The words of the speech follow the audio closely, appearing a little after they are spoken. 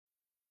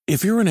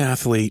If you're an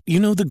athlete, you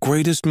know the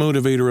greatest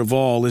motivator of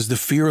all is the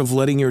fear of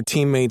letting your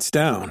teammates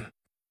down.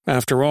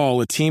 After all,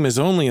 a team is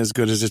only as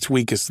good as its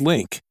weakest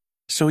link.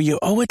 So you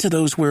owe it to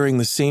those wearing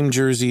the same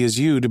jersey as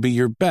you to be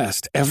your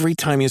best every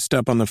time you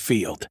step on the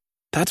field.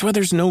 That's why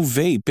there's no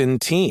vape in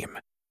team.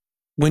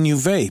 When you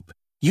vape,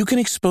 you can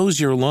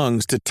expose your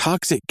lungs to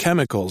toxic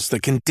chemicals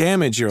that can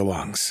damage your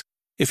lungs.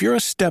 If you're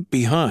a step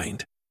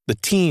behind, the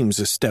team's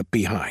a step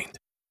behind.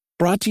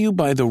 Brought to you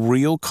by The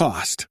Real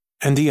Cost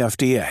and the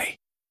FDA.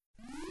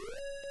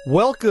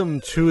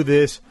 Welcome to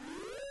this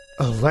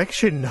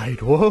election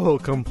night. Whoa,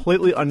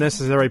 completely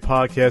unnecessary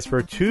podcast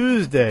for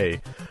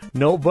Tuesday,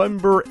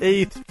 November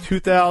 8th,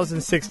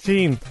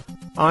 2016.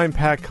 I'm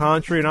Pat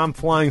Contry, and I'm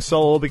flying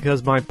solo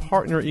because my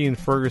partner Ian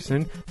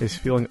Ferguson is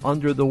feeling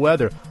under the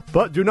weather.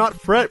 But do not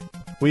fret.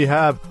 We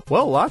have,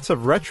 well, lots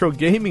of retro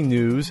gaming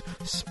news,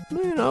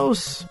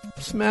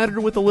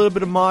 smattered with a little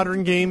bit of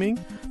modern gaming,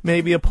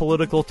 maybe a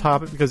political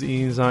topic because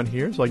Ian's not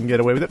here, so I can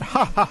get away with it.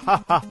 Ha ha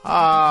ha ha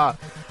ha!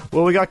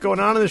 What we got going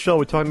on in the show?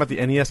 We're talking about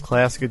the NES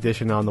Classic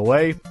Edition on the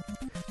way,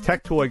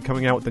 Tectoy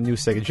coming out with the new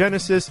Sega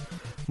Genesis,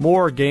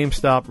 more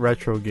GameStop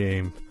retro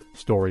game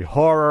story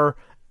horror,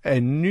 a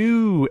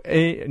new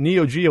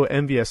Neo Geo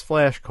MVS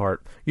Flash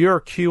Cart, your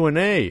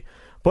Q&A.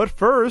 But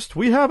first,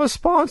 we have a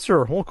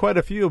sponsor. Well, quite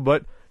a few,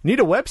 but need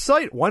a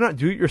website? Why not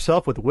do it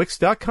yourself with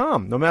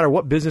Wix.com? No matter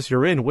what business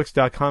you're in,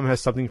 Wix.com has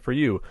something for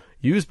you.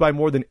 Used by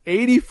more than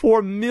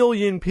 84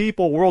 million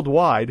people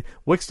worldwide,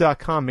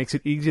 Wix.com makes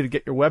it easy to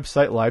get your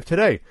website live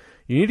today.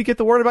 You need to get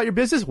the word about your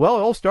business? Well,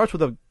 it all starts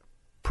with a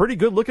pretty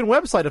good-looking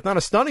website, if not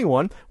a stunning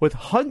one, with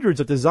hundreds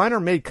of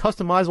designer-made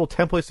customizable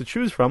templates to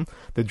choose from,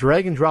 the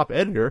drag-and-drop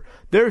editor.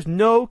 There's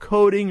no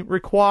coding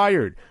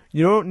required.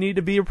 You don't need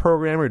to be a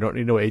programmer. You don't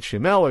need to know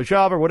HTML or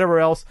Java or whatever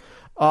else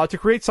to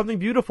create something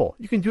beautiful.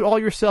 You can do it all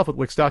yourself with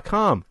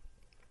Wix.com.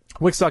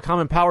 Wix.com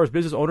empowers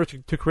business owners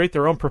to create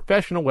their own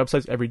professional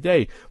websites every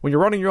day. When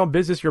you're running your own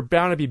business, you're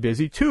bound to be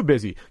busy. Too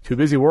busy. Too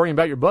busy worrying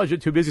about your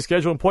budget. Too busy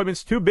scheduling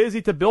appointments. Too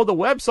busy to build a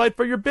website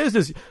for your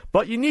business.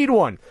 But you need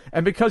one.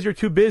 And because you're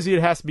too busy,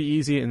 it has to be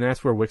easy, and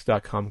that's where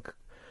Wix.com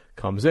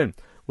comes in.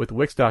 With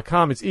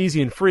Wix.com, it's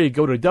easy and free.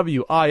 Go to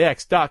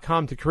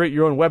Wix.com to create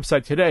your own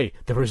website today.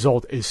 The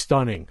result is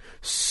stunning.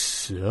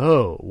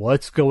 So,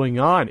 what's going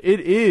on?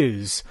 It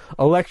is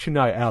election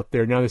night out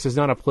there. Now, this is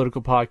not a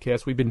political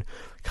podcast. We've been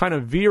kind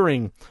of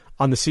veering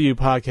on the CU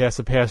podcast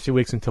the past few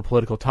weeks into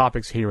political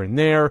topics here and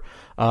there.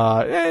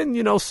 And,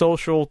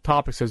 social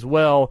topics as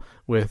well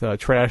with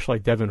trash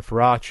like Devin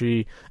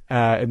Faraci.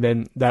 And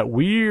then that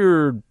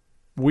weird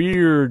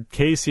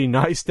Casey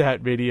Neistat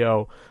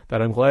video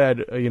that I'm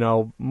glad,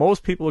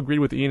 most people agreed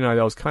with Ian and I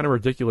that was kind of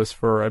ridiculous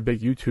for a big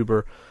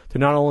YouTuber to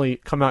not only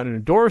come out and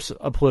endorse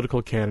a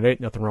political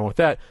candidate, nothing wrong with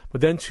that,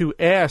 but then to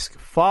ask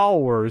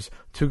followers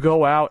to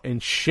go out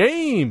and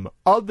shame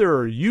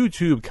other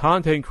YouTube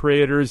content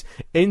creators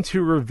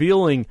into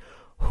revealing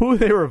who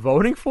they were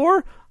voting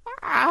for.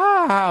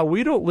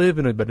 We don't live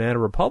in a banana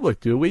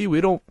republic, do we?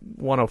 We don't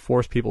want to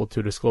force people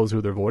to disclose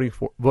who they're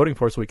voting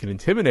for so we can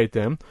intimidate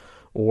them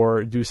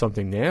or do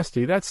something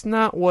nasty. That's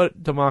not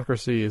what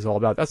democracy is all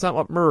about. That's not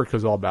what America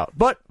is all about.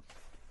 But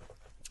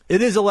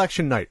it is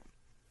election night.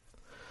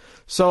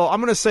 So I'm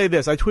going to say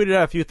this. I tweeted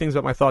out a few things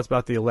about my thoughts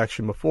about the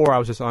election before. I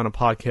was just on a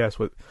podcast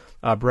with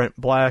Brent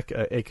Black,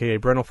 a.k.a.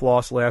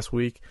 Brentalfloss, last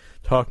week,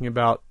 talking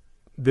about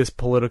this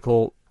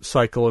political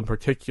cycle in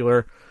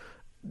particular.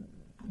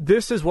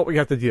 This is what we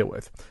have to deal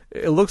with.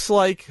 It looks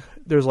like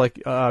there's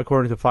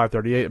according to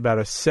 538, about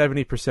a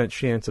 70%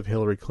 chance of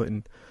Hillary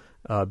Clinton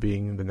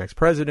being the next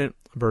president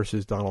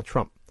versus Donald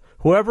Trump.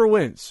 Whoever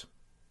wins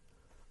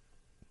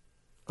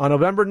on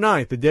November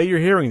 9th, the day you're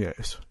hearing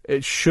this,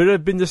 it should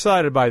have been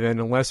decided by then,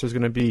 unless there's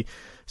going to be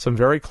some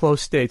very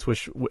close states,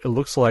 which it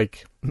looks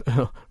like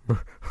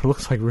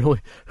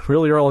really,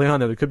 really early on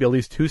that there could be at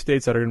least two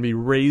states that are going to be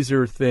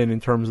razor thin in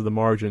terms of the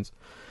margins.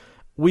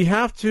 We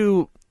have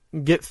to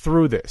get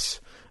through this.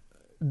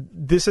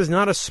 This is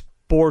not a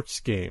sports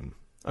game,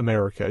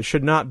 America. It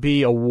should not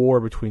be a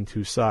war between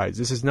two sides.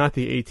 This is not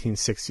the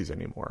 1860s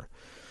anymore.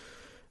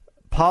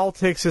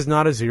 Politics is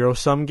not a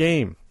zero-sum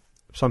game.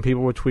 Some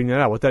people were tweeting that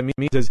out. What that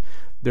means is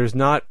it's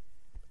not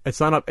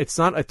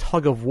a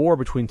tug of war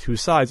between two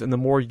sides, and the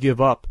more you give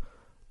up,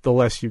 the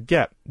less you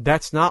get.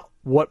 That's not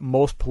what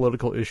most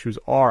political issues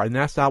are, and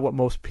that's not what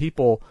most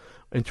people,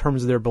 in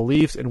terms of their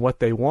beliefs and what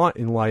they want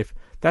in life,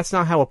 that's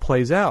not how it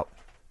plays out.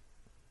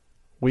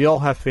 We all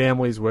have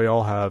families. We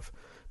all have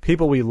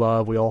people we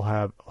love. We all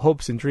have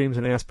hopes and dreams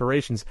and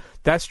aspirations.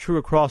 That's true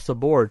across the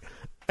board.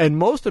 And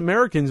most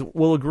Americans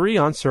will agree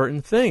on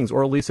certain things,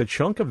 or at least a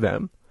chunk of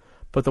them.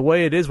 But the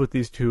way it is with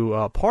these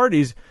two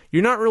parties,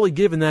 you're not really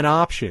given that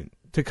option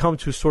to come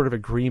to sort of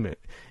agreement.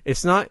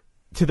 It's not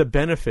to the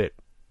benefit,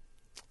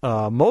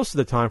 most of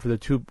the time, for the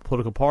two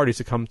political parties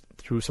to come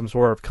through some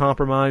sort of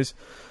compromise.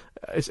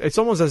 It's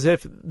almost as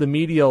if the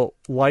media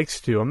likes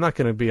to. I'm not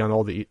going to be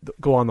on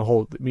go on the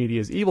whole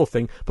media's evil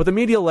thing, but the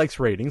media likes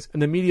ratings,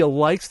 and the media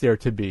likes there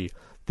to be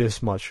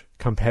this much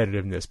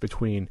competitiveness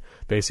between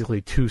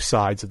basically two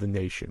sides of the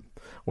nation.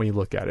 When you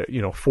look at it,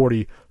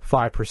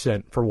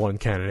 45% for one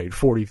candidate,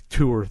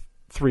 42 or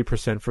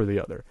 3% for the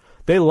other.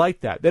 They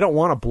like that. They don't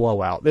want a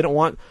blowout. They don't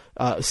want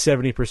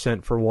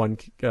 70% for one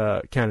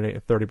candidate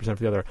and 30% for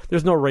the other.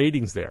 There's no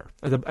ratings there.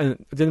 And at the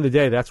end of the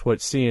day, that's what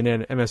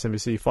CNN,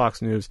 MSNBC,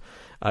 Fox News,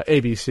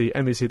 ABC,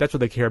 NBC, that's what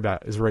they care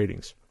about is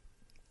ratings.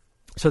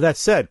 So that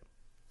said,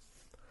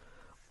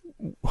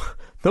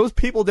 those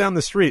people down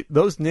the street,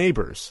 those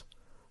neighbors,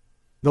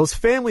 those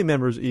family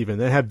members even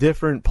that have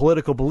different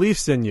political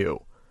beliefs than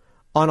you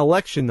on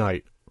election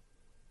night,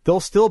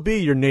 they'll still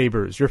be your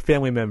neighbors, your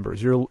family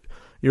members, your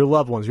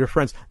loved ones, your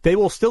friends. They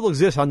will still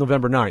exist on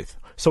November 9th.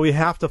 So we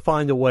have to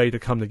find a way to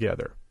come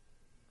together.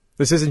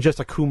 This isn't just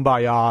a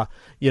kumbaya,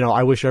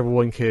 I wish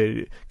everyone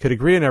could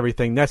agree on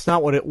everything. That's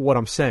not what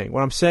I'm saying.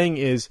 What I'm saying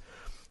is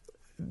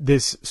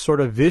this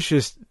sort of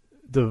vicious,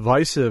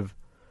 divisive,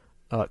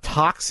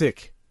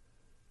 toxic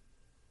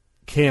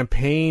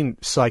campaign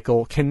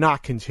cycle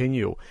cannot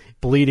continue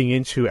bleeding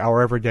into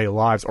our everyday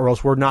lives, or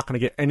else we're not going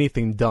to get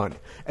anything done,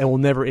 and we'll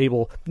never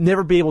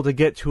be able to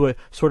get to a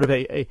sort of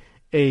a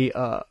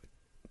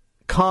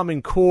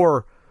common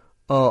core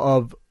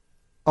of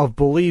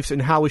beliefs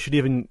and how we should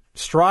even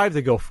strive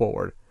to go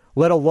forward.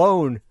 Let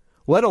alone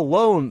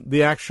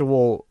the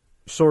actual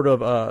sort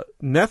of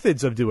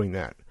methods of doing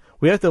that.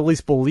 We have to at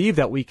least believe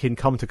that we can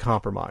come to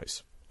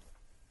compromise,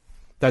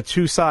 that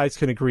two sides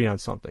can agree on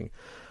something.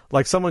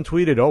 Like someone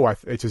tweeted,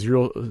 it's a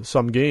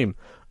zero-sum game.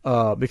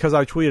 Because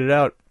I tweeted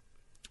out,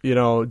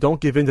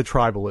 don't give in to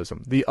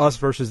tribalism, the us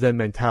versus them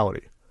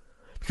mentality.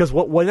 Because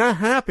when that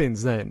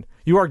happens, then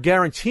you are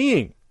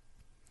guaranteeing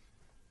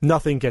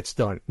nothing gets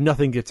done,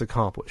 nothing gets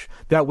accomplished.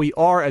 That we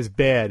are as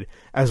bad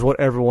as what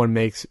everyone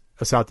makes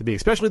us out to be,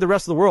 especially the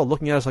rest of the world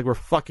looking at us like we're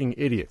fucking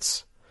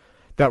idiots.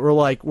 That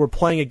we're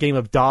playing a game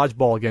of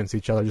dodgeball against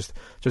each other,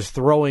 just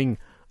throwing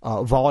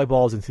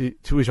volleyballs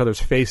into each other's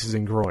faces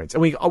and groins.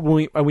 And we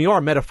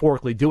are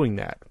metaphorically doing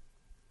that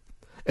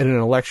in an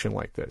election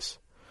like this.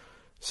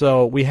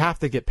 So we have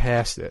to get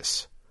past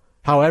this.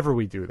 However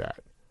we do that.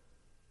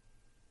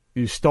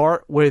 You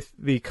start with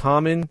the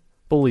common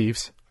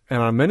beliefs, and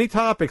on many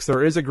topics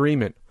there is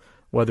agreement,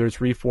 whether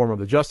it's reform of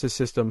the justice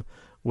system,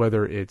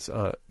 whether it's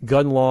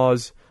gun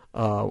laws,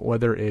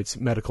 whether it's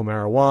medical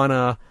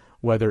marijuana,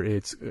 whether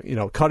it's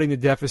cutting the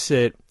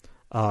deficit,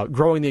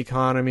 growing the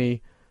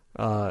economy,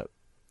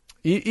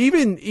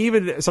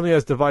 even something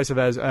as divisive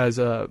as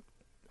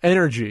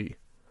energy,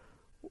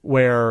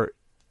 where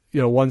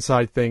one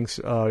side thinks,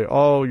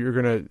 you're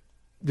going to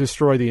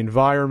destroy the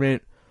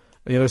environment,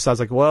 and the other side's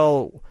like,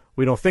 well,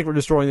 we don't think we're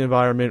destroying the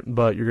environment,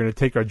 but you're going to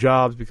take our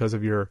jobs because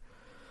you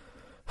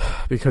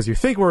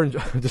think we're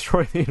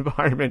destroying the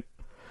environment.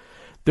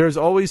 There's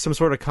always some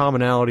sort of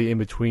commonality in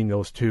between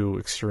those two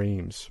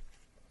extremes.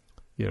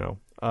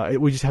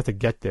 We just have to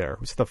get there.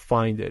 We just have to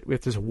find it. We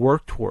have to just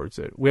work towards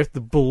it. We have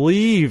to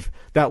believe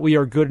that we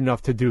are good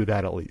enough to do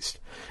that, at least.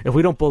 If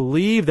we don't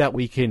believe that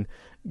we can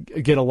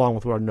get along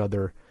with one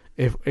another,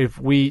 if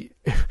we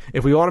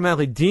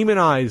automatically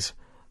demonize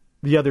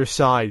the other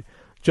side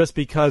just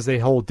because they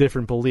hold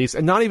different beliefs,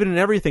 and not even in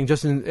everything,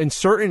 just in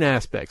certain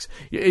aspects,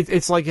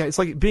 it's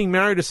like being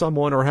married to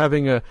someone or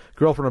having a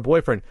girlfriend or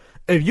boyfriend.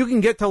 If you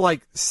can get to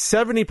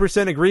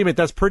 70% agreement,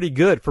 that's pretty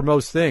good for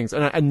most things.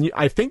 And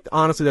I think,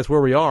 honestly, that's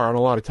where we are on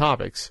a lot of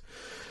topics.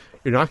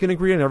 You're not going to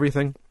agree on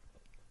everything,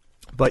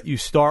 but you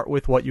start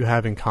with what you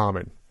have in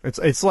common.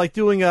 It's like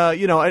doing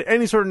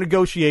any sort of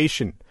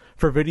negotiation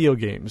for video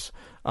games.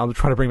 I'm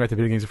trying to bring back the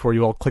video games before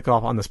you all click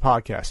off on this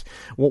podcast.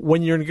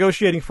 When you're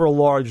negotiating for a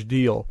large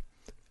deal,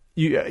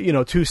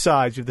 you two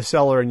sides, you have the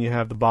seller and you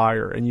have the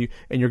buyer, and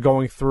you're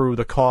going through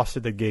the cost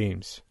of the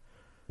games.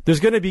 There's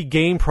going to be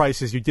game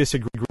prices you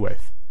disagree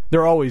with.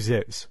 There always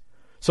is.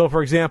 So,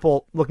 for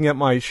example, looking at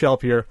my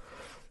shelf here,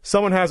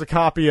 someone has a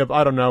copy of,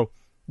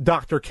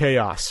 Dr.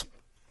 Chaos,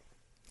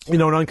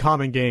 an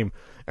uncommon game,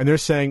 and they're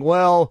saying,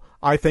 well,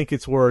 I think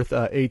it's worth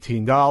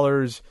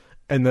 $18,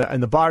 and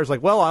the buyer's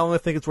like, well, I only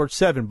think it's worth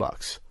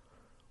 $7.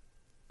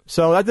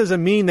 So that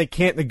doesn't mean they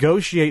can't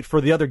negotiate for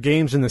the other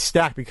games in the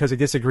stack because they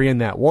disagree in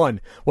that one.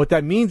 What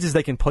that means is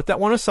they can put that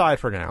one aside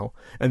for now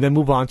and then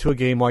move on to a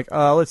game like,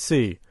 let's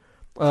see,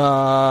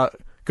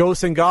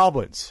 Ghosts and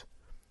Goblins.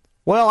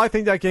 Well, I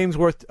think that game's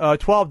worth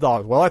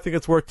 $12. Well, I think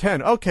it's worth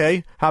 $10.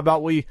 Okay, how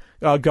about we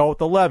go with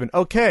 $11?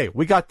 Okay,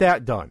 we got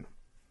that done.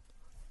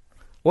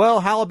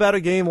 Well, how about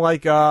a game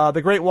like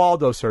The Great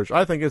Waldo Search?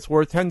 I think it's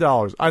worth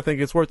 $10. I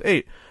think it's worth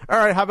 $8. All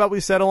right, how about we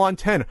settle on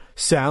 $10?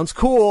 Sounds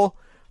cool.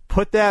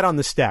 Put that on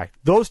the stack.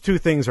 Those two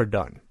things are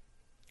done.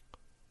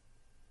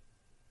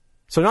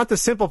 So not to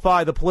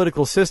simplify the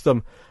political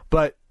system,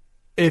 but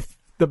if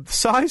the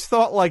sides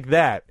thought like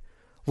that,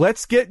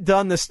 let's get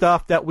done the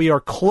stuff that we are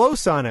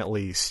close on at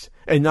least,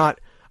 and not,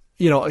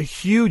 a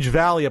huge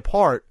valley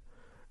apart.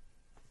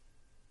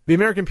 The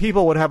American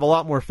people would have a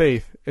lot more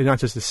faith in not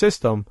just the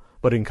system,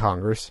 but in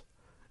Congress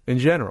in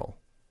general.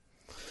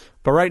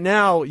 But right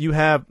now, you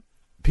have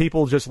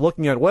people just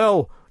looking at,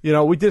 well,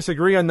 we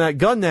disagree on that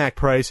gun knack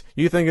price.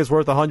 You think it's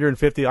worth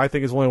 150. I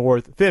think it's only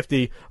worth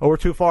 50. Or we're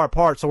too far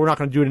apart, so we're not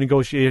going to do any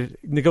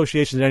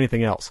negotiations or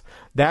anything else.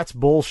 That's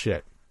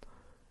bullshit.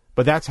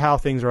 But that's how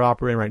things are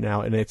operating right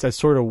now, and it's a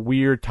sort of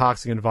weird,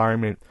 toxic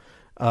environment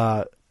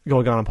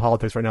going on in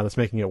politics right now that's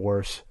making it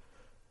worse.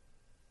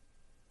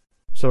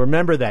 So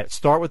remember that.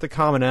 Start with the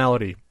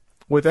commonality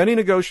with any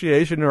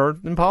negotiation or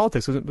in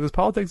politics, because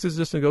politics is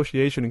just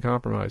negotiation and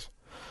compromise.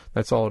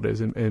 That's all it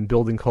is, and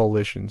building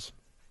coalitions.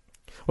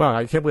 Wow,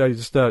 I can't believe I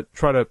just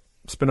try to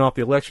spin off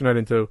the election night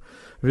into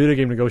video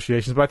game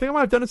negotiations, but I think I might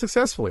have done it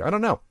successfully. I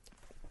don't know.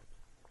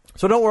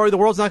 So don't worry, the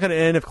world's not going to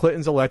end if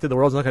Clinton's elected. The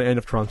world's not going to end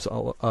if Trump's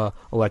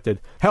elected.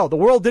 Hell, the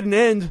world didn't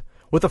end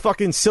with the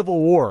fucking Civil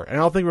War, and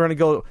I don't think we're going to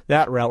go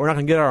that route. We're not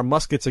going to get our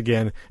muskets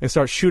again and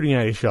start shooting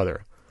at each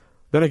other.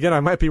 Then again, I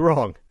might be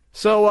wrong.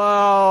 So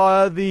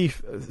the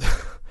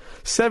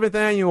 7th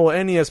annual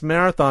NES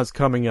Marathon's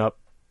coming up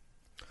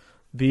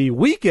the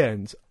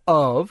weekend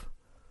of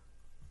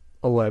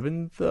what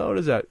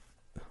is that?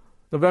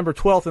 November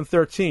 12th and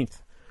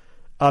 13th,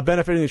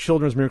 benefiting the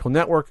Children's Miracle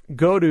Network.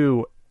 Go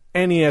to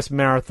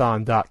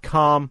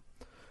nesmarathon.com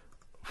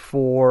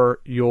for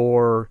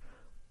your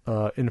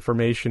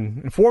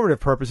informative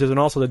purposes, and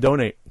also to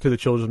donate to the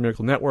Children's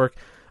Miracle Network.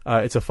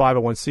 It's a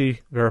 501c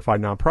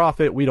verified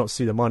nonprofit. We don't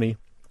see the money.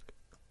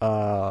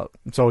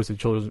 It's always the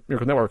Children's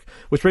Miracle Network.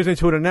 Which brings me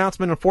to an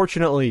announcement.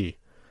 Unfortunately,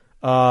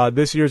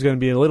 this year is going to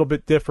be a little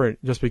bit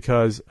different just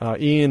because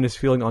Ian is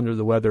feeling under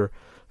the weather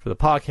for the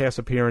podcast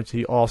appearance.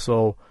 He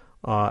also,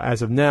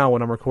 as of now,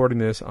 when I'm recording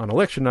this on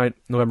election night,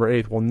 November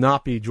 8th, will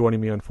not be joining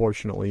me,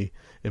 unfortunately,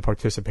 in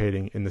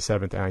participating in the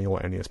 7th annual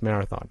NES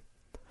Marathon.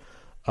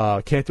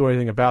 Can't do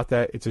anything about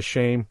that. It's a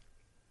shame.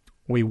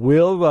 We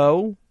will,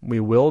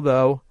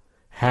 though,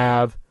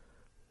 have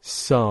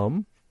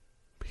some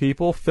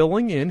people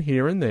filling in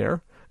here and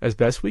there as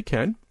best we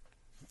can.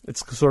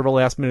 It's sort of a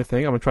last-minute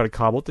thing. I'm going to try to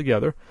cobble it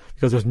together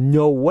because there's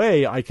no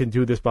way I can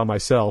do this by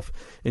myself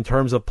in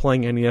terms of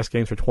playing NES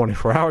games for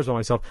 24 hours by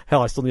myself.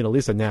 Hell, I still need at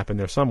least a nap in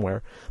there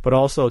somewhere. But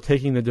also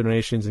taking the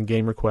donations and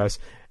game requests,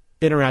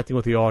 interacting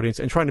with the audience,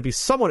 and trying to be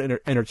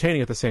somewhat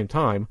entertaining at the same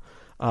time.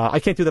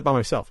 I can't do that by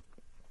myself.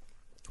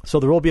 So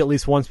there will be at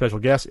least one special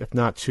guest, if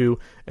not two,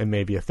 and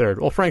maybe a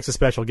third. Well, Frank's a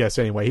special guest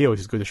anyway. He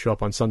always is good to show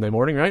up on Sunday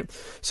morning, right?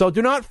 So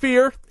do not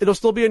fear. It'll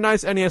still be a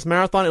nice NES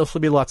marathon. It'll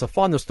still be lots of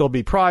fun. There'll still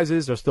be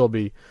prizes. There'll still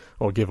be,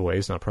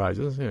 giveaways, not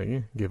prizes. Yeah,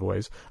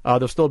 giveaways.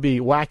 There'll still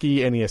be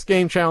wacky NES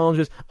game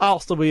challenges. I'll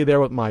still be there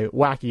with my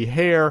wacky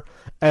hair,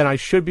 and I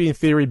should be, in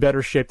theory,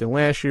 better shape than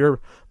last year.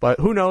 But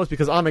who knows,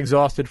 because I'm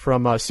exhausted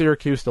from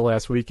Syracuse the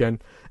last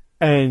weekend.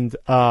 And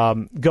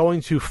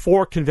going to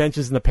 4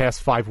 conventions in the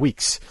past 5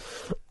 weeks.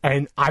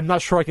 And I'm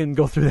not sure I can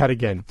go through that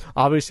again.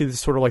 Obviously, this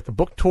is sort of like the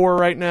book tour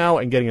right now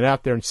and getting it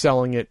out there and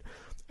selling it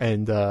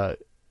and,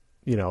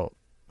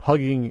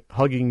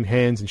 hugging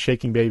hands and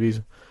shaking babies.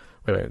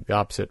 Wait, the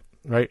opposite,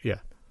 right? Yeah,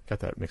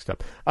 got that mixed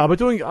up. But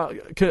doing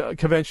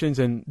conventions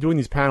and doing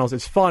these panels,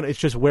 it's fun. It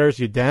just wears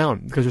you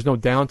down because there's no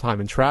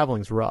downtime, and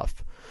traveling's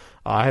rough.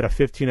 I had a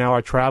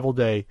 15-hour travel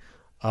day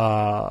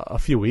a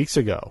few weeks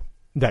ago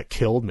that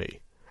killed me.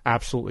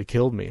 Absolutely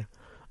killed me.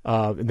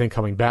 And then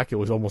coming back, it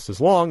was almost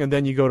as long. And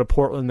then you go to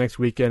Portland next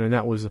weekend,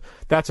 and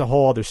that's a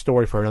whole other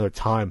story for another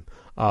time.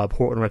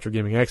 Portland Retro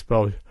Gaming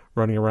Expo,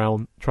 running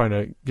around trying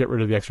to get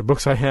rid of the extra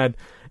books I had,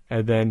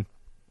 and then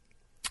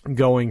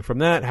going from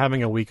that,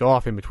 having a week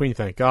off in between,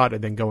 thank God,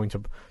 and then going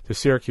to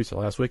Syracuse the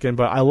last weekend.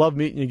 But I love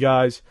meeting you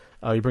guys.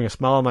 You bring a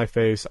smile on my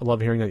face. I love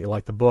hearing that you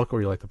like the book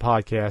or you like the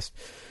podcast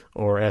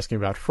or asking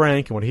about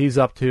Frank and what he's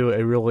up to.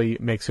 It really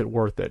makes it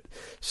worth it.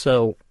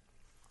 So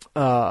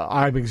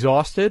I'm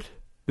exhausted.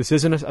 This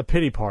isn't a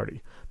pity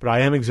party, but I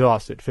am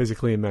exhausted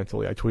physically and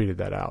mentally. I tweeted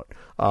that out.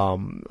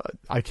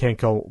 I can't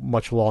go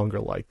much longer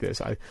like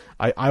this. I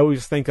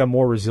always think I'm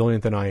more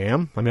resilient than I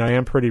am. I mean, I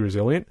am pretty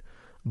resilient,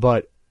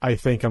 but I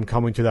think I'm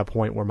coming to that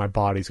point where my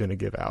body's going to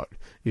give out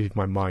if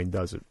my mind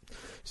doesn't.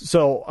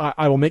 So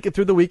I will make it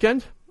through the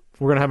weekend.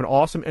 We're going to have an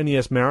awesome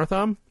NES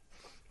marathon.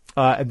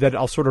 And then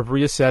I'll sort of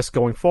reassess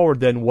going forward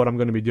then what I'm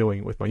going to be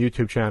doing with my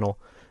YouTube channel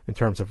in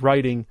terms of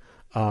writing,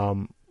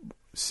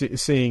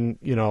 seeing,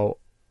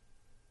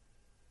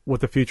 what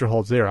the future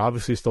holds there.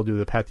 Obviously, still do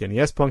the Pat the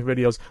NES Punk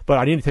videos, but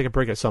I need to take a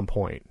break at some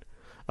point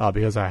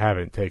because I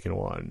haven't taken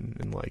one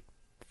in like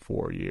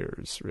 4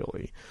 years,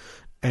 really.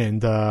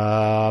 And,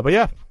 but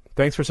yeah,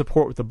 thanks for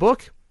support with the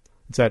book.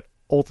 It's at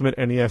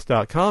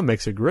ultimatenes.com.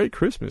 Makes a great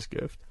Christmas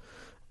gift.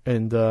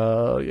 And,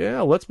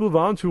 let's move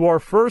on to our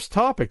first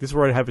topic. This is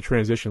where I have a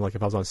transition, like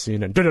if I was on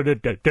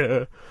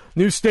CNN.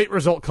 New state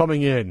result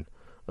coming in.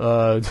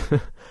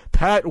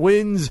 Pat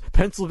wins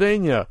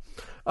Pennsylvania.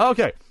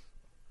 Okay.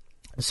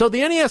 So the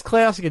NES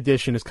Classic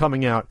Edition is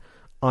coming out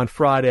on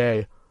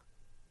Friday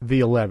the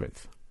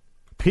 11th.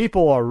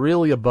 People are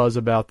really abuzz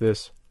about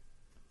this.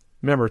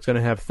 Remember, it's going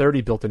to have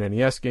 30 built-in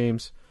NES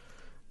games.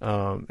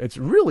 It's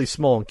really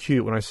small and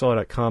cute. When I saw it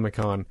at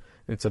Comic-Con,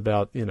 it's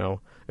about,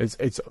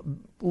 it's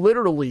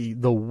literally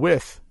the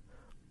width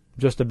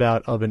just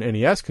about of an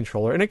NES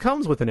controller. And it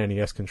comes with an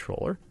NES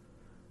controller.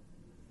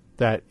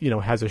 that,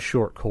 has a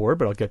short cord,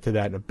 but I'll get to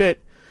that in a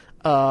bit.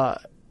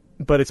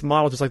 But it's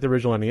modeled just like the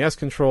original NES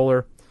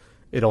controller.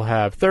 It'll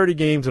have 30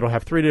 games. It'll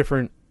have 3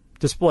 different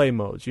display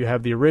modes. You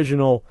have the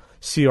original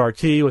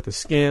CRT with the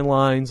scan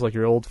lines, like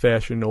your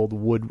old-fashioned old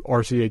wood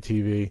RCA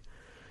TV.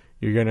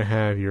 You're going to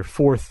have your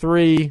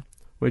 4:3,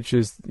 which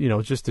is,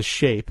 just the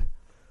shape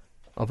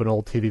of an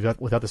old TV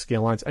without the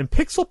scan lines. And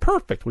Pixel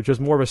Perfect, which is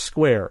more of a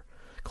square,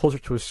 closer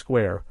to a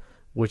square,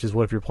 which is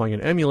what if you're playing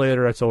an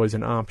emulator, that's always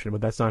an option,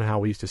 but that's not how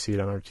we used to see it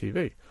on our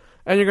TV.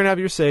 And you're going to have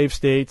your save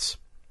states,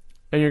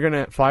 and you're going to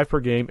have 5 per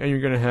game, and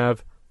you're going to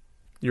have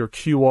your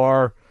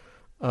QR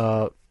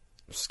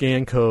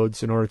scan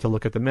codes in order to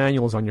look at the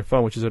manuals on your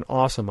phone, which is an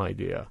awesome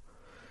idea.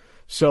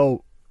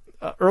 So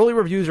early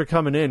reviews are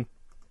coming in.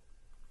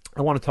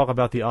 I want to talk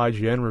about the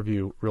IGN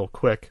review real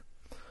quick.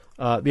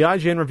 The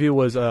IGN review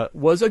was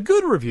a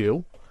good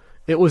review.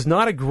 It was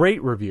not a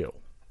great review.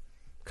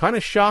 Kind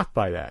of shocked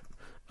by that.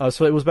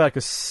 So it was about like a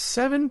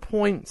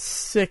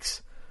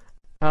 7.6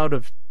 out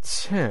of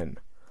 10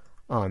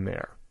 on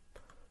there.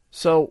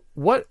 So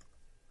what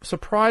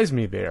surprised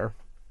me there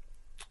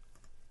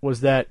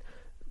was that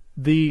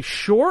the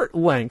short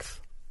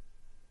length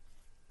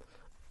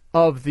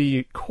of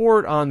the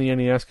cord on the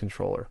NES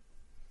controller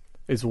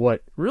is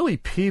what really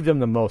peeved them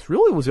the most.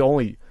 Really was the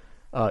only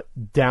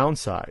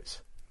downside,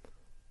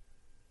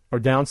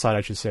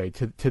 I should say,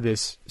 to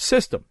this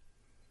system.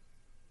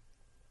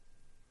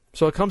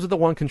 So it comes with the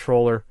one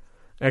controller.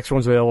 Extra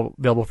one's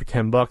available for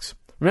 $10.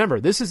 Remember,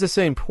 this is the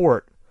same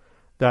port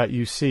that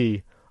you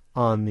see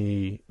on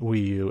the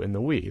Wii U and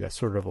the Wii. That's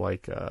sort of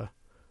like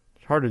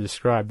it's hard to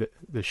describe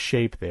the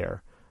shape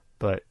there,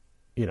 but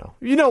you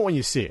know when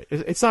you see it.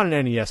 It's not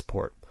an NES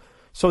port,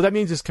 so that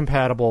means it's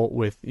compatible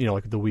with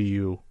like the Wii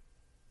U,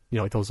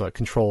 like those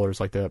controllers,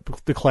 like the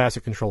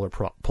classic controller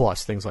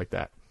plus things like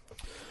that.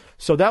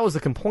 So that was the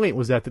complaint,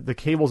 was that the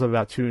cable's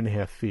about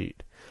 2.5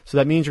 feet. So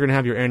that means you're going to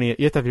have you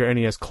have to have your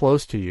NES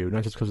close to you,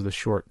 not just because of the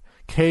short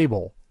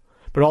cable,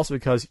 but also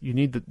because you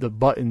need the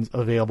buttons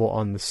available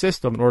on the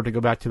system in order to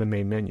go back to the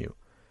main menu.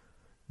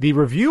 The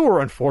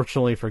reviewer,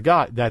 unfortunately,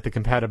 forgot that the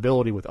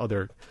compatibility with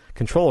other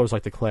controllers,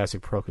 like the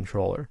Classic Pro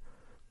controller,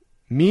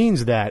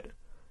 means that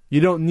you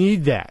don't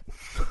need that,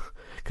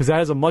 because that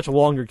has a much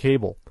longer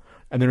cable,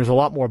 and there's a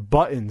lot more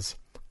buttons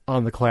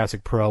on the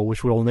Classic Pro,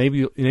 which will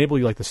enable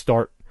you like the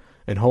start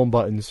and home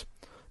buttons,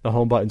 the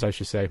home buttons, I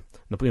should say,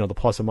 the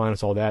plus and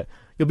minus, all that.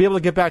 You'll be able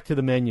to get back to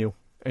the menu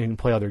and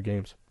play other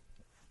games.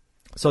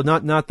 So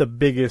not the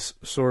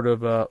biggest sort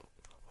of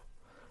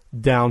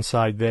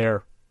downside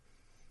there.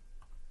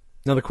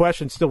 Now the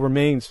question still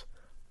remains,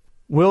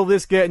 will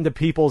this get into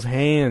people's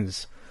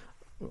hands?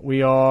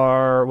 We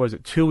are,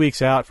 2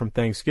 weeks out from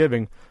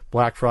Thanksgiving.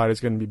 Black Friday is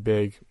going to be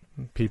big.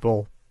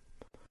 People,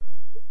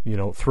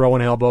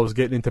 throwing elbows,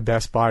 getting into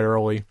Best Buy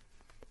early,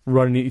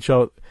 running each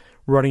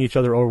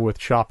other over with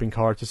shopping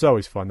carts. It's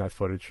always fun, that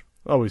footage.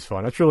 Always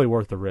fun. That's really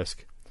worth the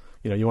risk.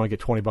 You want to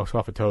get $20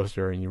 off a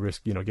toaster, and you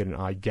risk, getting an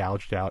eye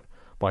gouged out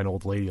by an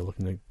old lady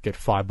looking to get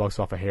 $5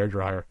 off a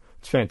hairdryer.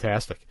 It's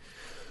fantastic.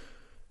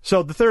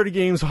 So the 30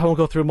 games, I won't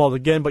go through them all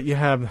again, but you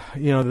have,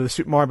 the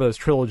Super Mario Bros.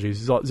 Trilogies,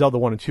 Zelda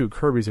 1 and 2,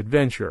 Kirby's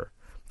Adventure,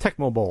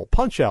 Tecmo Bowl,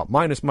 Punch-Out!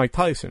 Minus Mike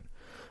Tyson,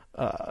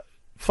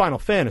 Final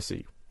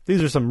Fantasy.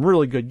 These are some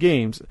really good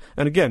games.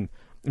 And again,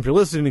 if you're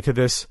listening to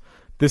this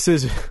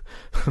is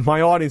my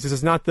audience. This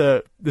is not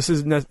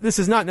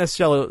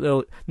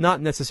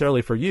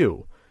necessarily for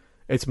you.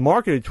 It's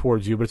marketed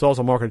towards you, but it's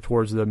also marketed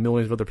towards the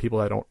millions of other people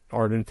that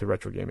aren't into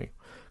retro gaming.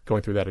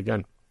 Going through that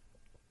again.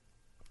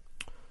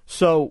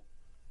 So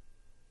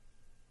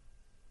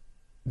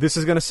this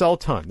is going to sell a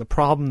ton. The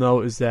problem,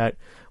 though, is that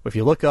if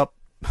you look up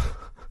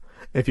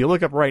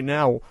right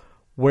now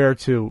where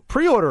to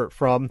pre-order it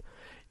from,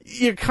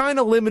 you're kind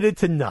of limited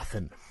to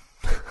nothing.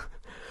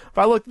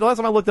 The last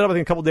time I looked it up, I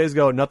think a couple days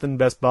ago, nothing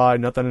Best Buy,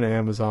 nothing on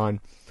Amazon.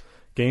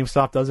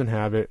 GameStop doesn't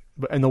have it.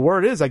 And the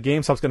word is that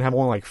GameStop's going to have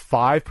only like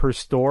 5 per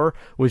store,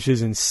 which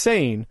is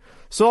insane.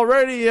 So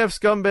already you have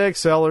scumbag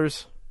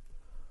sellers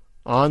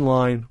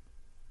online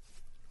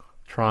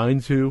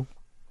trying to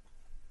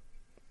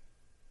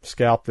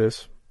scalp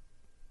this.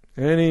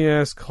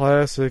 NES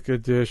Classic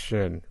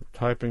Edition.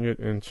 Typing it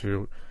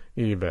into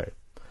eBay.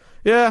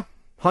 Yeah,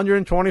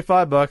 $125,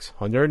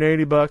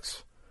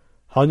 $180,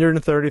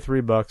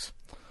 $133.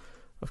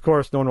 Of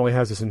course, no one really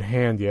has this in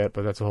hand yet,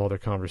 but that's a whole other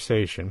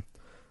conversation.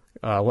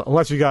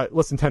 Unless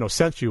Nintendo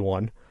sent you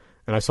one,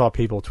 and I saw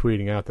people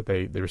tweeting out that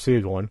they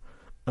received one.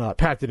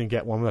 Pat didn't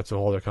get one, but that's a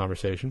whole other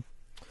conversation.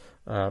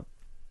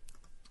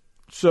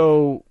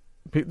 So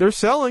they're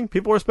selling.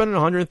 People are spending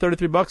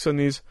 $133 on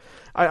these.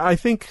 I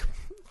think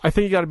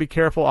you got to be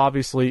careful.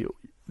 Obviously,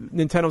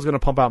 Nintendo's going to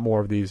pump out more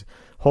of these.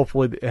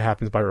 Hopefully, it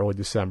happens by early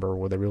December,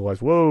 where they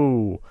realize,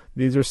 whoa,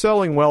 these are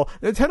selling well.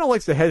 Nintendo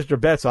likes to hedge their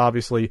bets,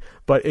 obviously,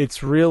 but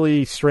it's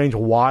really strange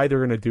why they're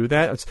going to do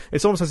that.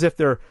 It's almost as if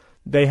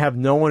they have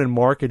no one in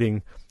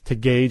marketing to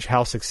gauge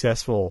how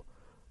successful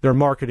their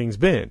marketing's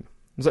been.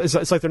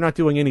 It's like they're not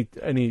doing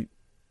any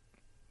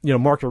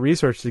market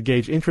research to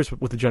gauge interest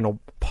with the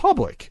general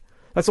public.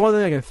 That's the only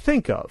thing I can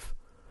think of.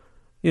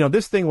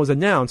 this thing was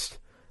announced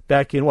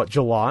back in,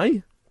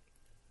 July?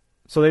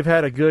 So they've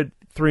had a good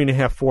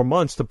 3.5, 4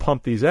 months to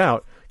pump these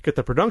out, get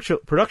the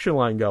production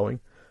line going,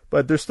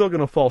 but they're still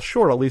going to fall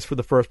short, at least for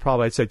the first,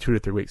 probably, I'd say 2 to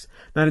 3 weeks.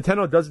 Now,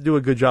 Nintendo does do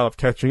a good job of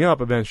catching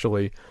up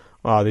eventually.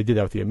 They did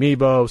that with the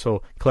Amiibo,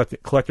 so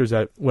collectors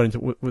that went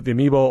into with the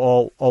Amiibo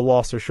all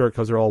lost their shirt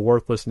because they're all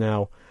worthless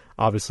now.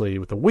 Obviously,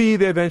 with the Wii,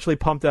 they eventually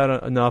pumped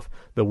out enough.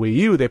 The Wii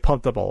U, they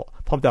pumped out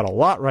a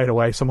lot right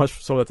away, so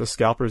much so that the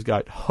scalpers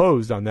got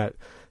hosed on that,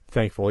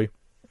 thankfully.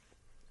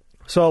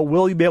 So,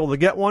 will you be able to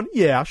get one?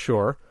 Yeah,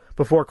 sure.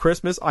 Before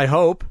Christmas, I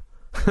hope.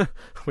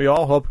 We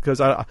all hope,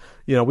 because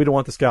we don't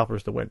want the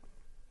scalpers to win.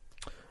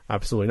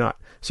 Absolutely not.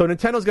 So,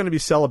 Nintendo's going to be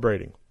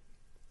celebrating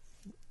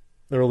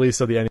the release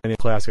of the NES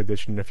Classic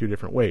Edition in a few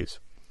different ways.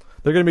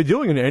 They're going to be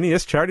doing an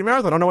NES Charity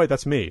Marathon. Oh, no, wait,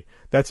 that's me.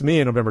 That's me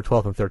on November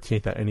 12th and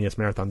 13th at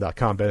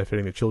NESMarathon.com,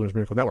 benefiting the Children's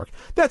Miracle Network.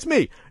 That's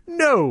me.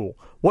 No!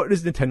 What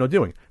is Nintendo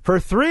doing? For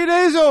 3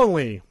 days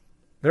only,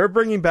 they're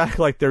bringing back,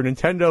 their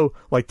Nintendo,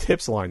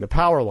 tips line, the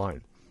power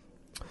line.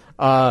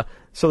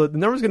 So the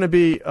number's going to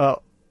be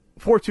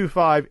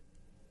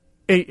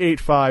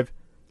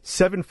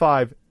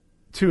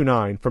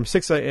 425-885-7529 from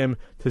 6 a.m.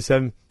 to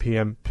 7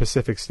 p.m.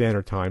 Pacific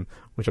Standard Time,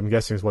 which I'm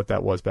guessing is what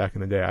that was back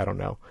in the day. I don't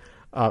know.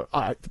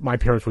 My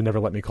parents would never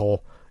let me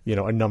call,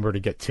 a number to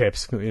get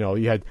tips.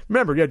 You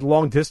had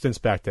long distance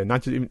back then,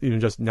 not even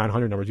just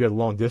 900 numbers. You had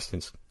long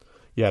distance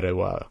you had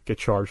to get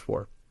charged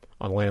for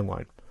on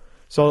landline.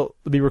 So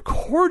there'll be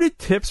recorded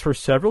tips for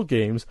several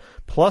games,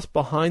 plus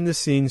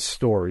behind-the-scenes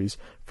stories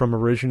from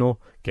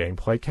original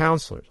gameplay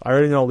counselors. I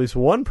already know at least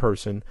one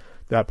person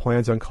that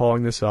plans on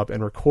calling this up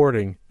and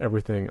recording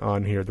everything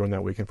on here during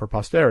that weekend for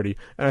posterity,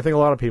 and I think a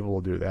lot of people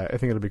will do that. I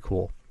think it'll be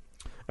cool,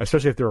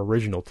 especially if they're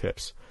original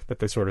tips that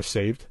they sort of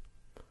saved.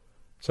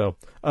 So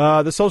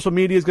the social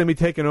media is going to be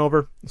taken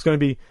over. It's going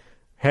to be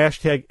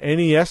hashtag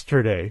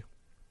NESterday.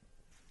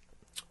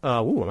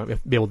 I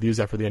might be able to use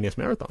that for the NES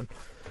Marathon.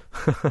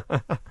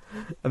 And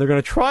they're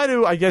going to try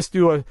to, I guess,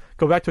 go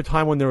back to a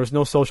time when there was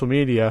no social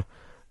media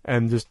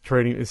and just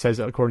trading. It says,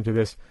 according to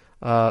this,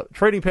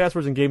 trading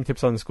passwords and game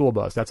tips on the school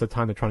bus. That's the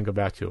time they're trying to go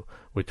back to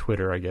with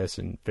Twitter, I guess,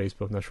 and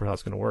Facebook. Not sure how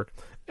it's going to work.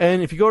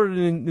 And if you go to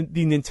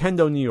the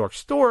Nintendo New York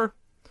store,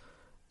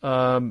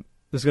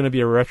 there's going to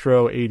be a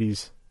retro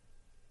 80s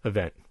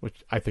event,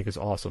 which I think is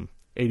awesome.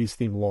 80s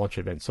themed launch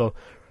event. So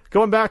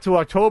going back to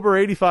October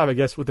 85, I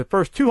guess, with the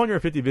first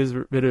 250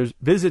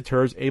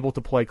 visitors able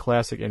to play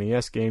classic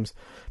NES games,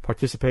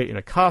 participate in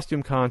a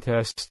costume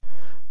contest,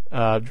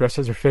 dressed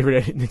as their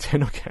favorite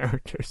Nintendo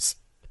characters.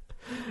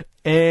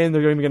 And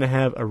they're going to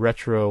have a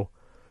retro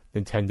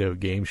Nintendo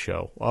game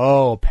show.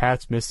 Oh,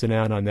 Pat's missing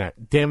out on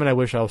that. Damn it, I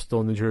wish I was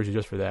still in New Jersey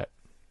just for that.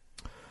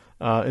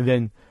 And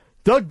then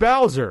Doug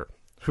Bowser,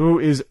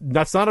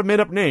 that's not a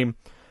made-up name,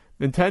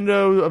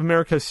 Nintendo of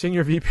America's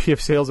Senior VP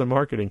of Sales and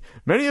Marketing.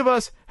 Many of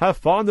us have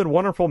fond and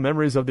wonderful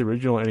memories of the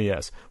original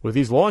NES. With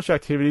these launch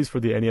activities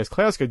for the NES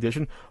Classic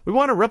Edition, we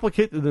want to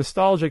replicate the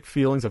nostalgic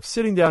feelings of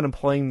sitting down and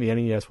playing the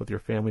NES with your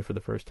family for the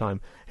first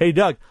time. Hey,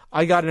 Doug,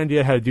 I got an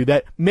idea how to do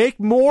that. Make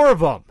more of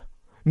them.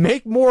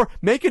 Make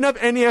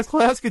enough NES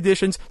Classic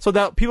Editions so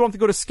that people don't have to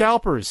go to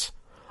scalpers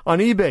on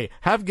eBay.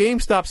 Have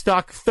GameStop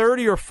stock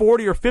 30 or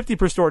 40 or 50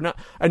 per store,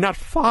 and not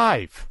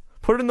 5.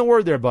 Put it in the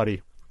word there,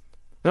 buddy.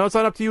 No, it's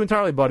not up to you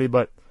entirely, buddy,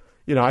 but,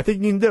 I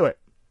think you can do it.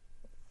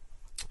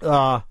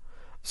 So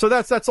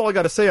that's all I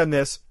got to say on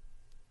this.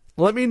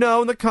 Let me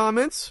know in the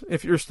comments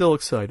if you're still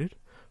excited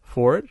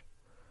for it,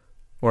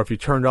 or if you're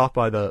turned off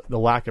by the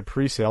lack of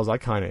pre-sales. I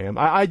kind of am.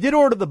 I did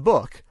order the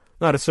book,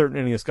 not a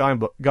certain NES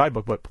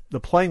guidebook, but the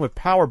Playing with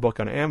Power book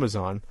on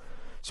Amazon,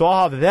 so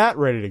I'll have that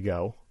ready to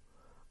go.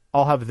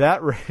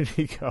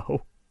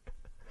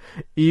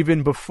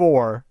 Even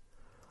before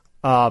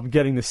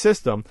getting the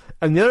system.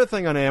 And the other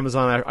thing on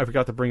Amazon I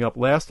forgot to bring up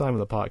last time on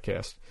the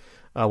podcast,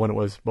 when it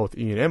was both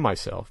Ian and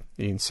myself.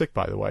 Ian's sick,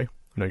 by the way. I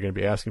know you're going to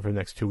be asking for the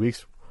next 2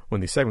 weeks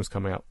when these segments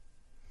come out.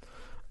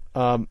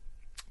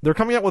 They're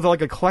coming out with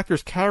a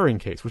collector's carrying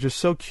case, which is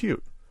so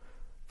cute,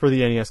 for the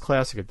NES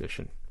Classic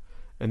Edition.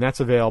 And that's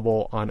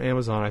available on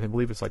Amazon. I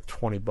believe it's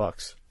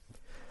 $20.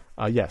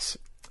 Yes,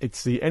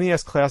 it's the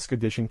NES Classic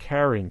Edition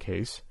carrying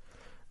case.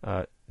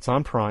 It's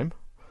on Prime.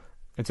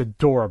 It's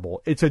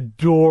adorable. It's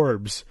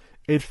adorbs.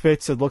 It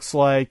fits. It looks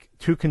like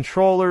 2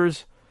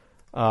 controllers.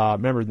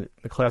 Remember,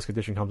 the Classic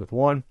Edition comes with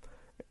 1.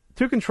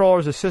 2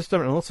 controllers, a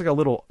system, and it looks like a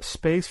little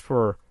space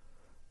for,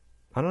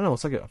 I don't know,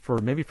 it's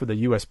maybe for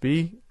the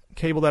USB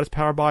cable that it's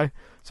powered by.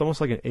 It's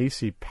almost like an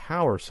AC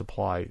power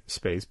supply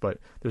space, but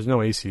there's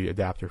no AC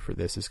adapter for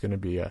this. It's going to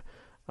be a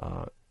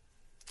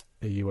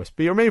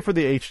USB, or maybe for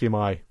the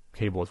HDMI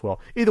cable as well.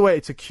 Either way,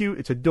 it's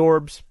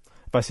adorbs.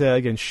 If I say that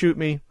again, shoot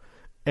me.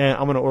 And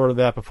I'm going to order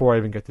that before I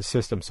even get the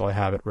system, so I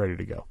have it ready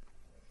to go.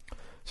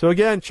 So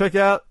again, check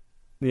out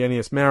the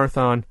NES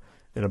Marathon.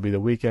 It'll be the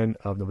weekend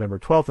of November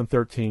 12th and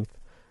 13th.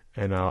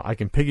 And I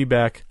can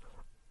piggyback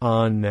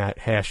on that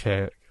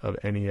hashtag of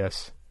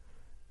NES.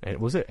 And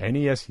was it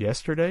NES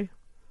yesterday?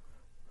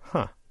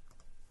 Huh.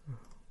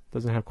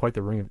 Doesn't have quite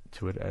the ring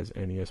to it as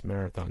NES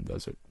Marathon,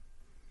 does it?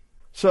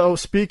 So,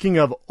 speaking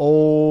of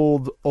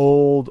old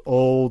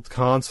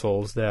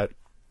consoles that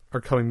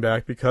are coming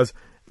back, because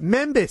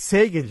remember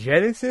Sega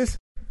Genesis?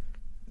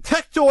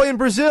 Tectoy in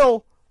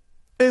Brazil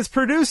is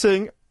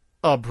producing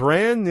a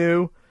brand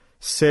new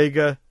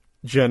Sega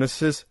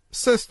Genesis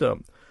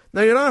system.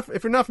 Now,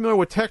 if you're not familiar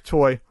with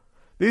Tectoy,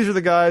 these are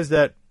the guys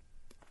that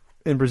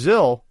in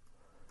Brazil,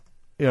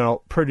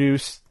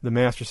 produced the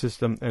Master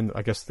System, and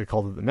I guess they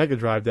called it the Mega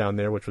Drive down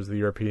there, which was the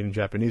European and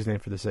Japanese name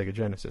for the Sega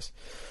Genesis.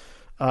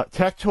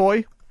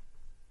 Tectoy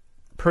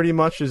pretty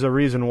much is a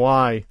reason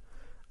why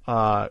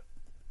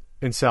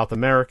in South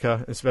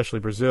America, especially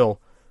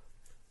Brazil,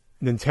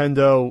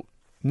 Nintendo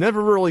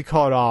never really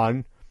caught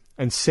on,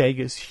 and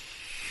Sega's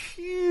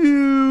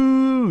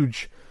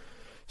huge.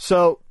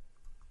 So,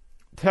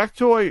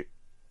 Tectoy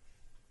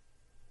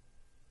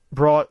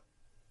brought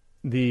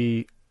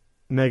the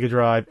Mega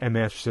Drive and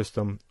Master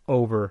System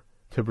over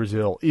to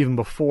Brazil even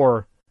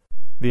before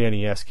the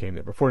NES came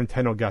there, before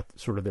Nintendo got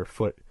sort of their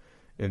foot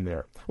in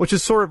there, which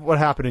is sort of what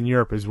happened in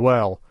Europe as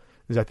well,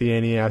 is that the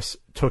NES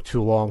took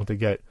too long to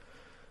get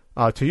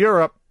to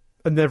Europe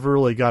and never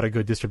really got a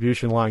good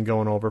distribution line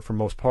going over for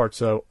most parts.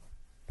 So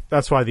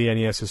that's why the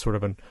NES is sort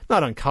of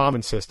not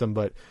uncommon system,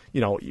 but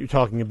you're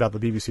talking about the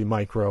BBC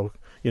Micro,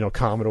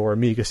 Commodore,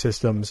 Amiga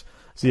systems,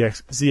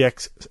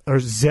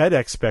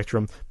 ZX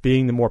Spectrum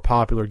being the more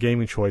popular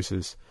gaming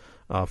choices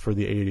for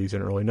the 80s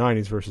and early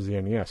 90s versus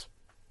the NES.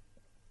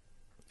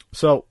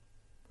 So,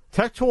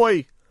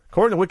 Tectoy,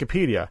 according to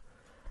Wikipedia,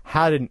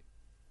 had an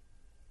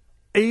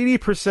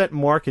 80%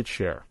 market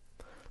share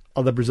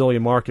of the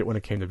Brazilian market when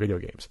it came to video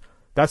games.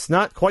 That's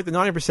not quite the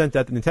 90%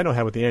 that the Nintendo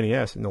had with the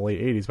NES in the late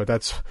 80s, but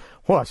that's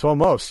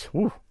almost.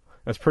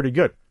 That's pretty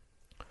good.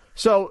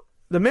 So,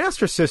 the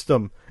Master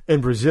System in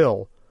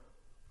Brazil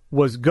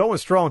was going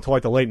strong until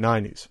like the late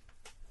 90s.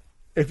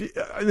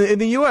 In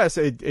the US,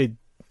 it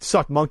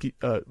sucked monkey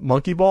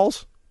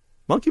balls?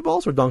 Monkey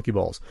balls or donkey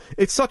balls?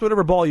 It sucked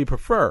whatever ball you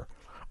prefer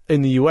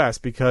in the US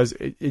because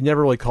it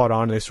never really caught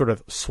on, and they sort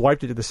of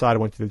swiped it to the side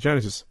and went to the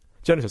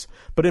Genesis.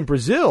 But in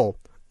Brazil,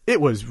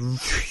 it was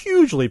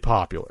hugely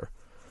popular.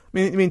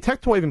 I mean,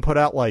 Tectoy even put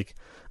out like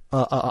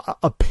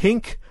a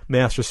pink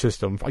Master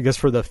System, I guess,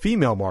 for the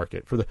female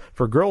market,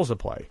 for girls to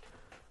play.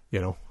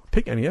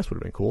 Pink NES would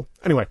have been cool.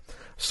 Anyway,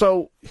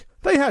 so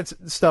they had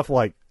stuff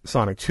like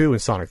Sonic 2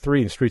 and Sonic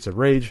 3 and Streets of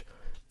Rage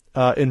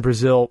in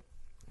Brazil.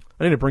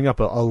 I need to bring up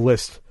a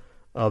list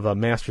of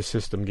Master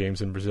System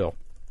games in Brazil.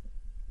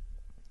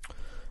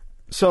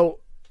 So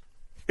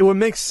it would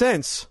make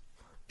sense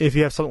if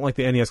you have something like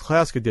the NES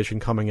Classic Edition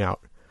coming out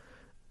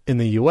in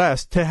the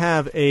US to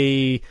have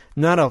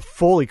not a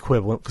full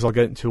equivalent, because I'll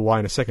get into why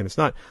in a second it's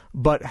not,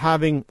 but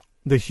having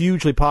the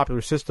hugely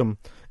popular system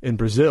in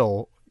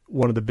Brazil,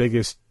 one of the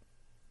biggest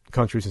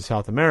countries in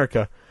South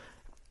America,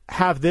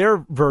 have their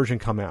version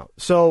come out.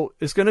 So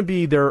it's going to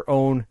be their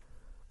own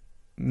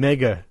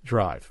Mega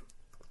Drive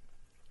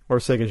or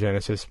Sega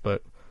Genesis,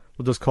 but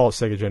we'll just call it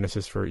Sega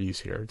Genesis for ease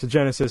here. It's a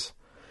Genesis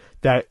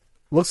that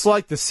looks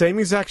like the same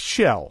exact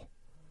shell,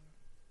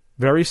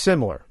 very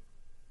similar.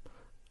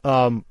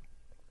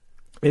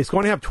 It's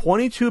going to have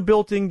 22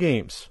 built-in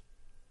games.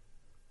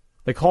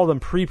 They call them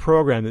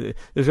pre-programmed.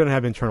 There's going to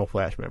have internal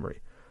flash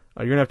memory.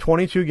 You're going to have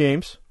 22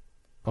 games.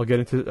 I'll get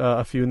into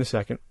a few in a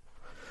second.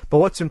 But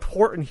what's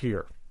important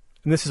here,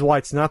 and this is why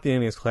it's not the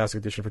NES Classic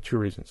Edition for two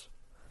reasons.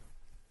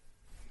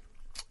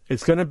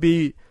 It's going to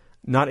be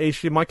not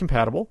HDMI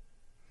compatible.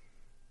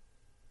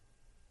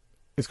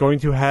 It's going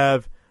to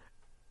have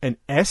an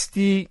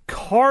SD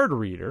card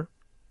reader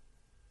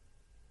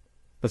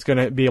that's going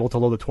to be able to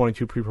load the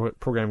 22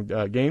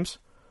 pre-programmed games.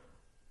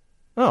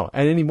 Oh,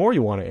 and any more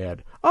you want to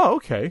add. Oh,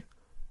 okay.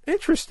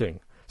 Interesting.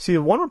 See,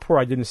 one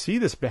report I didn't see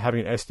this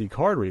having an SD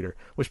card reader,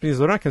 which means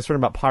they're not concerned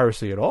about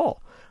piracy at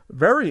all.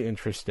 Very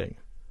interesting.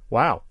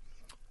 Wow.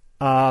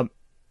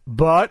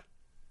 But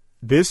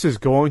this is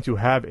going to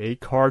have a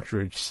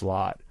cartridge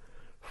slot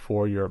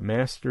for your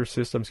Master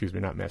System. Excuse me,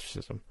 not Master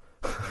System.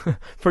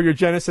 For your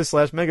Genesis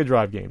 / Mega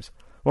Drive games.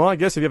 Well, I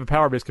guess if you have a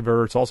power-based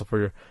converter, it's also for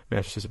your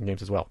Master System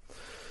games as well.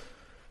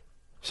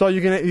 So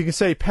you can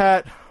say,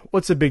 Pat,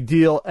 what's the big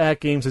deal?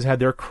 AtGames has had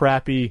their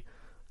crappy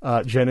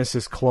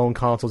Genesis clone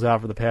consoles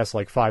out for the past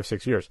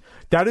 5-6 years.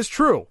 That is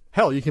true.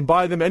 Hell, you can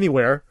buy them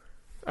anywhere.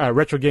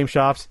 Retro game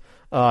shops.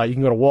 You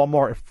can go to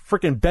Walmart.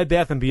 Freaking Bed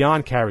Bath &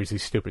 Beyond carries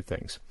these stupid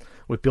things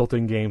with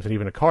built-in games and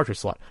even a cartridge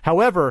slot.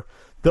 However,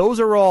 those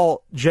are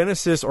all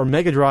Genesis or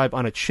Mega Drive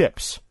on a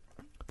chips.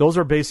 Those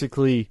are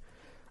basically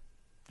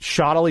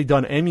shoddily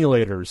done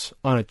emulators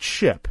on a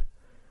chip,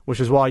 which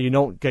is why you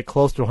don't get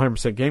close to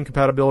 100% game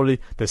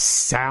compatibility. The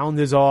sound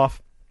is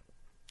off.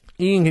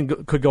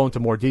 Ian could go into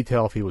more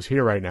detail if he was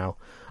here right now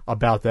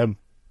about them.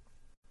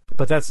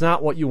 But that's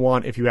not what you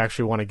want if you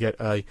actually want to get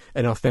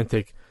an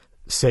authentic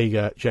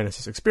Sega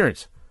Genesis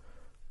experience.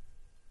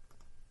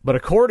 But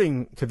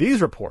according to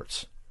these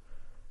reports,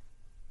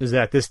 is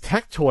that this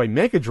Tectoy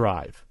Mega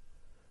Drive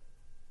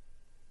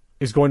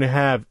is going to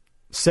have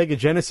Sega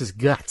Genesis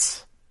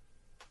guts.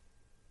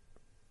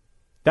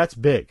 That's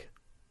big.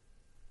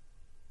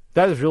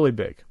 That is really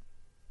big.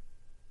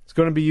 It's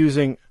going to be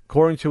using,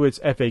 according to its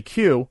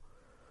FAQ,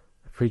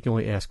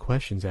 frequently asked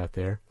questions out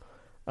there,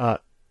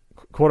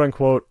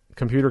 quote-unquote,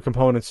 computer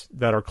components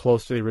that are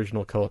close to the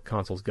original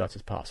console's guts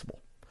as possible.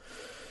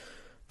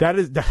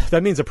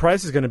 That means the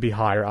price is going to be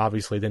higher,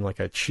 obviously, than like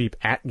a cheap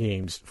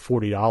AtGames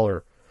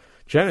 $40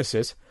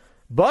 Genesis.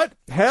 But,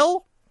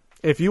 hell,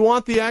 if you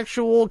want the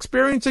actual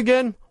experience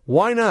again,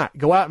 why not?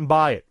 Go out and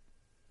buy it.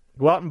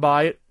 Go out and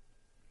buy it.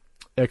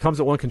 It comes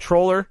with one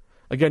controller.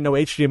 Again, no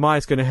HDMI.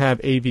 It's going to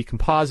have AV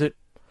composite.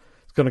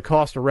 It's going to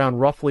cost around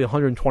roughly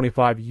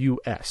 $125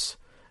 US.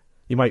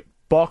 You might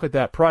balk at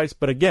that price,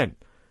 but again,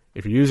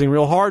 if you're using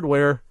real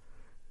hardware,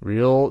 if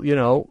you're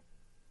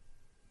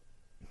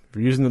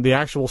using the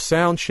actual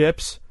sound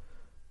chips,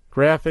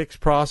 graphics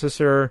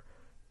processor,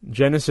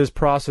 Genesis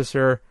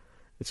processor,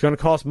 it's going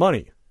to cost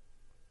money.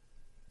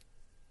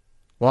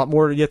 A lot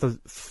more you have to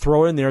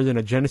throw in there than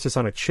a Genesis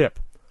on a chip.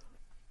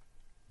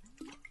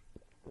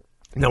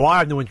 Now, I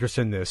have no interest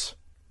in this.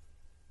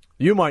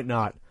 You might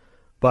not,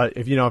 but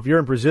if you're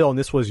in Brazil and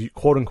this was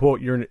quote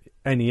unquote your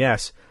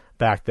NES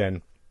back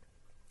then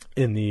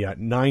in the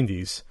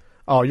 90s,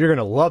 oh, you're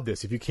gonna love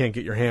this if you can't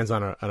get your hands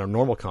on a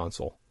normal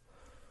console.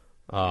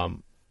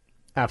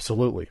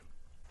 Absolutely.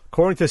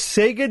 According to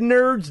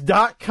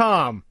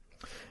SegaNerds.com,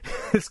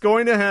 it's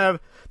going to have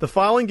the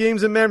following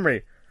games in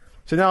memory.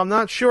 So now I'm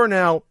not sure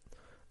now.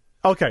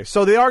 Okay,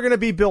 so they are going to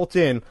be built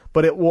in,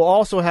 but it will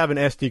also have an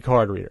SD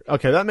card reader.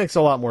 Okay, that makes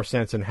a lot more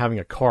sense than having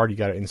a card you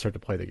got to insert to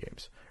play the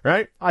games,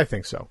 right? I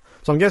think so.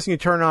 So I'm guessing you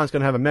turn it on, it's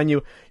going to have a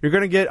menu. You're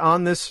going to get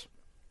on this,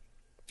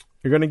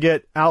 you're going to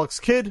get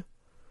Alex Kidd.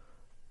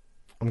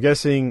 I'm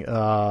guessing,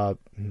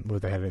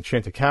 would they have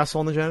Enchanted Castle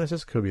on the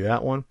Genesis? Could be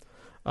that one.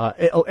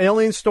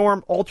 Alien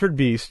Storm, Altered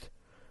Beast,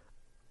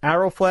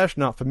 Arrow Flash,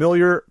 not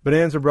familiar,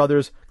 Bonanza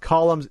Brothers,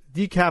 Columns,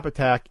 Decap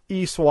Attack,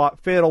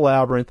 E-SWAT, Fatal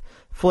Labyrinth,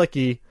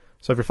 Flicky.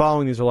 So if you're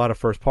following, these are a lot of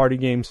first-party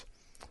games.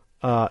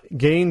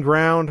 Gain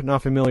Ground,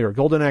 not familiar.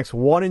 Golden Axe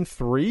 1 and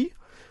 3.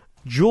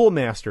 Jewel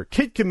Master,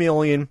 Kid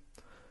Chameleon,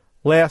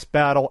 Last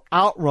Battle,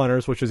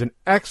 Outrunners, which is an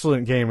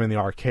excellent game in the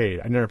arcade.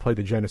 I never played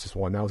the Genesis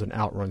one. That was an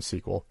Outrun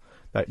sequel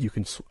that you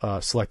can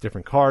select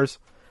different cars.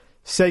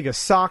 Sega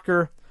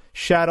Soccer,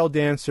 Shadow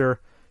Dancer,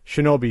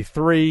 Shinobi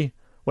 3.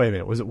 Wait a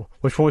minute,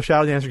 which one was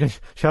Shadow Dancer?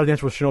 Shadow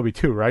Dancer was Shinobi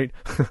 2, right?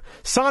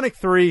 Sonic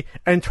 3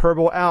 and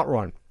Turbo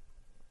Outrun.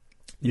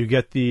 You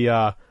get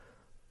the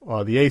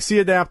AC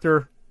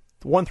adapter,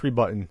 the 1-3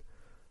 button,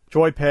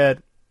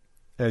 joypad,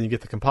 and you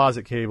get the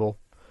composite cable,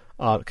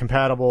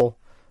 compatible.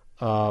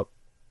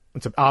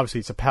 Obviously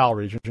it's a PAL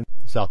region,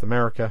 South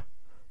America,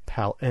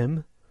 PAL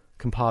M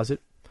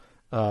composite.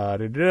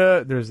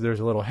 There's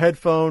a little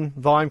headphone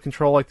volume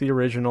control like the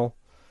original,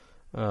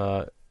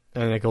 and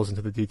it goes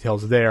into the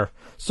details there.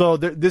 So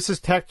this is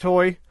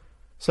Tectoy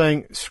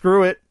saying,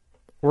 screw it,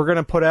 we're going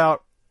to put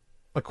out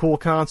a cool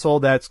console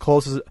that's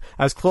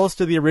as close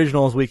to the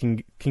original as we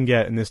can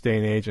get in this day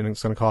and age, and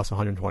it's going to cost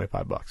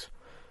 $125.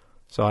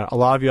 So a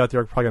lot of you out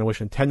there are probably going to wish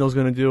Nintendo's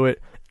going to do it.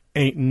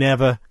 Ain't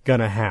never going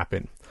to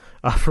happen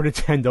for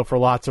Nintendo for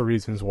lots of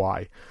reasons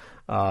why.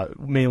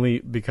 Mainly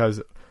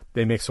because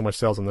they make so much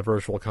sales on the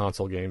virtual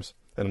console games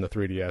and on the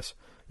 3DS.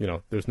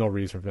 There's no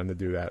reason for them to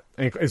do that,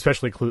 and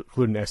especially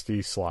including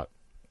SD slot.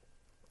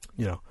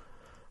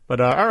 But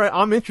all right,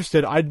 I'm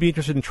interested. I'd be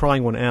interested in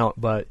trying one out,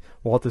 but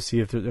we'll have to see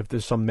if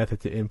there's some method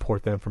to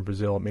import them from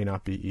Brazil. It may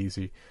not be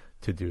easy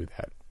to do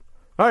that.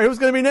 All right, who's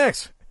going to be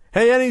next?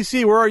 Hey,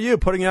 NEC, where are you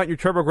putting out your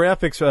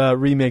TurboGrafx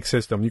remake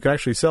system? You can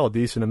actually sell a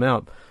decent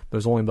amount.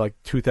 There's only like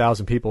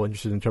 2,000 people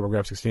interested in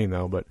TurboGrafx 16,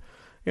 though. But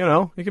you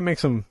can make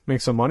some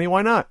money.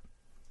 Why not?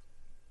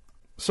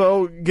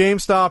 So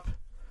GameStop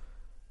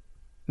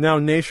now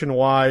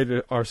nationwide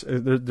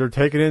they're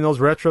taking in those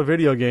retro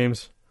video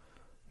games.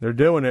 They're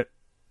doing it.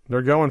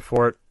 They're going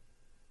for it.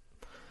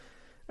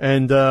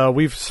 And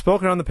we've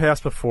spoken on the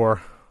past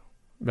before,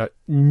 about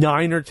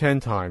 9 or 10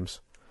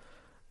 times,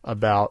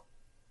 about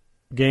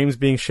games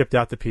being shipped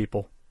out to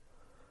people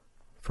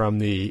from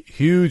the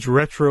huge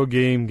retro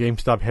game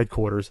GameStop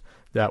headquarters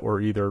that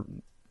were either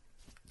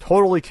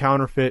totally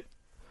counterfeit,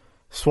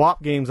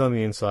 swap games on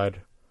the inside,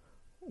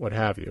 what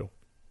have you.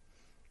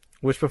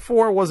 Which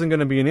before wasn't going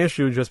to be an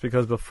issue just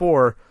because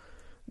before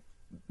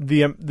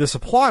the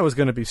supply was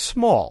going to be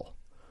small.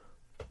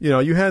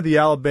 You had the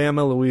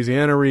Alabama,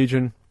 Louisiana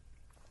region,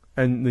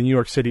 and the New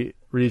York City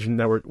region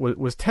that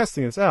was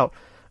testing this out,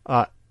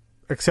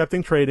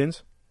 accepting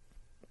trade-ins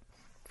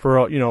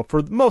for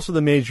most of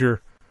the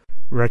major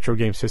retro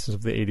game systems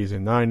of the 80s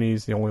and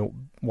 90s. The only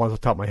ones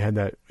off the top of my head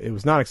that it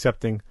was not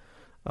accepting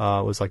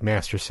was like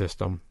Master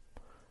System.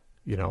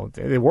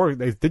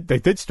 They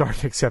did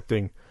start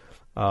accepting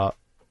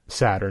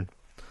Saturn,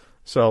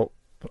 so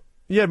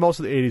you had most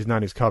of the 80s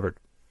and 90s covered.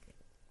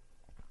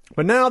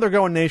 But now they're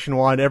going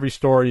nationwide. Every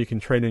store you can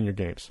trade in your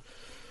games.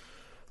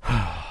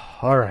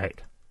 All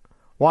right.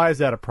 Why is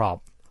that a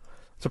problem?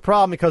 It's a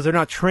problem because they're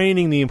not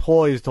training the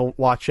employees to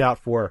watch out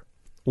for,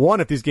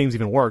 one, if these games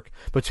even work,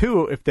 but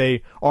two, if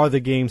they are the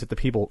games that the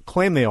people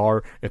claim they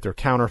are, if they're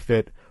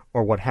counterfeit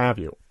or what have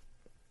you.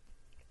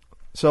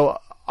 So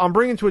I'm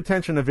bringing to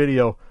attention a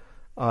video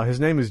His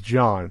name is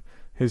John.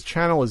 His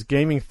channel is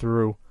Gaming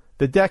Through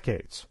the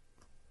Decades.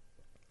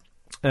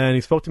 And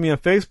he spoke to me on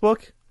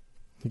Facebook.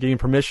 He gave me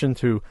permission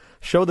to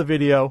show the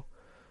video.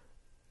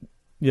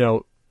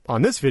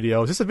 On this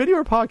video, is this a video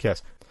or a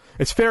podcast?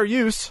 It's fair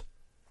use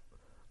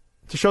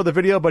to show the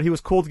video, but he was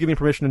cool to give me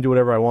permission to do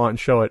whatever I want and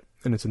show it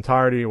in its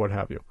entirety or what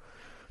have you,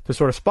 to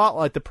sort of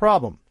spotlight the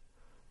problem.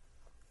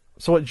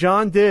 So what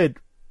John did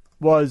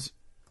was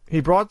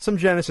he brought some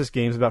Genesis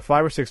games, about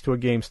 5 or 6, to a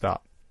GameStop.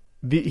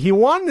 He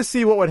wanted to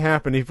see what would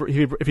happen if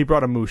he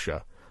brought a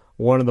Musha,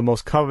 one of the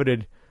most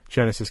coveted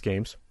Genesis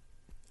games.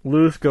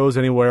 Loot goes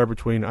anywhere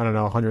between,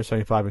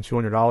 $175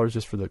 and $200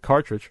 just for the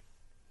cartridge.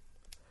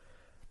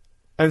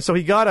 And so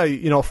he got a,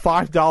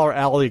 $5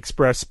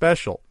 AliExpress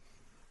special.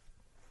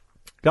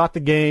 Got the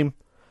game,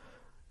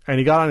 and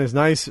he got on his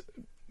nice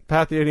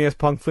Pat the NES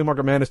Punk Flea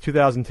Market Madness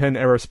 2010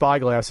 era spy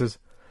glasses,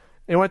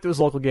 and went to his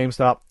local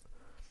GameStop.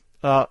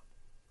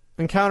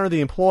 Encountered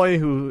the employee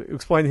who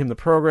explained to him the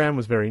program,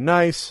 was very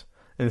nice,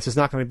 and this is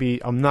not going to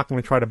be, I'm not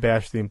going to try to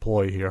bash the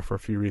employee here for a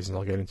few reasons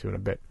I'll get into in a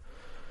bit.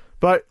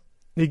 But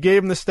he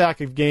gave him the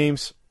stack of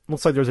games.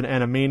 Looks like there's an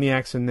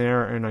Animaniacs in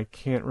there, and I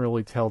can't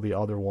really tell the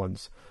other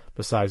ones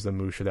besides the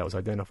Musha that was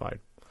identified.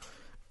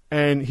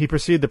 And he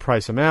proceeded to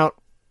price them out.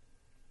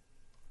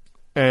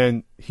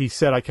 And he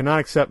said, I cannot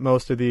accept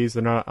most of these.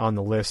 They're not on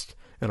the list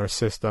in our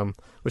system,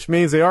 which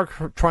means they are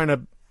trying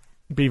to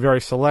be very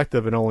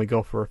selective and only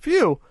go for a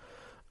few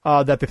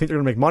that they think they're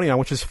going to make money on,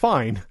 which is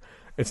fine.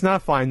 It's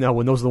not fine, though,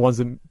 when those are the ones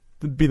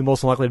that be the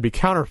most likely to be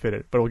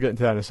counterfeited, but we'll get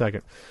into that in a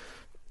second.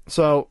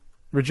 So,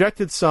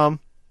 rejected some,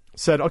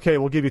 said, okay,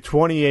 we'll give you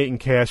 28 in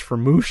cash for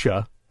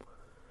Musha.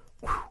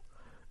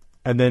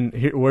 And then,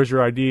 where's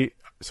your ID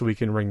so we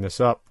can ring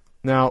this up?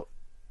 Now,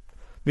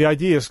 the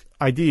idea is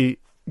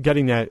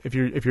getting that if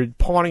you're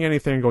pawning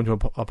anything, going to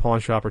a pawn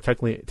shop, or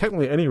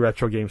technically any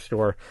retro game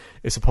store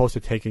is supposed to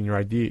take in your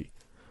ID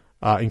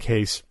in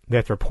case they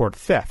have to report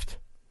theft.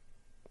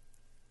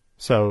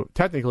 So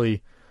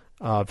technically,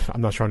 I'm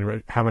not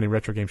sure how many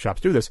retro game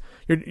shops do this.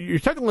 You're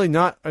technically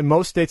not, in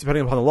most states,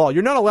 depending upon the law,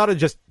 you're not allowed to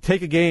just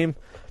take a game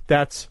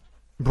that's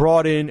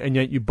brought in and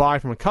yet you buy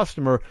from a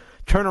customer,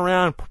 turn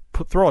around,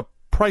 throw a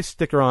price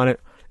sticker on it,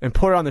 and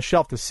put it on the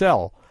shelf to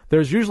sell.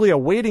 There's usually a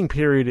waiting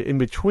period in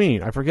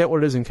between. I forget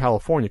what it is in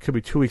California. It could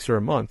be 2 weeks or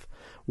a month,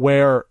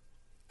 where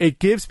it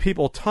gives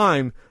people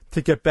time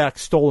to get back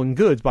stolen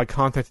goods by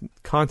contacting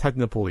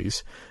the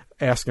police,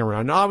 asking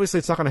around. Now, obviously,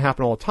 it's not going to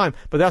happen all the time,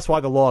 but that's why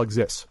the law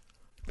exists.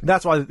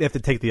 That's why they have to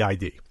take the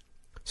ID.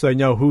 So they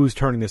know who's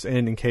turning this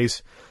in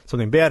case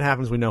something bad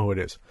happens, we know who it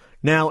is.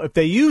 Now, if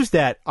they use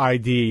that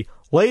ID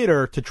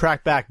later to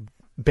track back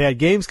bad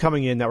games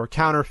coming in that were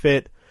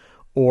counterfeit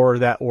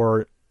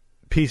or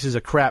pieces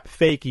of crap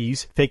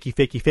fakies,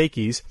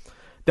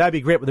 that'd be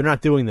great, but they're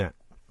not doing that.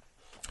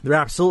 They're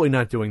absolutely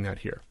not doing that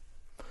here.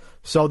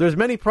 So there's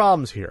many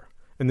problems here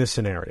in this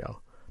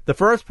scenario. The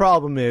first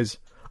problem is,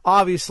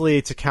 obviously,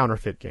 it's a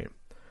counterfeit game.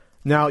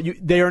 Now,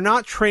 they are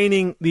not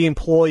training the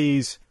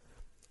employees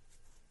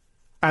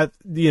at,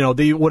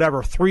 the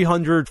whatever,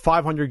 300,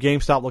 500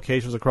 GameStop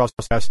locations across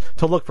the US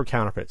to look for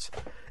counterfeits.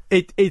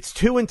 It's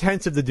too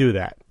intensive to do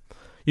that.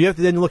 You have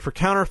to then look for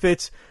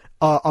counterfeits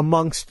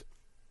amongst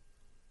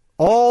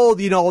all,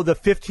 the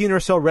 15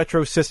 or so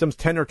retro systems,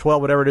 10 or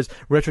 12, whatever it is,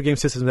 retro game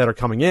systems that are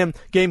coming in,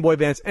 Game Boy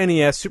Advance,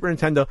 NES, Super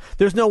Nintendo.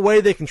 There's no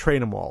way they can train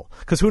them all,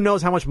 because who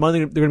knows how much money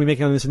they're going to be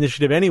making on this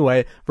initiative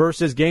anyway,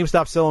 versus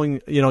GameStop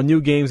selling,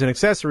 new games and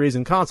accessories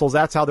and consoles.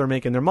 That's how they're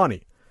making their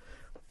money.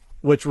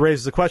 Which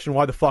raises the question,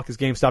 why the fuck is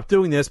GameStop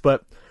doing this?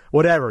 But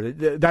whatever.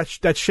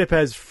 That ship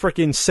has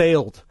frickin'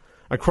 sailed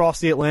across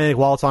the Atlantic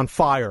while it's on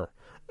fire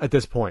at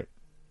this point.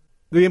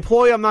 The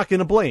employee, I'm not going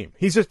to blame.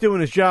 He's just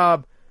doing his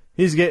job.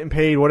 He's getting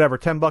paid, whatever,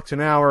 $10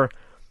 an hour.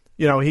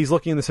 He's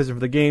looking in the system for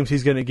the games.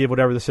 He's going to give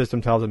whatever the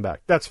system tells him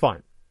back. That's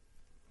fine.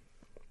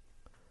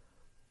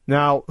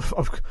 Now,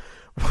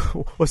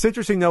 what's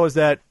interesting, though, is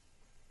that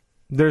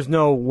there's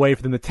no way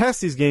for them to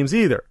test these games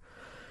either.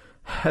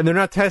 And they're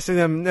not testing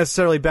them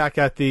necessarily back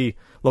at the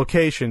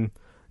location,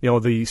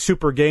 the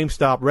Super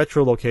GameStop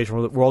retro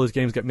location where all these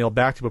games get mailed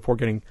back to before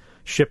getting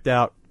shipped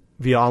out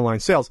via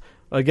online sales.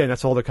 Again,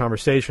 that's a whole other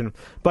conversation.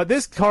 But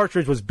this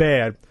cartridge was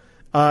bad.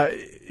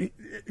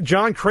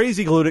 John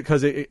crazy glued it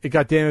because it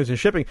got damaged in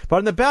shipping. But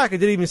in the back, it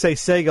didn't even say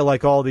Sega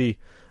like all the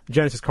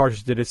Genesis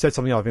cartridges did. It said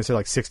something else. It said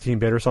like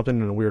 16-bit or something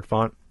in a weird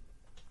font.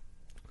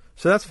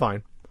 So that's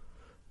fine.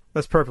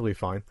 That's perfectly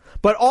fine.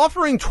 But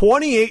offering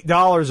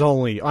 $28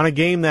 only on a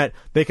game that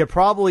they could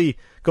probably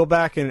go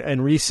back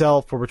and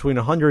resell for between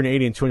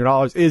 $180 and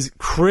 $200 is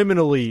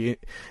criminally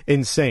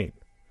insane.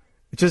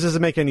 It just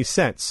doesn't make any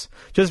sense.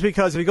 Just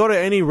because if you go to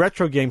any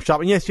retro game shop,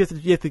 and yes, you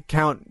have to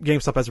count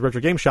GameStop as a retro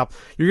game shop,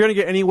 you're going to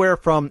get anywhere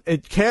from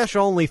cash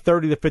only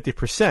 30 to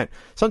 50%.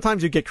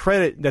 Sometimes you get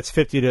credit that's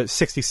 50 to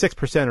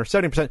 66% or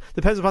 70%.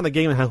 Depends upon the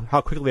game and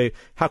how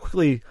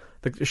quickly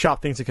the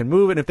shop thinks it can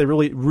move it, and if they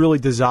really, really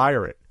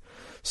desire it.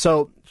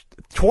 So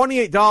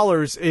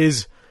 $28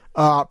 is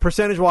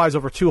percentage-wise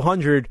over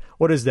 200.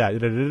 What is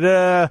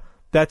that?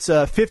 That's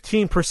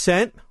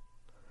 15%.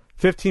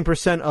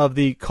 15% of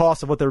the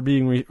cost of what they're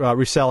being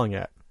reselling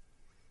at.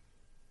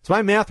 Is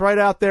my math right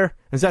out there?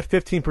 Is that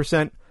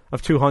 15%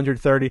 of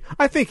 230?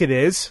 I think it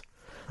is.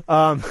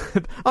 I'm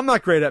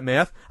not great at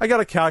math. I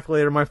got a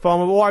calculator on my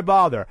phone, but why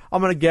bother?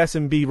 I'm going to guess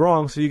and be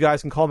wrong so you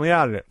guys can call me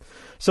out on it.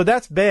 So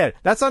that's bad.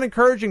 That's not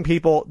encouraging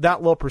people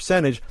that low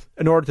percentage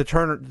in order to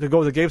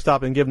go to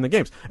GameStop and give them the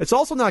games. It's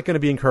also not going to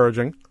be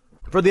encouraging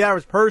for the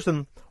average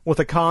person with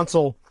a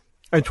console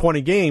and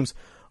 20 games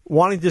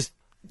wanting to just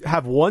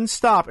have one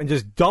stop and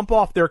just dump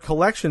off their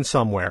collection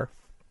somewhere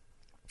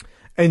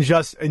and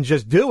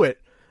just do it,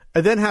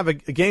 and then have a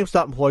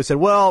GameStop employee say,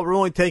 well, we're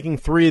only taking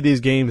 3 of these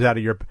games out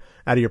of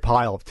your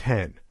pile of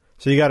 10.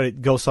 So you got to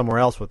go somewhere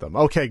else with them.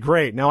 Okay,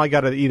 great. Now I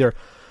got to either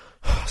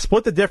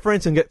split the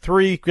difference and get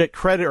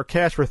credit or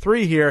cash for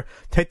 3 here,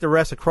 take the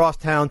rest across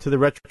town to the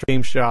retro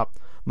game shop,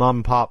 mom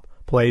and pop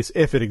place,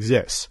 if it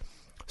exists.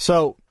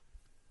 So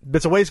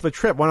it's a waste of a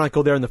trip. Why not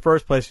go there in the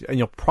first place? And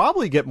you'll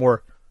probably get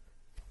more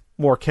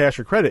cash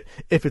or credit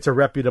if it's a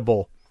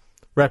reputable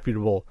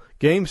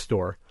game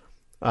store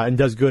and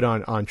does good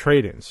on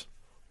trade-ins.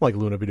 Like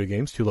Luna Video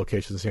Games, 2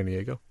 locations in San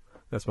Diego.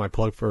 That's my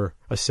plug for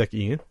a sick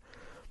Ian.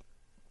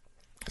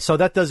 So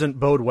that doesn't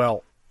bode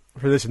well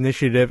for this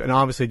initiative, and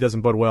obviously it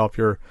doesn't bode well if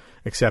you're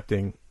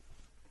accepting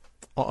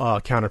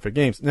counterfeit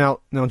games.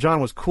 Now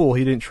John was cool.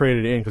 He didn't trade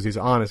it in because he's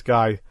an honest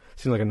guy.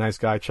 Seemed like a nice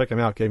guy. Check him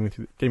out. Gaming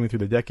Through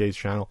the Decades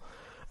channel.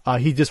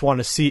 He just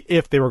wanted to see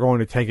if they were going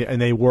to take it,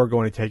 and they were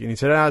going to take it. And he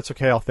said, it's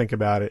okay. I'll think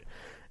about it,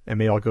 and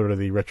maybe I'll go to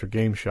the retro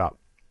game shop.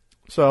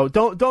 So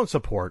don't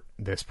support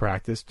this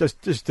practice.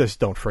 Just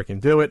don't freaking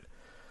do it.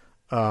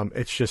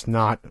 It's just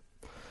not.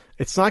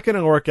 It's not going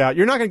to work out.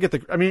 You're not going to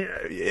get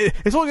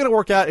it's only going to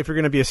work out if you're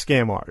going to be a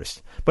scam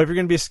artist. But if you're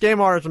going to be a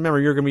scam artist, remember,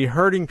 you're going to be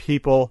hurting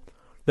people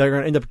that are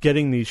going to end up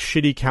getting these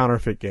shitty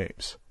counterfeit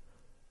games.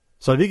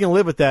 So if you can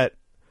live with that,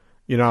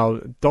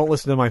 don't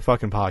listen to my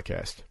fucking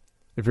podcast.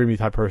 If you're going to be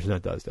the type of person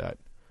that does that,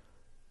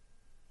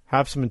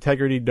 have some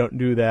integrity. Don't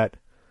do that.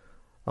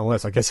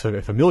 Unless, I guess,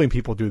 if a million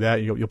people do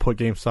that, you'll put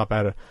GameStop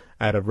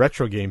out of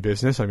retro game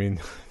business. I mean,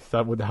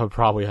 that would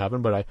probably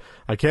happen, but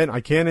I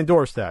can't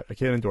endorse that. I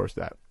can't endorse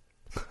that.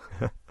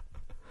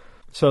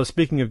 So,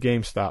 speaking of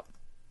GameStop,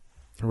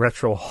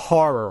 retro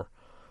horror.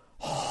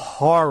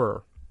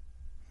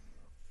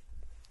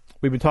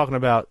 We've been talking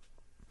about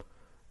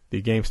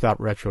the GameStop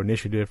Retro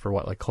Initiative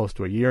for close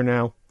to a year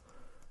now.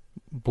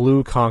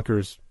 Blue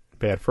conquers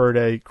Bad Fur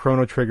Day.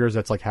 Chrono Triggers,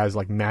 has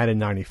Madden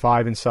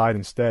 95 inside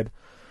instead.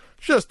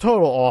 Just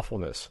total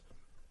awfulness.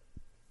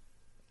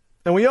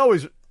 And we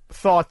always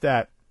thought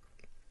that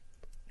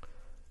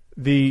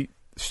the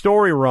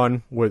story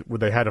run, where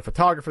they had a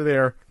photographer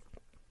there,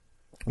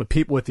 with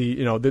people with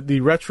the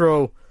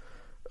retro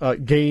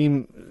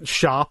game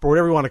shop, or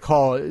whatever you want to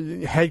call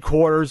it,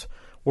 headquarters,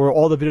 where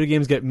all the video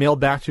games get mailed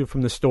back to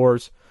from the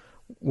stores,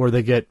 where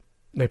they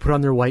put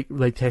on their white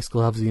latex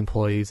gloves, the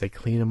employees, they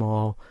clean them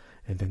all,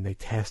 and then they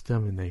test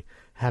them, and they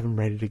have them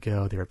ready to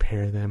go, they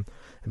repair them,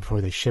 and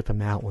before they ship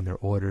them out when they're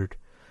ordered.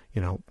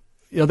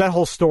 That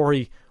whole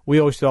story we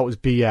always thought was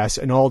BS,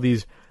 and all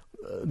these,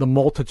 the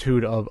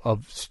multitude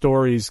of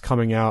stories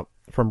coming out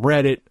from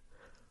Reddit,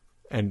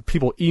 and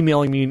people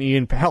emailing me and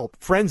Ian,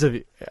 friends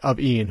of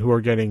Ian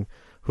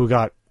who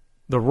got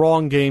the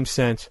wrong game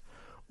sent,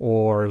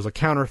 or it was a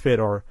counterfeit,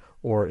 or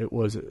it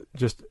was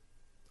just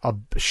a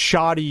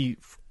shoddy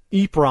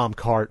EEPROM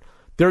cart.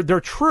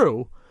 They're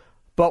true,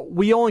 but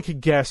we only could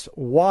guess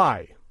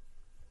why.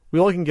 We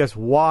only can guess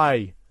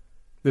why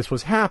this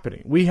was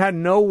happening. We had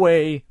no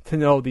way to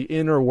know the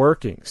inner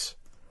workings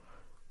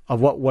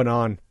of what went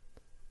on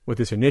with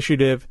this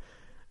initiative,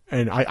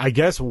 and I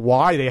guess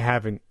why they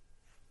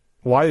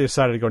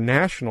decided to go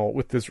national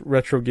with this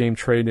retro game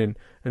trade-in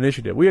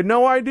initiative. We had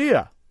no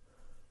idea.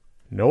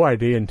 No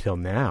idea until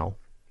now.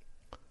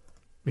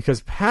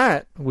 Because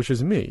Pat, which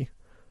is me,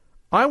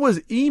 I was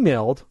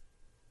emailed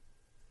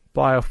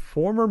by a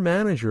former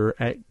manager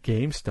at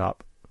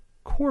GameStop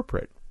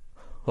Corporate.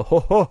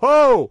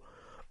 Oh,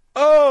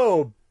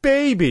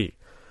 baby.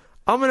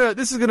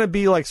 This is gonna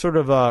be like sort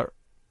of a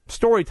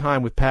story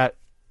time with Pat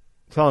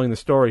telling the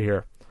story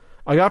here.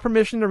 I got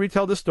permission to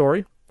retell this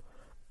story.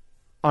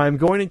 I'm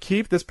going to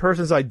keep this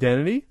person's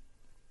identity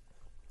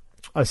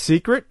a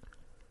secret,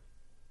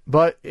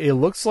 but it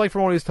looks like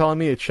from what he's telling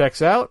me it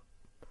checks out.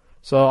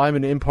 So I'm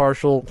an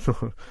impartial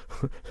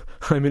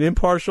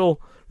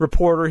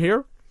reporter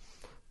here.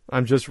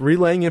 I'm just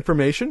relaying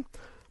information.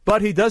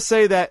 But he does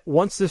say that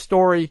once this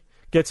story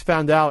gets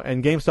found out,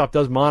 and GameStop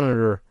does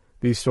monitor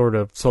these sort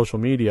of social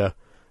media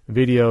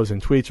videos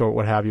and tweets or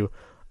what have you,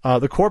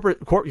 the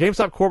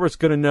GameStop corporate's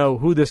going to know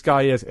who this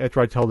guy is after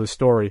I tell this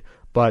story,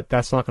 but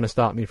that's not going to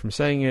stop me from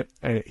saying it,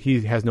 and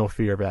he has no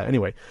fear of that.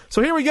 Anyway,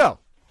 so here we go.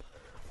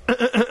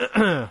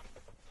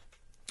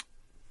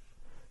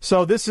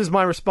 So this is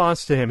my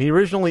response to him. He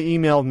originally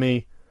emailed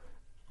me,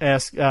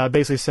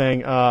 basically saying,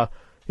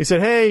 he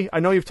said, hey,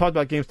 I know you've talked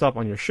about GameStop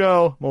on your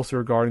show, mostly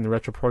regarding the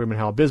retro program and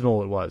how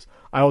abysmal it was.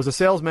 I was a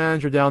sales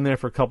manager down there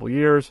for a couple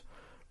years,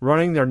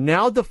 running their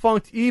now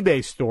defunct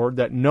eBay store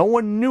that no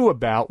one knew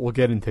about. We'll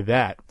get into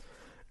that.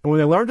 And when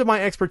they learned of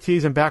my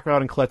expertise and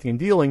background in collecting and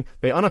dealing,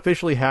 they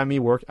unofficially had me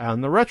work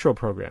on the retro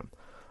program.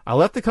 I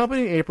left the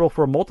company in April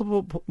for a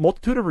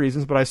multitude of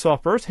reasons, but I saw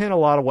firsthand a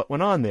lot of what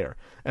went on there,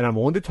 and I'm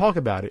willing to talk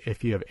about it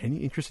if you have any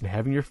interest in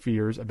having your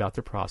fears about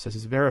the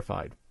processes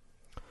verified.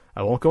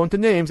 I won't go into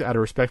names out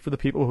of respect for the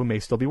people who may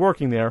still be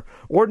working there,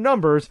 or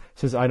numbers,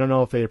 since I don't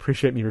know if they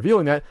appreciate me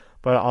revealing that,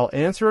 but I'll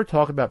answer or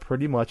talk about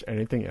pretty much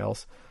anything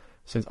else,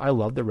 since I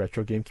love the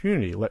retro game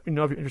community. Let me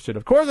know if you're interested.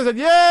 Of course, I said,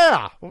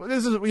 yeah!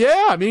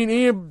 I mean,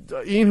 Ian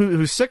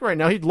who's sick right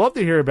now, he'd love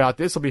to hear about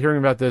this. He'll be hearing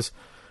about this,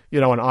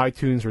 on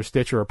iTunes or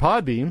Stitcher or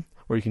Podbean,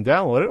 where you can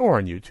download it, or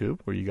on YouTube,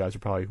 where you guys are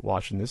probably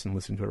watching this and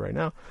listening to it right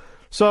now.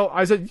 So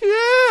I said,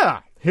 yeah!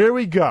 Here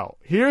we go.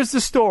 Here's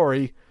the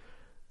story.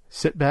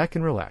 Sit back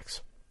and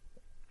relax.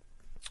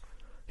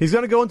 He's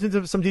going to go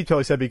into some detail,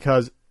 he said,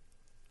 because,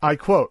 I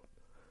quote,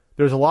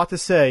 "There's a lot to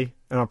say,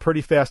 and I'm a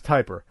pretty fast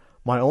typer.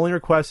 My only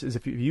request is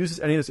if you use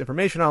any of this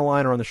information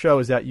online or on the show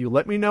is that you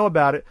let me know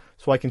about it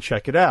so I can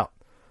check it out.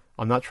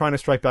 I'm not trying to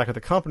strike back at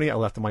the company. I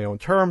left on my own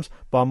terms,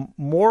 but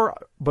more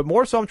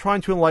so I'm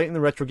trying to enlighten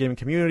the retro gaming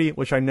community,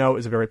 which I know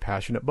is a very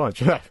passionate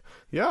bunch."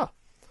 Yeah.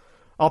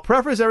 I'll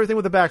preface everything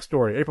with a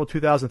backstory. April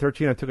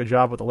 2013, I took a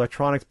job with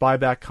electronics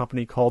buyback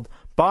company called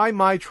Buy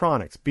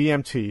Mytronics,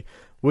 BMT,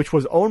 which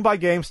was owned by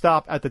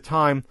GameStop at the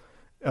time.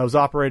 I was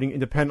operating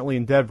independently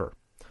in Denver.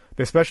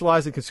 They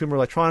specialized in consumer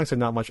electronics and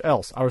not much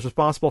else. I was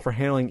responsible for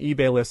handling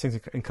eBay listings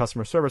and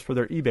customer service for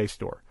their eBay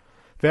store.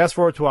 Fast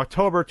forward to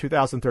October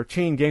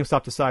 2013,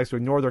 GameStop decides to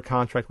ignore their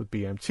contract with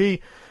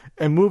BMT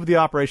and move the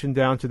operation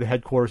down to the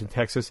headquarters in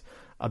Texas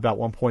about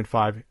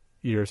 1.5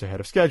 years ahead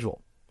of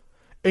schedule.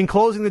 In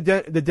closing the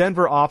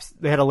Denver ops,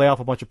 they had to lay off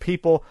a bunch of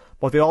people,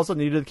 but they also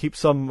needed to keep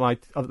some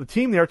of the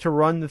team there to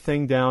run the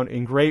thing down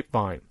in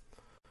Grapevine.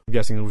 I'm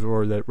guessing it was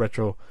where the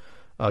retro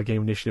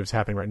game initiative is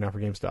happening right now for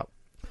GameStop.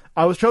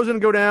 I was chosen to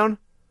go down,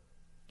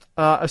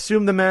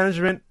 assume the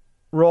management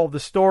role of the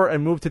store,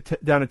 and moved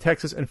down to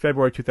Texas in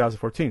February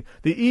 2014.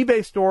 The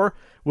eBay store,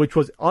 which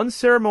was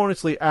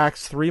unceremoniously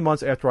axed 3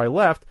 months after I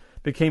left,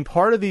 became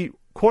part of the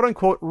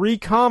quote-unquote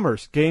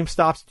re-commerce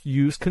GameStop's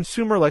used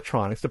consumer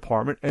electronics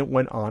department and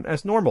went on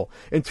as normal.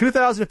 In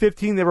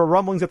 2015, there were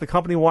rumblings that the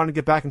company wanted to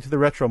get back into the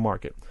retro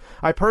market.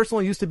 I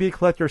personally used to be a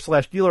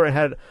collector/dealer and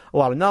had a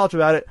lot of knowledge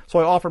about it, so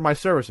I offered my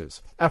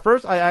services. At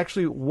first, I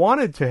actually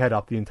wanted to head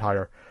up the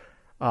entire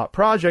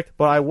project,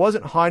 but I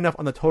wasn't high enough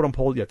on the totem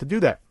pole yet to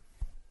do that.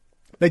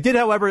 They did,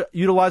 however,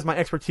 utilize my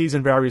expertise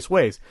in various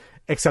ways,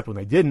 except when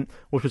they didn't,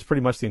 which was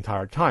pretty much the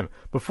entire time.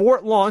 Before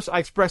it launched, I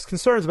expressed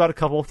concerns about a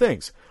couple of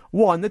things.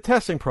 One, the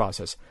testing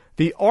process.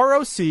 The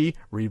ROC,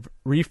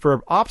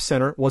 Refurb Ops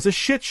Center, was a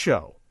shit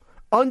show.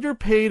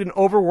 Underpaid and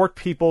overworked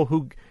people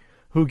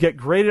who get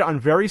graded on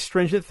very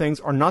stringent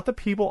things are not the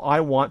people I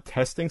want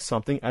testing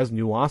something as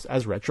nuanced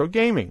as retro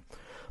gaming.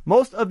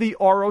 Most of the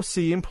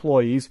ROC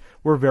employees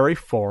were very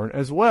foreign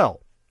as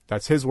well.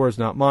 That's his words,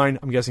 not mine.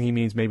 I'm guessing he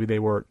means maybe they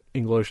were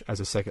English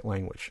as a second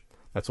language.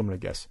 That's what I'm going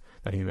to guess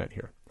that he meant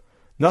here.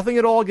 Nothing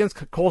at all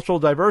against cultural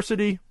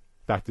diversity.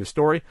 Back to the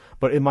story.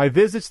 But in my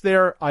visits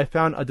there, I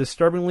found a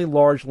disturbingly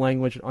large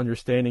language and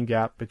understanding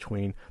gap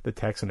between the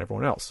techs and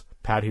everyone else.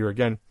 Pat here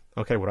again.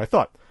 Okay, what I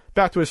thought.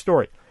 Back to his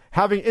story.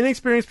 Having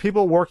inexperienced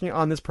people working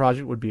on this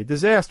project would be a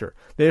disaster.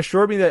 They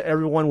assured me that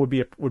everyone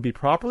would be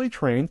properly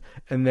trained,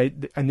 and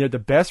they're the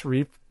best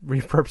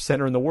refurb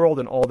center in the world,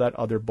 and all that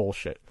other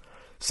bullshit.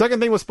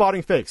 Second thing was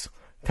spotting fakes.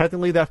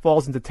 Technically, that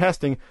falls into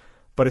testing,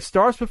 but it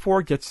starts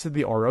before it gets to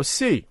the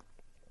ROC.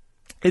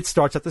 It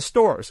starts at the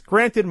stores.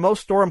 Granted,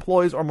 most store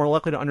employees are more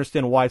likely to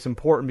understand why it's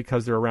important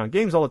because they're around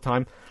games all the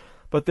time,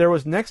 but there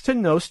was next to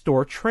no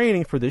store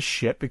training for this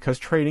shit because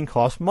training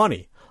costs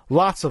money.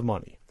 Lots of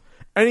money.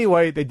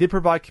 Anyway, they did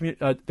provide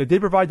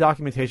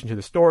documentation to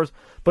the stores,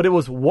 but it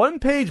was one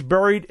page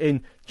buried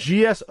in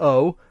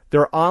GSO,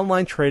 their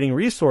online trading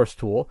resource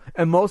tool,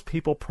 and most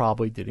people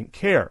probably didn't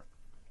care.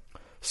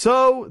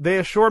 So, they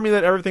assured me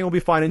that everything will be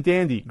fine and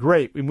dandy.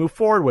 Great, we move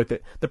forward with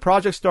it. The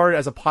project started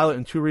as a pilot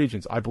in 2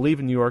 regions, I believe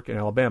in New York and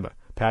Alabama.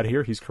 Pat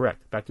here, he's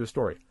correct. Back to the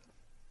story.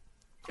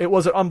 It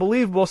was an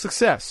unbelievable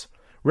success.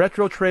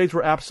 Retro trades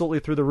were absolutely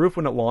through the roof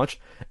when it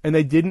launched, and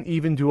they didn't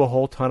even do a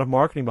whole ton of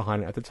marketing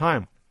behind it at the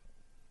time.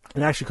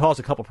 It actually caused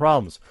a couple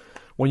problems.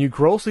 When you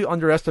grossly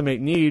underestimate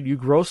need, you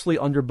grossly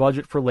under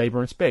budget for labor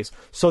and space.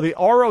 So the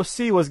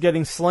ROC was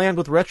getting slammed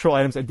with retro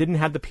items and didn't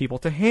have the people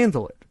to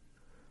handle it.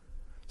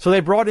 So they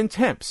brought in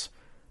temps.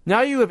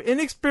 Now you have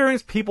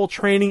inexperienced people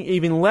training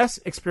even less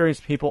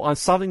experienced people on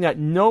something that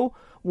no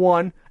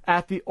one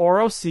at the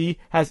ROC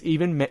has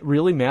even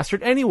really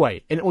mastered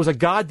anyway. And it was a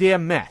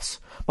goddamn mess.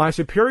 My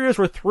superiors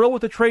were thrilled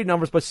with the trade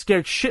numbers but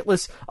scared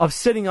shitless of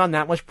sitting on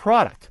that much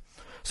product.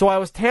 So I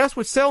was tasked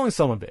with selling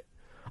some of it.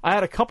 I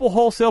had a couple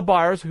wholesale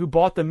buyers who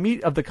bought the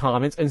meat of the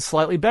commons and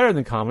slightly better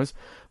than commons,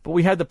 but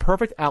we had the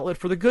perfect outlet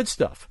for the good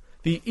stuff.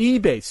 The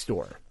eBay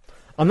store.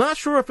 I'm not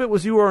sure if it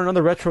was you or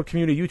another retro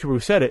community YouTuber who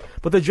said it,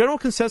 but the general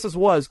consensus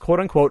was,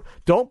 quote-unquote,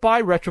 don't buy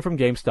retro from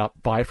GameStop,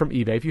 buy from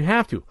eBay if you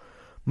have to.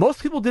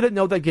 Most people didn't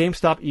know that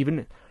GameStop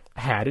even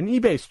had an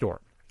eBay store.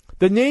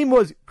 The name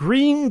was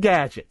Green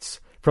Gadgets.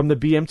 from the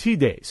BMT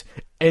days.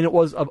 And it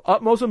was of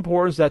utmost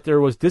importance that there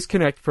was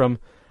disconnect from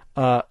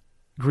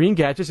Green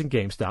Gadgets and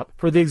GameStop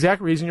for the exact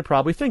reason you're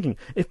probably thinking.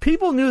 If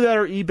people knew that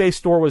our eBay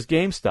store was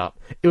GameStop,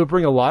 it would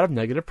bring a lot of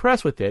negative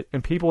press with it,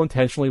 and people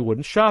intentionally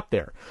wouldn't shop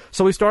there.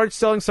 So we started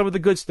selling some of the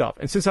good stuff,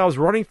 and since I was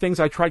running things,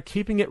 I tried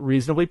keeping it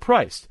reasonably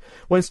priced.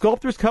 When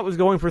Sculptor's Cut was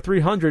going for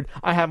 $300,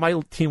 I had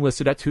my team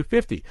listed at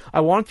 $250.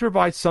 I wanted to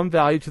provide some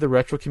value to the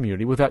retro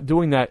community without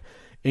doing that,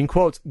 in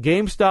quotes,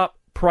 GameStop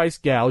price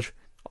gouge,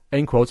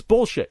 in quotes,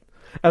 bullshit.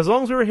 As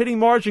long as we were hitting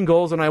margin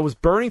goals and I was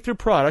burning through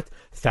product,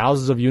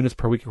 thousands of units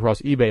per week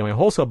across eBay and my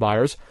wholesale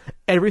buyers,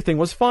 everything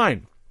was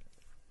fine.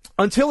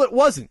 Until it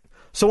wasn't.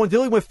 So when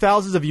dealing with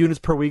thousands of units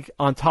per week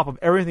on top of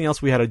everything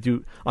else we had to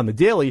do on the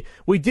daily,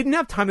 we didn't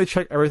have time to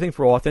check everything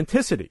for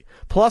authenticity.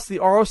 Plus, the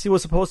ROC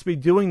was supposed to be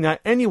doing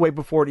that anyway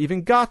before it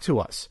even got to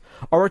us.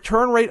 Our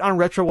return rate on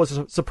retro was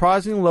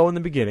surprisingly low in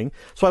the beginning,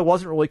 so I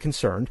wasn't really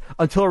concerned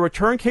until a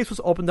return case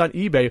was opened on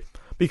eBay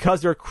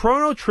because their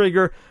Chrono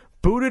Trigger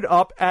booted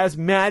up as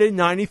Madden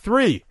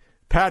 93.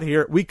 Pat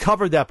here, we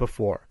covered that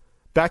before.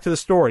 Back to the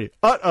story.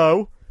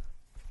 Uh-oh.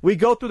 We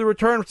go through the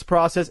returns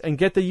process and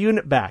get the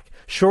unit back.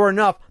 Sure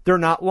enough, they're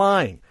not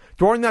lying.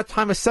 During that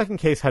time, a second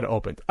case had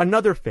opened.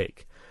 Another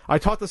fake. I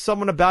talked to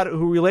someone about it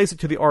who relays it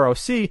to the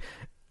ROC,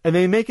 and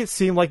they make it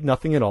seem like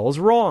nothing at all is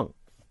wrong.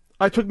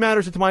 I took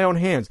matters into my own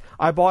hands.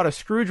 I bought a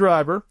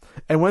screwdriver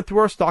and went through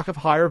our stock of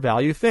higher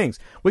value things.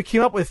 We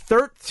came up with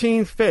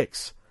 13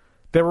 fakes.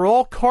 They were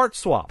all cart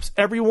swaps,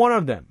 every one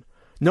of them.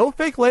 No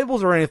fake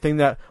labels or anything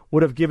that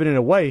would have given it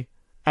away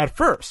at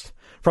first.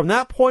 From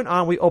that point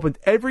on, we opened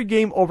every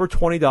game over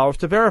 $20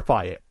 to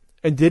verify it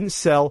and didn't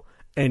sell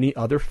any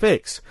other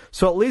fakes.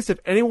 So at least if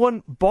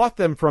anyone bought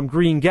them from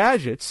Green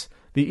Gadgets,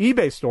 the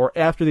eBay store,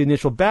 after the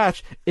initial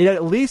batch, it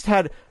at least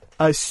had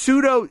a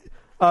pseudo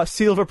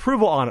seal of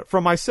approval on it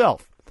from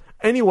myself.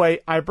 Anyway,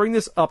 I bring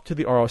this up to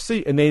the ROC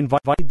and they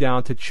invite me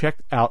down to check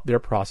out their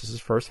processes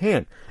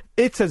firsthand.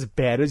 It's as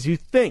bad as you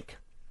think.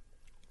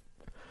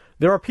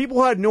 There are people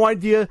who had no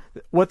idea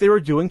what they were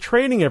doing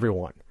training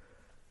everyone.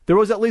 There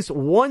was at least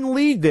one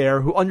lead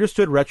there who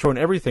understood retro and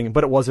everything,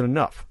 but it wasn't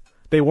enough.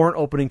 They weren't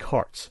opening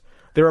carts.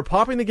 They were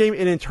popping the game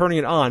in and turning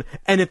it on,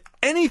 and if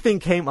anything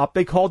came up,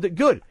 they called it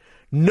good.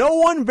 No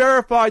one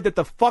verified that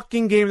the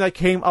fucking game that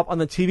came up on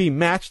the TV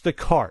matched the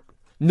cart.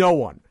 No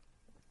one.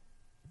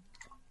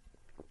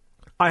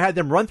 I had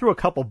them run through a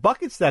couple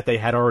buckets that they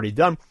had already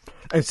done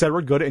and said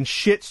we're good, and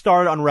shit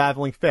started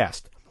unraveling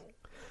fast.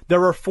 There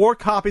were 4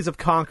 copies of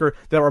Conquer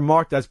that were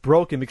marked as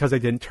broken because they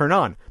didn't turn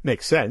on.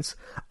 Makes sense.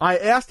 I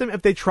asked them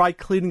if they tried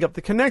cleaning up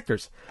the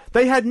connectors.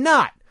 They had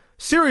not.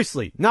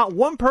 Seriously, not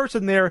one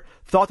person there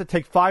thought to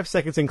take 5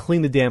 seconds and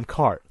clean the damn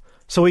cart.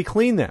 So we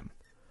cleaned them.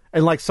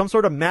 And like some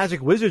sort of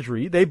magic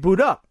wizardry, they boot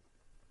up.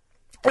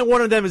 And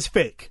one of them is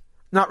fake.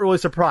 Not really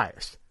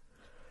surprised.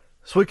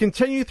 So we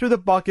continue through the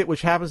bucket,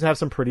 which happens to have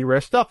some pretty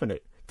rare stuff in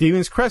it.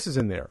 Demon's Crest is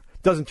in there.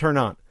 Doesn't turn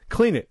on.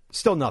 Clean it.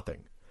 Still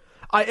nothing.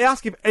 I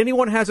ask if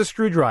anyone has a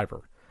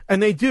screwdriver,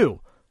 and they do.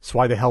 So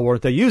why the hell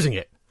weren't they using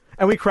it?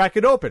 And we crack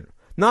it open.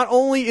 Not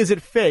only is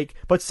it fake,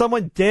 but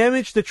someone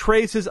damaged the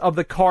traces of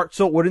the cart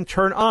so it wouldn't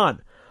turn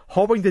on,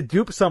 hoping to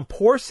dupe some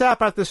poor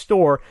sap at the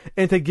store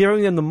into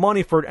giving them the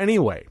money for it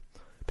anyway.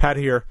 Pat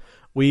here,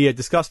 we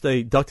discussed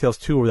a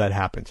DuckTales 2 where that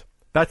happened.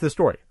 Back to the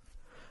story.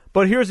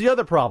 But here's the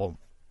other problem.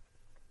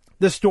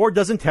 The store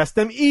doesn't test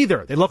them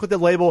either. They look at the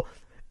label,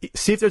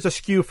 see if there's a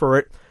SKU for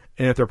it,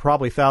 and if there are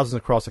probably thousands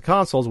across the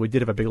consoles, we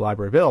did have a big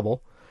library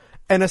available,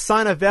 and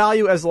assign a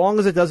value as long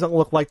as it doesn't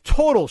look like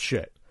total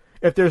shit.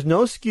 If there's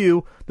no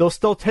SKU, they'll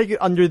still take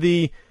it under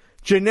the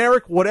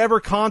generic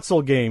whatever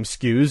console game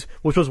SKUs,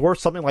 which was worth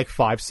something like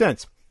 5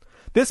 cents.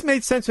 This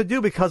made sense to do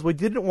because we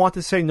didn't want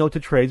to say no to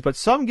trades, but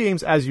some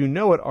games, as you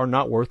know it, are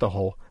not worth a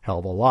whole hell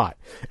of a lot.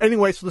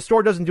 Anyway, so the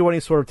store doesn't do any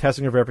sort of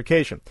testing or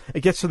verification. It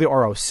gets to the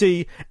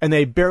ROC, and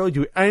they barely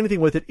do anything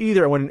with it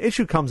either, and when an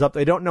issue comes up,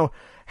 they don't know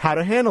how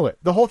to handle it.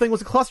 The whole thing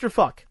was a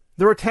clusterfuck.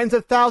 There were tens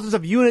of thousands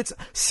of units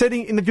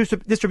sitting in the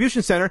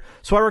distribution center,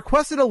 so I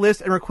requested a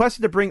list and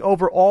requested to bring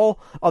over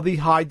all of the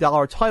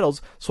high-dollar titles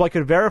so I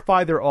could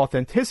verify their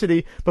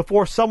authenticity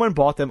before someone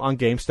bought them on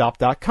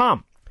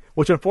GameStop.com.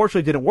 Which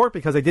unfortunately didn't work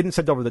because they didn't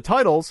send over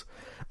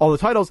all the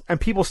titles,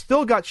 and people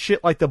still got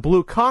shit like the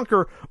Blue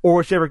Conquer or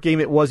whichever game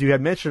it was you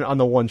had mentioned on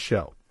the one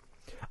show.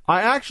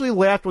 I actually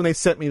laughed when they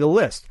sent me the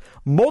list.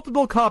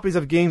 Multiple copies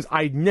of games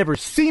I'd never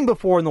seen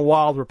before in the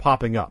wild were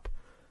popping up.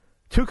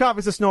 2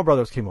 copies of Snow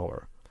Brothers came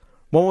over.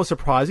 One was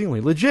surprisingly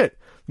legit.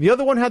 The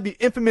other one had the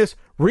infamous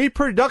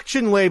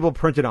reproduction label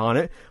printed on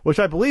it, which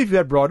I believe you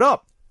had brought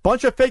up.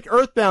 Bunch of fake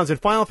Earthbounds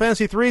and Final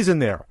Fantasy III's in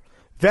there.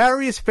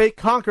 Various fake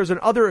Conquers and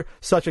other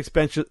such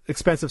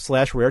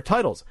expensive/rare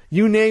titles.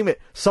 You name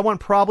it, someone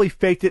probably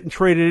faked it and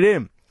traded it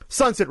in.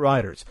 Sunset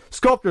Riders,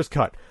 Sculptor's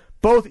Cut,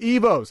 both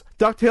Evos,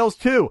 DuckTales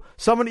 2.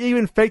 Someone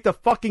even faked a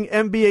fucking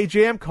NBA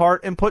Jam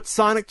cart and put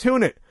Sonic 2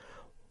 in it.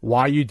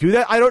 Why you do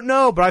that, I don't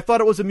know, but I thought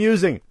it was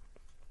amusing.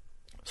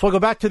 So I go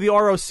back to the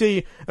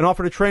ROC and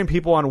offer to train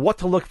people on what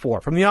to look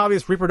for, from the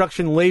obvious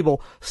reproduction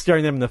label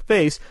staring them in the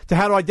face to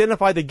how to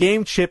identify the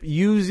game chip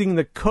using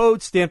the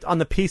code stamped on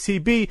the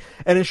PCB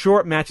and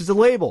ensure it matches the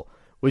label,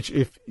 which,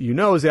 if you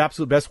know, is the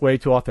absolute best way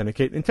to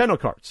authenticate Nintendo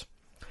cards.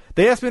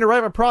 They asked me to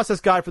write a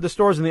process guide for the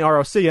stores in the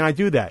ROC, and I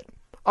do that.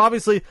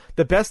 Obviously,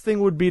 the best thing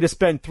would be to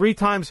spend 3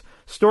 times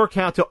store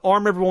count to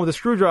arm everyone with a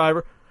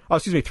screwdriver.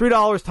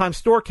 $3 times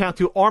store count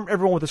to arm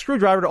everyone with a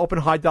screwdriver to open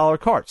high-dollar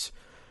carts.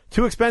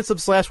 Too expensive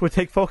 / would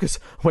take focus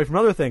away from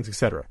other things,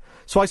 etc.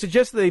 So I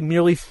suggest that they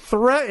merely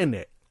threaten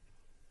it.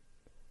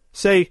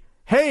 Say,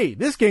 hey,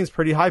 this game's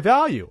pretty high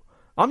value.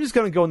 I'm just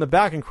going to go in the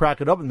back and crack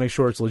it up and make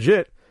sure it's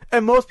legit.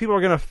 And most people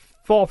are going to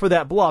fall for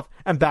that bluff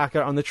and back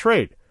out on the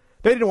trade.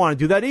 They didn't want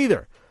to do that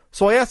either.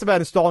 So I asked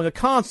about installing a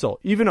console,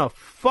 even a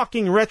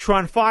fucking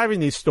Retron 5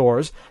 in these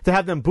stores, to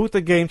have them boot the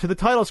game to the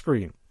title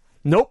screen.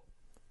 Nope.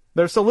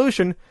 Their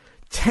solution,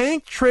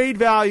 tank trade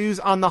values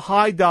on the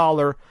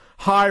high-dollar,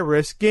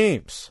 high-risk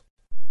games.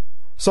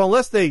 So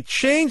unless they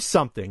change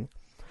something,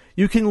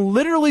 you can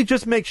literally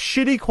just make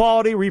shitty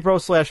quality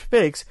repro /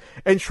 fakes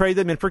and trade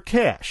them in for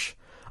cash.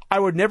 I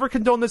would never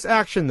condone this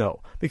action,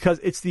 though, because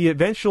it's the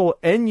eventual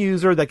end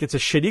user that gets a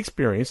shitty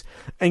experience,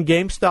 and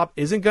GameStop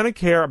isn't going to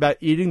care about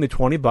eating the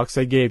 $20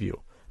 they gave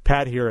you.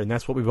 Pat here, and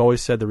that's what we've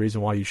always said the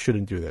reason why you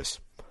shouldn't do this.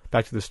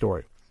 Back to the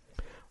story.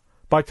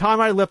 By the time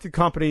I left the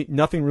company,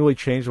 nothing really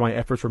changed, and my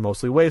efforts were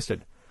mostly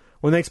wasted.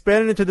 When they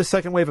expanded into the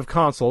second wave of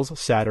consoles,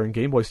 Saturn,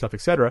 Game Boy stuff,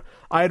 etc.,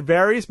 I had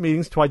various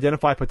meetings to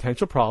identify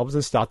potential problems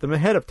and stop them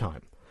ahead of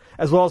time,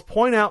 as well as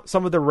point out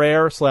some of the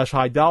rare /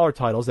 high-dollar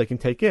titles they can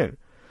take in.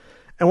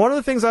 And one of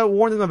the things I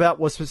warned them about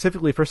was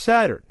specifically for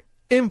Saturn,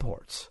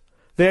 imports.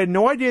 They had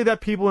no idea that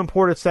people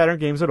imported Saturn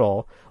games at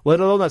all, let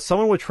alone that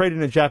someone would trade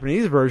in a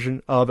Japanese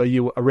version of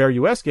a rare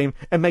US game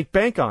and make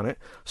bank on it,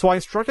 so I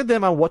instructed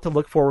them on what to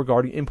look for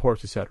regarding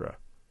imports, etc.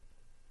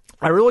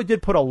 I really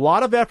did put a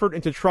lot of effort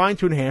into trying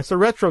to enhance the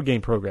retro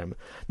game program,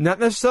 not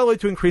necessarily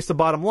to increase the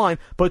bottom line,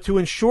 but to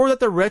ensure that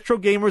the retro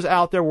gamers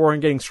out there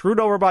weren't getting screwed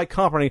over by a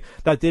company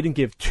that didn't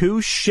give 2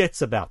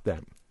 shits about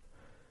them.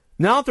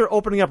 Now that they're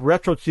opening up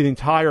retro to the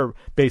entire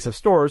base of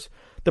stores,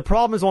 the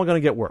problem is only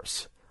going to get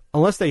worse.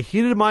 Unless they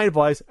heeded my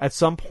advice at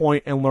some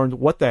point and learned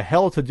what the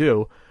hell to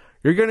do,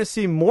 you're going to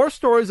see more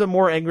stories of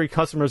more angry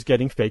customers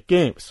getting fake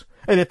games.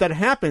 And if that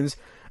happens,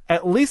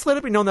 at least let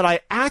it be known that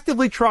I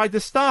actively tried to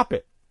stop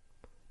it.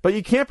 But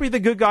you can't be the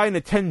good guy in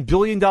a $10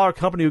 billion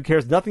company who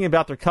cares nothing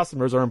about their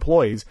customers or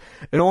employees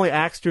and only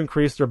acts to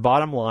increase their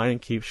bottom line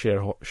and keep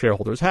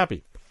shareholders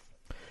happy.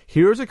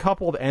 Here's a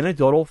couple of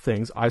anecdotal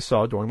things I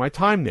saw during my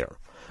time there,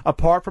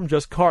 apart from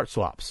just cart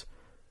swaps.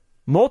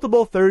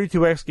 Multiple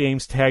 32X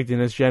games tagged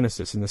in as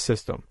Genesis in the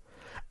system.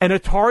 An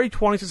Atari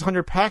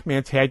 2600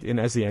 Pac-Man tagged in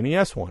as the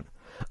NES one.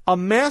 A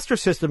Master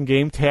System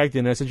game tagged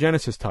in as a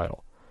Genesis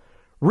title.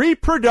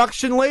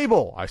 Reproduction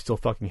label. I still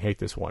fucking hate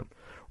this one.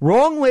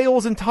 Wrong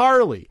labels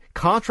entirely.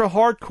 Contra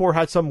Hardcore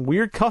had some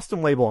weird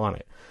custom label on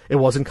it. It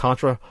wasn't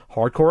Contra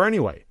Hardcore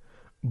anyway.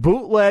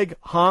 Bootleg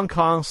Hong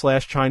Kong /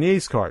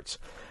 Chinese cards.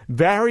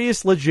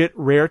 Various legit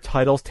rare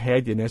titles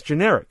tagged in as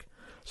generic.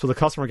 So the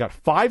customer got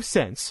 5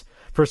 cents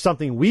for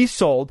something we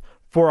sold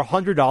for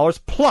 $100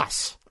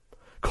 plus.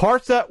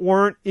 Carts that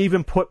weren't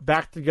even put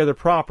back together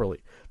properly.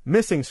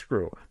 Missing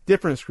screw,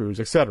 different screws,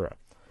 etc.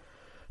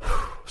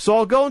 So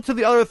I'll go into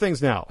the other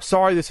things now.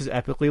 Sorry this is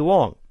epically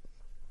long.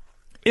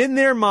 In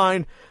their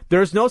mind,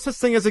 there's no such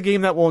thing as a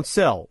game that won't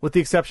sell, with the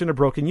exception of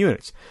broken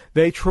units.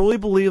 They truly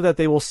believe that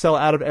they will sell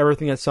out of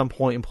everything at some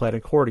point and plan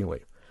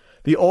accordingly.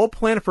 The old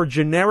plan for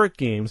generic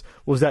games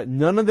was that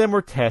none of them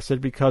were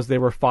tested because they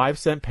were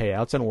 5-cent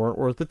payouts and weren't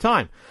worth the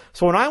time.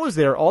 So when I was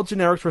there, all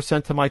generics were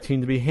sent to my team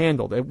to be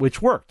handled,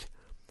 which worked.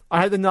 I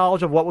had the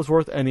knowledge of what was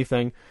worth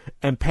anything,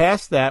 and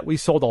past that, we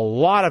sold a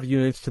lot of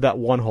units to that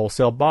one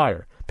wholesale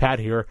buyer. Pat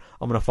here,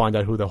 I'm going to find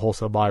out who the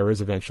wholesale buyer is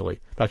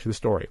eventually. Back to the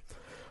story.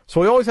 So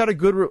we always had a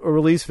good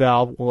release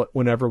valve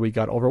whenever we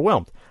got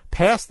overwhelmed.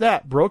 Past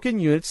that, broken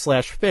units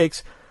 /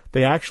 fakes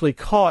they actually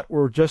caught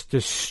were just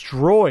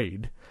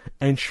destroyed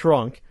and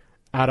shrunk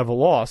out of a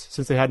loss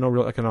since they had no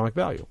real economic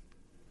value.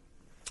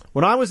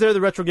 When I was there, the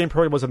retro game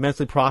program was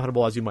immensely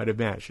profitable, as you might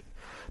imagine.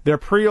 Their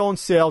pre-owned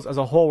sales as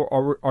a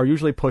whole are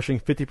usually pushing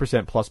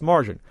 50% plus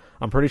margin.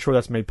 I'm pretty sure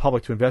that's made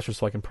public to investors,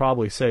 so I can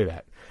probably say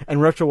that.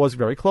 And retro was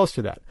very close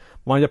to that.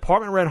 My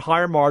department ran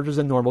higher margins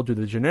than normal due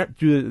to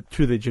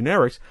the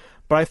generics,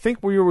 but I think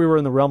we were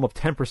in the realm of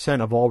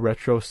 10% of all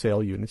retro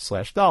sale units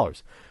 /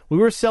 dollars. We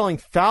were selling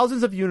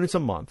thousands of units a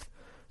month,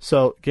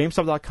 so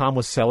GameStop.com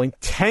was selling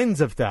tens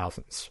of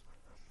thousands.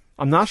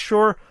 I'm not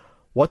sure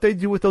what they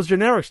do with those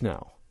generics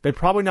now. They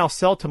probably now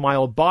sell to my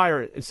old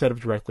buyer instead of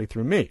directly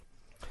through me.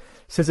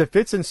 Since it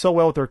fits in so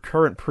well with their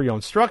current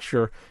pre-owned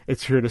structure,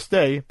 it's here to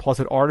stay, plus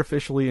it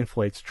artificially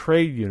inflates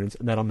trade units,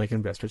 and that'll make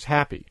investors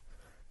happy.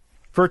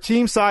 For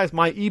team size,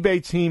 my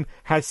eBay team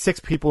had 6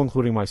 people,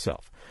 including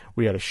myself.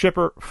 We had a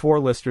shipper, 4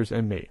 listers,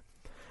 and me.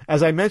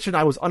 As I mentioned,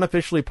 I was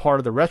unofficially part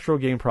of the retro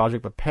game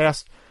project, but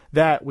past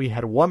that, we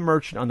had 1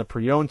 merchant on the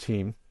pre-owned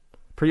team,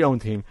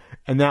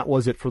 and that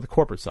was it for the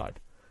corporate side.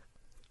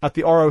 At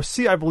the ROC,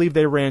 I believe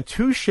they ran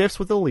 2 shifts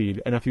with the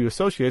lead and a few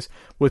associates,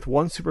 with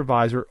one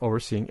supervisor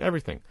overseeing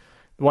everything.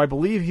 Though I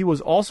believe he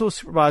was also a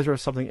supervisor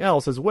of something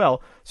else as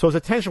well, so his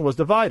attention was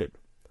divided.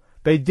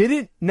 They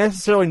didn't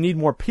necessarily need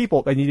more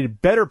people, they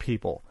needed better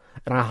people,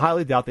 and I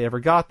highly doubt they ever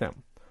got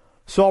them.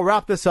 So I'll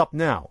wrap this up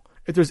now.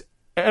 If there's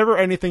ever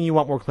anything you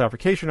want more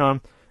clarification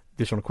on,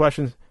 additional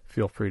questions,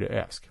 feel free to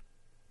ask.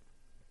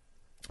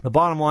 The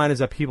bottom line is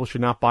that people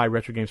should not buy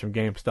retro games from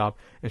GameStop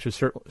and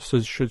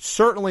should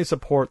certainly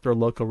support their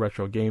local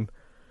retro game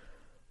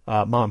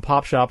mom and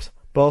pop shops,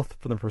 both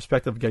from the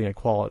perspective of getting a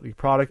quality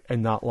product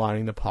and not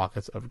lining the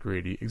pockets of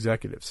greedy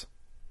executives.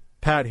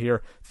 Pat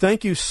here.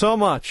 Thank you so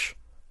much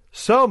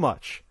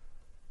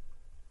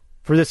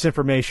for this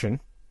information.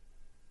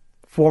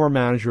 Former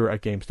manager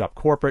at GameStop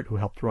Corporate who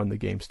helped run the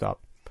GameStop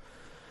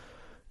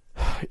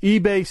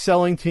eBay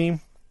selling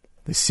team.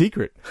 The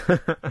secret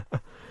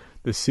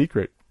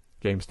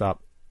GameStop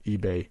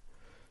eBay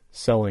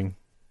selling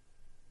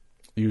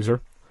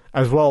user,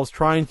 as well as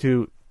trying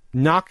to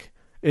knock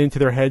into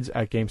their heads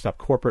at GameStop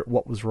Corporate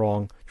what was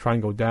wrong, try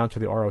and go down to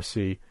the ROC,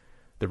 the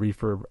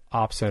Refurb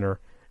Op Center,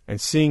 and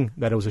seeing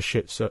that it was a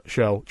shit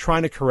show,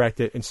 trying to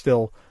correct it, and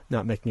still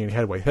not making any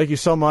headway. Thank you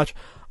so much,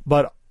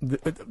 but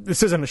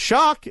this isn't a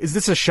shock. Is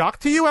this a shock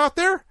to you out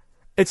there?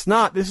 It's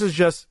not. This is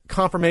just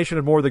confirmation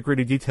of more of the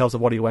gritty details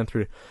of what he went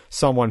through,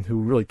 someone who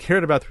really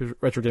cared about the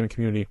retro gaming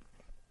community,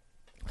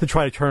 to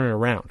try to turn it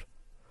around.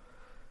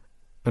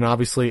 And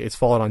obviously, it's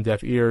fallen on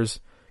deaf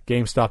ears.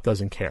 GameStop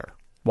doesn't care.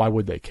 Why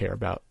would they care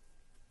about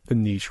the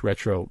niche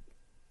retro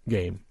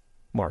game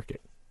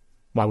market?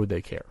 Why would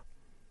they care?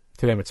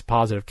 To them, it's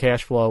positive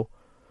cash flow.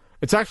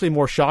 It's actually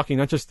more shocking,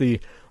 not just the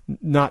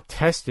not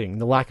testing,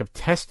 the lack of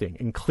testing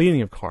and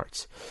cleaning of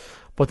carts,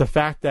 but the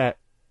fact that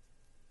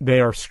they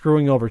are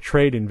screwing over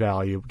trade-in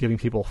value, giving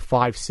people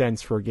 5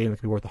 cents for a game that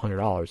could be worth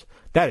 $100.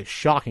 That is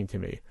shocking to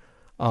me.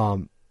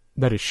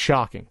 That is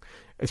shocking.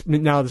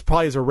 Now, this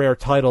probably is a rare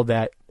title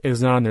that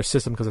is not on their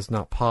system because it's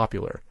not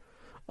popular.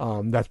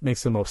 That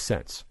makes the most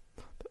sense.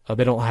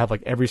 They don't have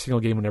like every single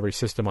game on every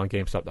system on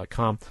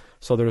GameStop.com,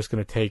 so they're just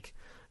going to take,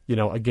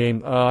 a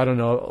game. I don't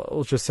know.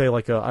 Let's just say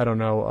like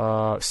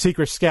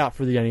Secret Scout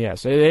for the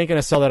NES. They ain't going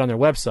to sell that on their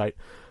website,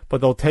 but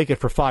they'll take it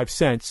for 5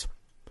 cents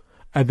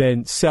and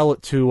then sell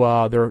it to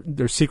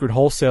their secret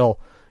wholesale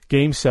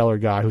game seller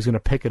guy who's going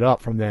to pick it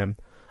up from them,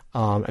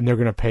 and they're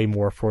going to pay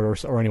more for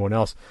it or anyone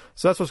else.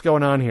 So that's what's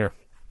going on here.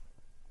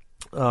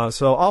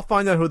 So I'll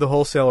find out who the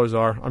wholesalers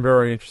are. I'm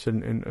very interested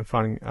in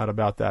finding out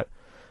about that.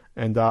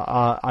 And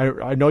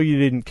I know you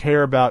didn't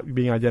care about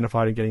being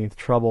identified and getting into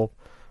trouble,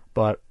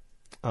 but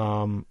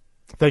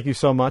thank you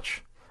so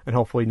much, and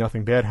hopefully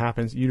nothing bad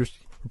happens. You just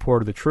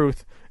reported the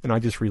truth, and I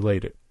just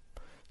relayed it.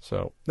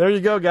 So there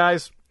you go,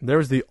 guys.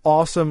 There's the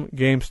awesome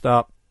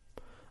GameStop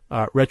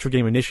Retro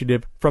Game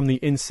Initiative from the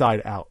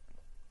inside out.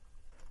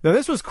 Now,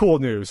 this was cool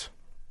news.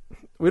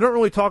 We don't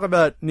really talk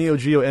about Neo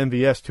Geo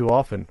MVS too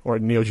often, or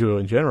Neo Geo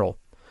in general,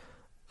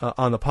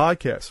 on the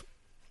podcast.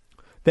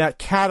 That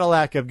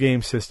Cadillac of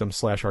game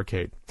systems /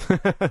 arcade.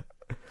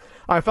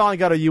 I finally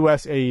got a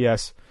US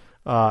AES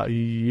a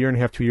year and a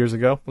half, 2 years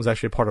ago. It was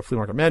actually a part of Flea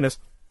Market Madness.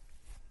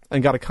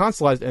 And got a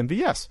consoleized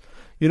MVS.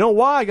 You know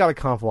why I got a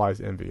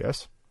consoleized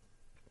MVS?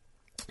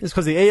 It's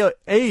because the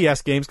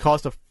AES games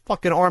cost a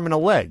fucking arm and a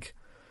leg.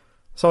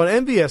 So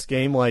an MVS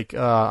game like,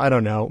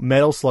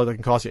 Metal Slug that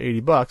can cost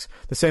you $80,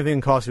 the same thing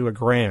can cost you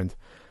 $1,000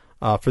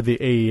 for the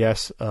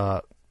AES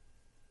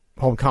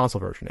home console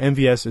version.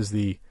 MVS is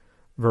the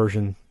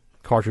version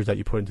cartridge that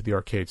you put into the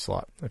arcade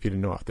slot, if you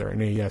didn't know out there,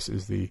 and AES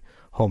is the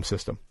home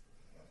system.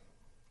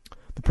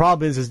 The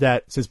problem is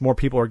that since more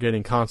people are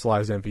getting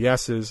consoleized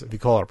MVSs, if you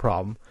call it a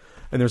problem,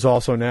 and there's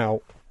also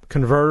now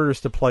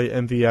converters to play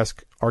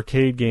MVS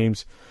arcade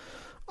games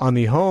on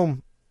the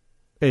home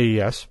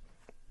AES,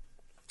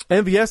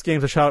 MVS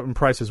games have shot up in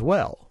price as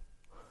well.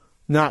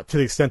 Not to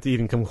the extent to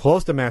even come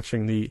close to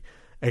matching the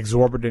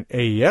exorbitant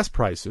AES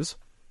prices,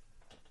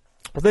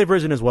 but they've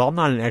risen as well. I'm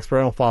not an expert,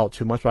 I don't follow it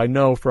too much, but I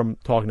know from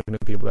talking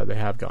to people that they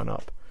have gone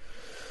up.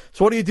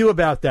 So what do you do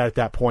about that at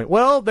that point?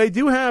 Well, they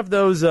do have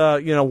those,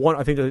 I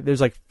think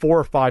there's like 4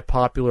 or 5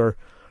 popular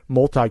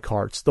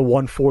multi-carts. The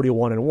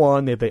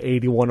 141-1, they have the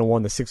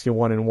 81-1, the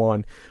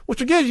 61-1, which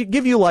will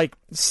give you like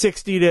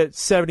 60 to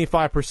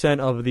 75%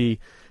 of the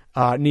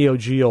Neo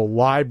Geo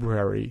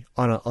library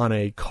on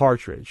a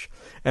cartridge.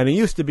 And it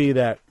used to be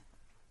that,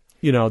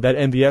 that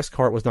MVS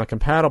cart was not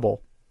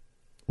compatible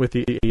with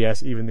the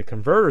AES, even the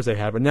converters they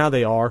have, but now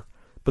they are.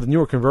 But the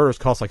newer converters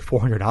cost like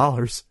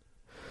 $400.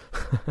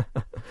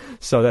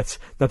 So that's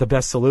not the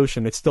best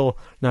solution. It's still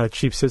not a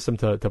cheap system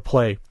to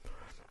play.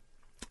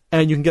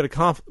 And you can get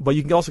but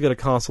you can also get a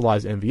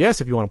consoleized MVS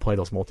if you want to play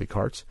those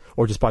multi-carts,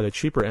 or just buy the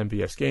cheaper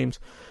MVS games.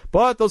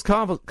 But those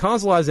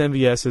consoleized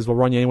MVSs will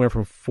run you anywhere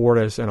from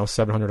 $400 to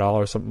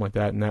 $700, something like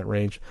that, in that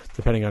range,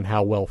 depending on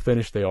how well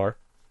finished they are.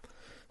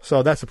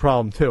 So that's a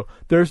problem too.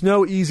 There's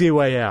no easy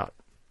way out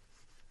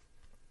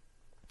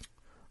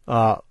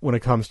when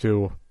it comes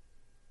to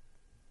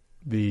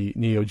the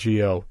Neo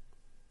Geo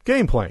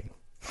game playing.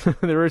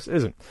 There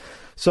isn't.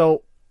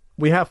 So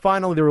we have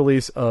finally the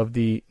release of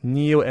the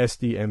Neo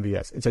SD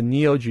MVS. It's a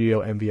Neo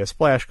Geo MVS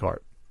flash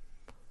card.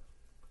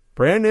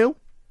 Brand new.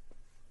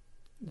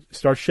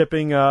 Starts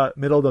shipping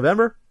middle of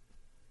November.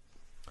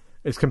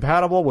 It's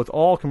compatible with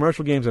all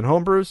commercial games and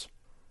homebrews.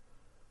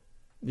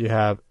 You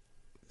have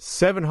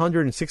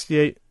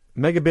 768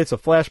 megabits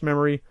of flash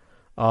memory.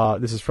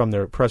 This is from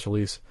their press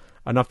release.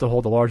 Enough to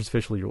hold the largest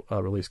officially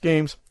released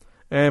games.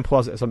 And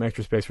plus some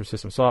extra space for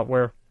system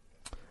software.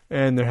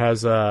 And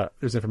there's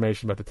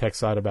information about the tech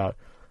side about,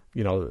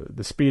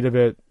 the speed of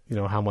it,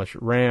 how much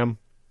RAM,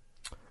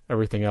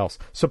 everything else.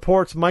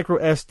 Supports micro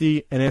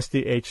SD and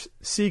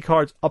SDHC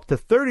cards up to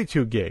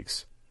 32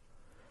 gigs.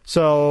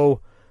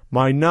 So,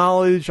 my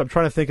knowledge, I'm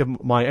trying to think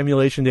of my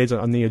emulation days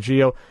on Neo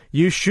Geo.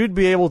 You should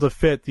be able to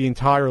fit the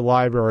entire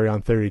library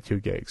on 32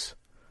 gigs.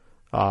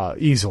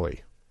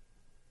 Easily.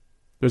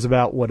 There's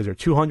about,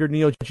 200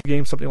 Neo Geo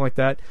games, something like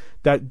that.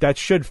 That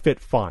should fit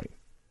fine.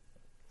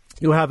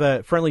 You'll have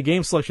a friendly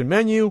game selection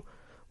menu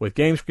with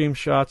game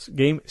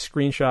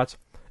screenshots,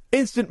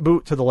 instant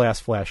boot to the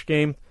last flash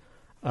game.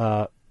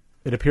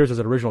 It appears as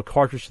an original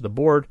cartridge to the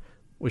board,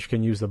 which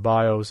can use the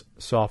BIOS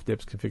soft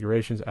dips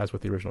configurations as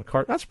with the original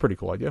cart. That's a pretty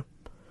cool idea.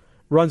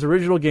 Runs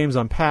original games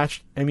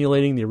unpatched,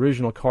 emulating the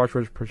original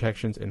cartridge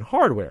protections in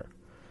hardware.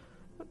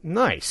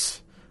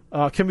 Nice.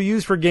 Can be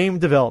used for game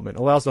development.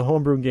 Allows the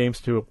homebrew games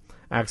to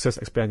access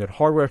expanded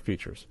hardware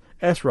features.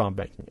 SROM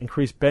banking.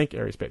 Increased bank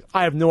area space.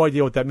 I have no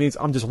idea what that means.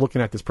 I'm just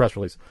looking at this press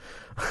release.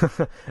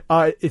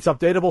 It's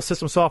updatable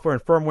system software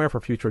and firmware for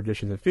future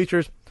editions and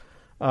features.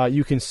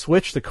 You can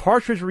switch the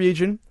cartridge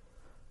region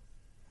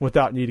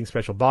without needing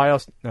special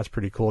BIOS. That's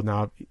pretty cool.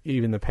 Now,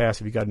 even in the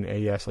past, if you got an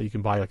AES, you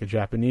can buy a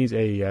Japanese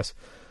AES.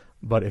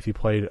 But if you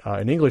played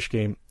an English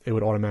game, it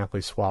would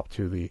automatically swap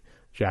to the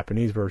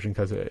Japanese version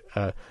because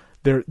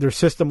they're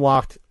system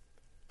locked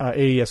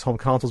AES home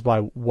consoles by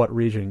what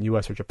region,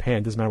 US or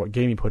Japan. Doesn't matter what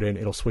game you put in,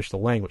 it'll switch the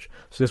language.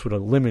 So this would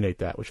eliminate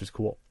that, which is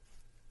cool.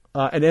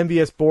 An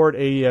MVS board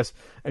AES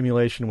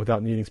emulation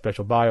without needing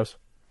special BIOS.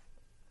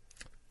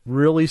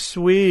 Really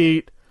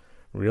sweet.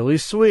 Really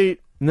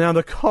sweet. Now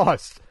the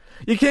cost.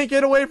 You can't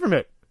get away from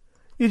it.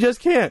 You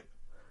just can't.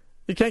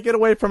 You can't get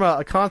away from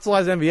a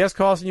consoleized MVS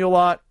costing you a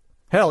lot.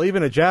 Hell,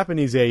 even a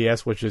Japanese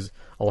AES, which is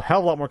a hell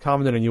of a lot more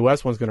common than a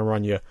US one's going to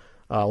run you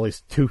at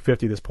least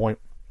 $250 at this point.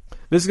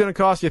 This is going to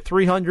cost you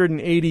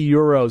 380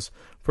 euros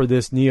for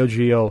this Neo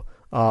Geo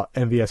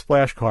MVS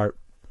flash cart.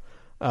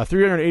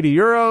 380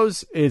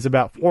 euros is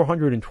about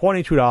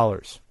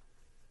 $422.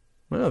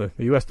 Well,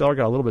 the US dollar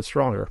got a little bit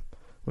stronger,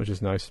 which is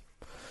nice.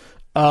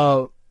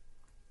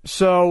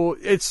 So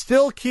it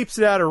still keeps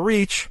it out of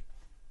reach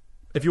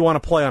if you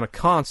want to play on a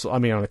console,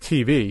 on a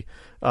TV,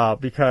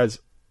 because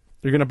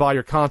you're going to buy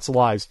your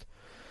consoleized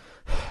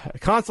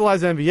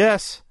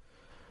MVS.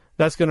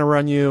 That's going to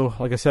run you,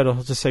 like I said,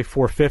 I'll just say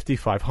 $450,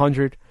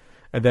 $500,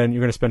 and then you're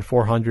going to spend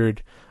 $400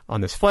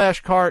 on this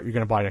flash cart. You're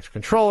going to buy an extra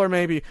controller,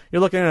 maybe.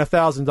 You're looking at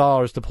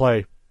 $1,000 to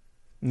play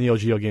Neo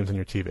Geo games on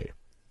your TV.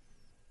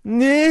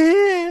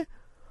 Nah.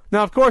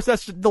 Now, of course,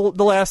 that's the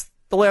last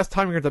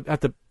time you're going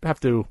to have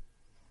to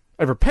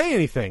ever pay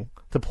anything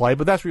to play,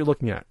 but that's what you're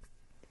looking at.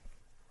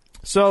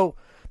 So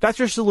that's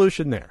your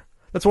solution there.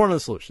 That's one of the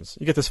solutions.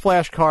 You get this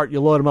flash cart,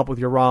 you load them up with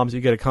your ROMs, you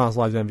get a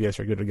consoleized MVS,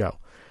 you're good to go.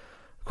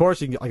 Of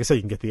course, like I said,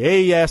 you can get the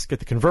AES, get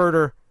the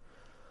converter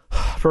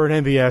for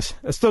an MVS.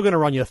 It's still going to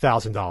run you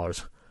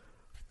 $1,000.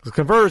 The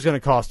converter is going to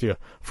cost you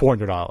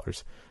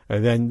 $400.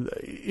 And then,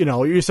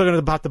 you're still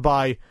going to have to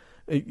buy,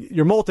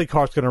 your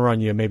multi-cart's going to run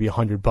you maybe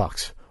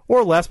 $100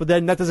 or less, but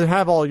then that doesn't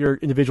have all your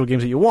individual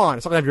games that you want.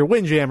 It's not going to have your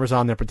Windjammers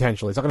on there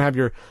potentially. It's not going to have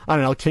your,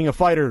 King of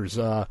Fighters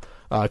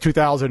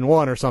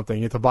 2001 or something.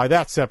 You have to buy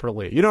that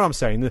separately. You know what I'm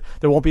saying?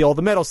 There won't be all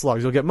the Metal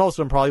Slugs. You'll get most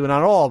of them probably, but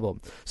not all of them.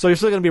 So you're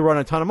still going to be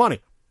running a ton of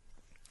money.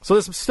 So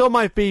this still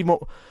might be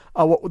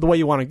the way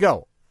you want to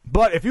go.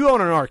 But if you own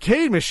an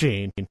arcade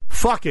machine,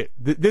 fuck it.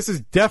 This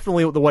is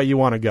definitely the way you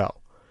want to go.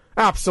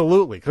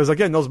 Absolutely. Because,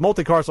 again, those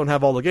multi-carts don't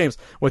have all the games.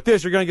 With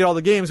this, you're going to get all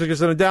the games. You're just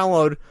going to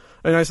download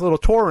a nice little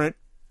torrent,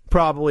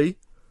 probably,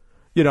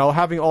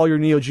 having all your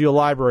Neo Geo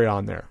library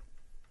on there.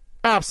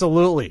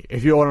 Absolutely.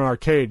 If you own an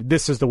arcade,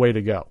 this is the way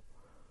to go.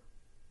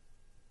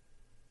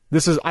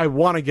 I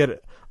want to get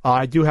it.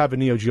 I do have a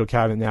Neo Geo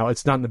cabinet now.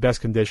 It's not in the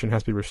best condition. It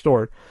has to be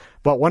restored.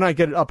 But when I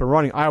get it up and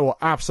running, I will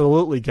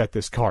absolutely get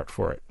this cart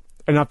for it.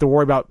 And not have to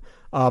worry about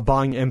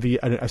buying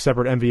a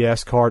separate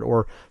MVS card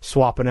or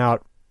swapping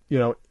out,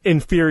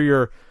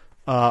 inferior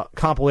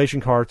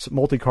compilation carts,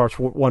 multi-carts,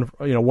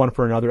 one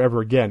for another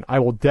ever again. I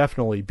will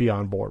definitely be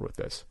on board with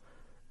this.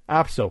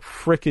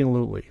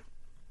 Abso-freaking-lutely.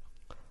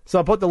 So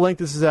I'll put the link.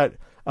 This is at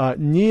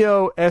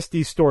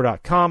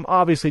neosdstore.com.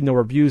 Obviously, no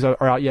reviews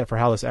are out yet for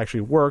how this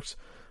actually works.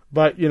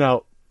 But,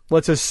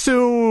 let's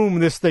assume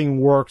this thing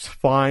works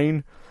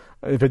fine.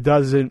 If it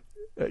doesn't,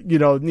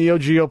 Neo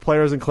Geo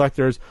players and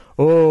collectors,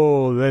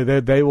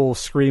 they will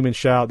scream and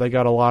shout. They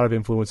got a lot of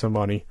influence and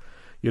money.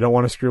 You don't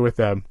want to screw with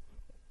them.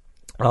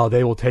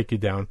 They will take you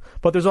down.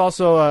 But there's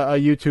also a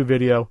YouTube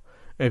video.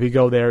 If you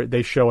go there,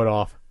 they show it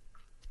off.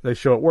 They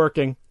show it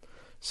working.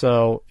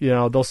 So,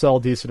 they'll sell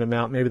a decent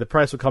amount. Maybe the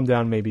price will come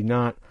down, maybe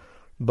not.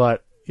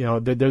 But,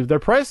 they're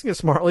pricing it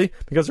smartly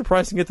because they're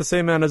pricing it the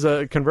same amount as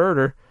a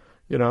converter,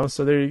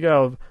 So there you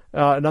go.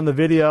 And on the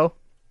video,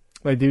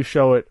 they do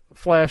show it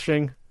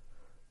flashing.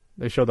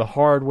 They show the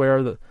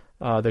hardware.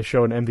 They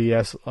show an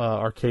MVS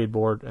arcade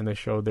board, and they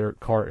show their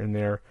cart in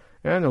there.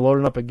 And they're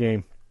loading up a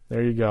game.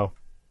 There you go.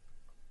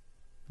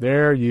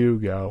 There you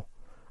go.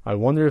 I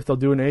wonder if they'll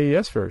do an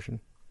AES version.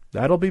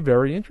 That'll be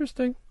very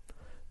interesting.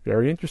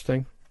 Very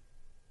interesting.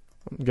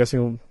 I'm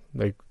guessing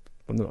I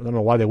don't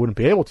know why they wouldn't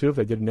be able to if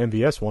they did an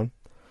MVS one.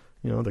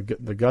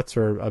 The guts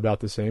are about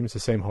the same. It's the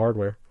same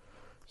hardware.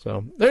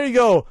 So there you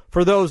go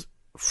for those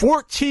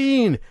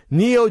 14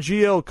 Neo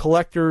Geo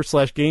collectors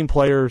 / game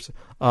players,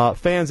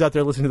 fans out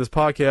there listening to this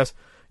podcast.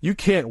 You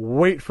can't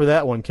wait for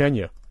that one, can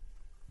you?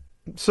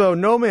 So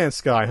No Man's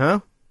Sky, huh?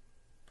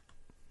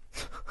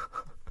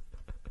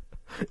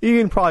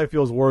 Ian probably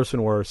feels worse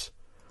and worse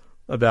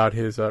about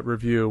his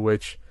review,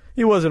 which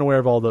he wasn't aware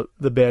of all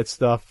the bad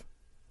stuff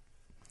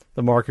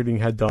the marketing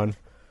had done.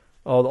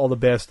 All the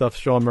bad stuff.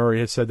 Sean Murray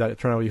had said that it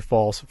turned out to be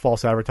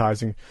false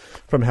advertising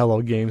from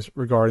Hello Games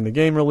regarding the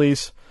game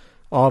release.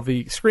 All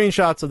the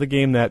screenshots of the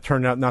game that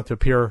turned out not to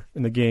appear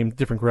in the game,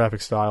 different graphic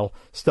style,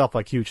 stuff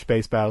like huge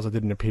space battles that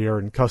didn't appear,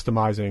 and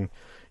customizing,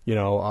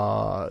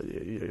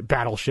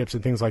 battleships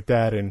and things like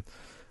that. And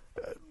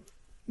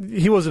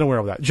he wasn't aware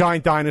of that.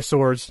 Giant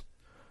dinosaurs,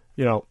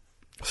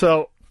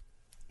 So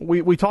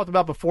we talked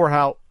about before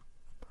how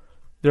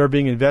they're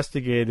being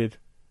investigated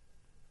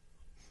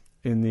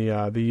in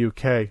the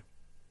UK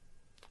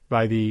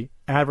by the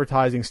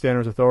Advertising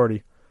Standards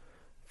Authority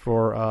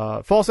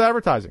for false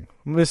advertising,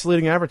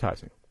 misleading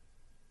advertising.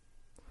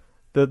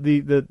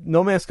 The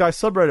No Man's Sky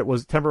subreddit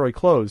was temporarily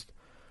closed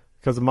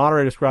because the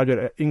moderator described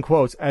it, in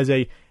quotes, as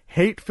a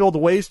hate-filled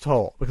waste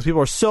hole because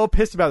people are so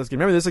pissed about this game.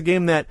 Remember, this is a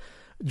game that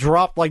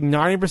dropped like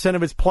 90%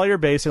 of its player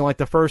base in like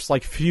the first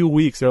few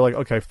weeks. They're like,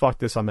 okay, fuck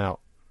this, I'm out.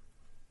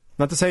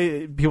 Not to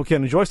say people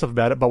can't enjoy stuff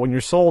about it, but when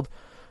you're sold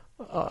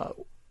a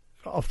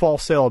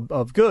false sale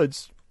of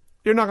goods,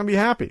 you're not going to be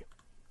happy.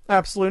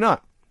 Absolutely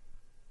not.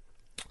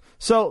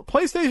 So,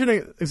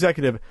 PlayStation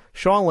executive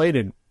Sean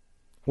Layden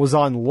was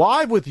on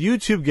Live with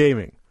YouTube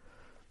Gaming.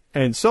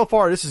 And so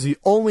far, this is the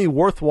only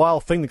worthwhile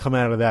thing to come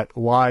out of that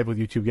Live with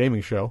YouTube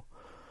Gaming show.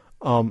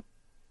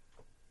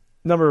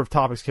 Number of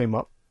topics came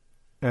up,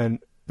 and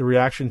the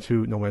reaction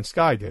to No Man's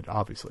Sky did,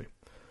 obviously.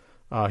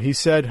 He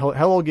said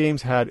Hello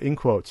Games had, in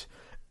quotes,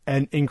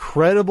 an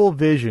incredible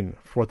vision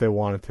for what they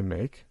wanted to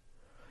make.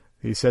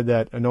 He said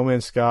that a No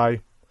Man's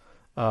Sky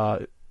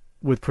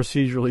with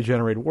procedurally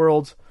generated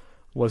worlds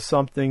was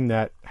something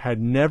that had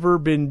never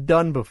been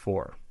done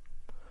before.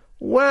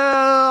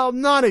 Well,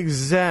 not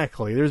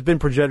exactly. There's been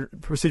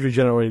procedurally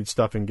generated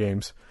stuff in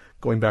games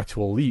going back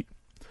to Elite,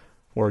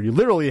 where you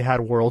literally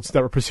had worlds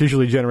that were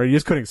procedurally generated. You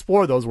just couldn't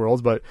explore those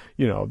worlds, but,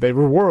 they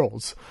were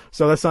worlds.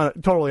 So that's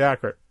not totally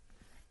accurate.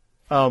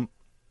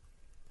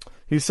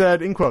 He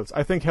said, in quotes,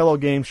 I think Hello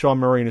Games, Sean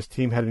Murray, and his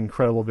team had an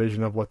incredible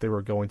vision of what they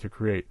were going to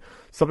create.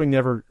 Something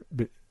never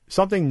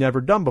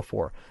done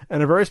before.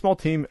 And a very small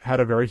team had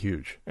a very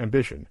huge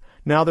ambition.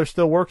 Now they're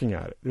still working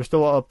at it. They're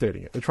still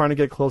updating it. They're trying to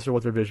get closer to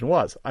what their vision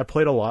was. I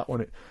played a lot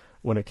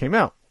when it came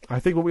out. I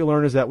think what we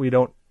learned is that we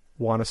don't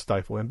want to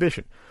stifle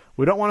ambition.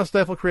 We don't want to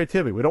stifle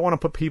creativity. We don't want to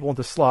put people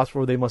into slots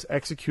where they must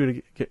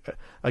execute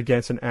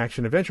against an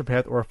action-adventure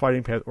path or a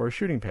fighting path or a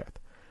shooting path.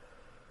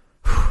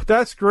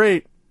 That's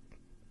great,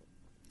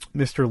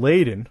 Mr.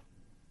 Layden.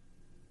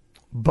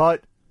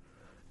 But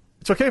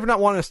it's okay for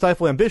not wanting to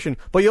stifle ambition,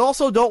 but you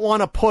also don't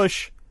want to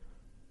push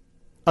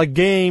a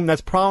game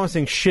that's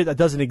promising shit that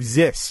doesn't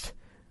exist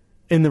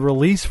in the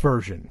release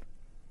version.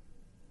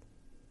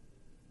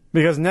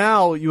 Because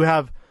now you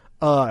have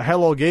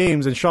Hello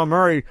Games and Sean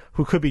Murray,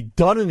 who could be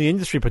done in the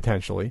industry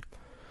potentially.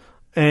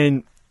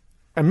 And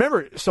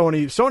remember,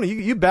 Sony,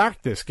 you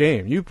backed this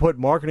game. You put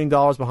marketing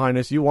dollars behind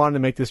this. You wanted to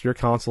make this your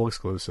console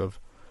exclusive.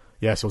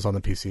 Yes, it was on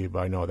the PC, but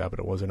I know that, but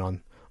it wasn't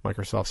on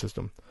Microsoft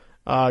system.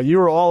 You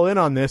were all in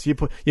on this. You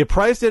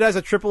priced it as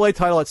a AAA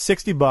title at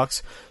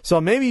 $60. So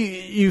maybe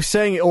you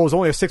saying it was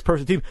only a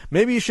 6-person team.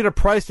 Maybe you should have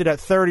priced it at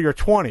 30 or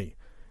 20.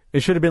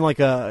 It should have been like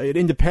an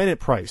independent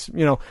price,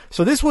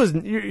 So this was,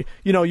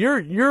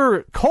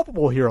 you're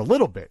culpable here a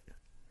little bit,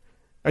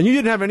 and you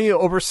didn't have any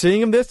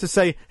overseeing of this to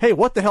say, hey,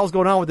 what the hell's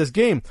going on with this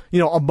game?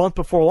 A month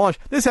before launch.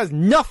 This has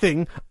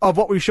nothing of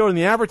what we showed in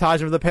the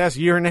advertising for the past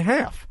year and a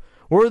half.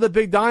 Where are the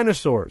big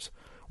dinosaurs?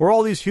 Where are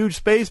all these huge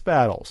space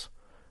battles?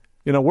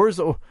 Where's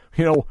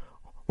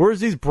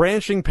these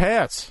branching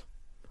paths?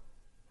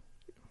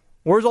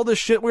 Where's all this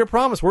shit we were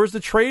promised? Where's the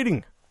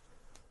trading?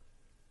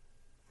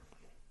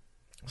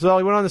 So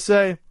he went on to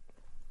say,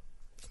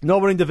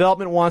 nobody in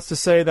development wants to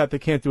say that they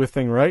can't do a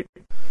thing right.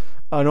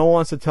 No one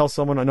wants to tell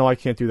someone, I know I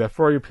can't do that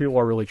for you. People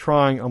are really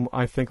trying.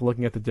 I think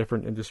looking at the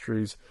different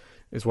industries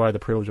is why the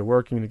privilege of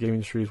working in the game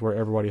industry is where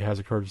everybody has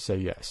the courage to say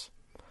yes.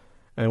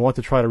 And want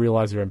to try to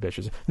realize their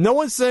ambitions. No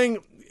one's saying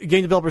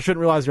game developers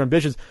shouldn't realize their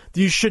ambitions.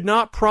 You should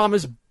not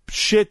promise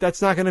shit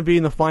that's not going to be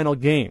in the final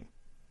game.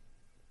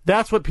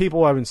 That's what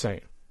people have been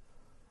saying.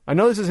 I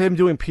know this is him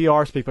doing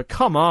PR speak, but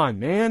come on,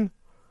 man.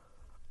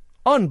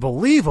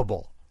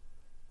 Unbelievable.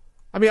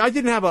 I mean, I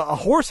didn't have a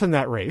horse in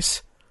that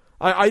race.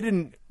 I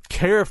didn't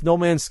care if No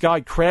Man's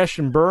Sky crashed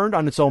and burned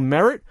on its own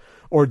merit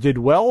or did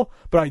well,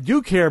 but I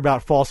do care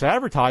about false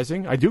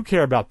advertising. I do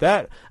care about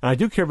that, and I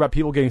do care about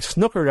people getting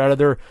snookered out of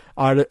their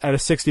at a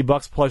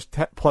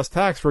 $60 plus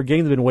tax for a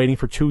game they've been waiting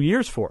for 2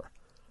 years for,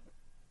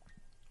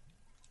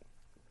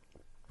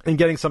 and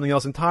getting something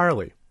else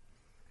entirely.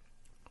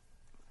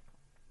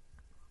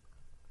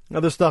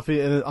 Other stuff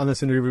on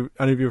this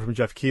interview from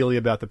Jeff Keighley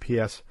about the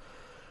PS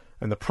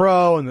and the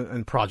Pro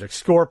and Project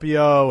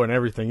Scorpio and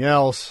everything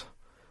else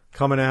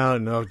coming out,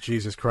 and oh,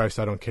 Jesus Christ,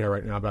 I don't care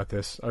right now about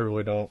this. I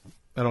really don't.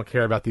 I don't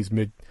care about these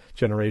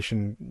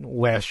mid-generation,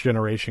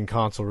 last-generation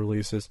console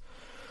releases.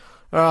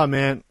 Oh,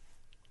 man.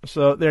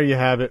 So, there you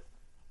have it.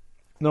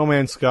 No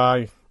Man's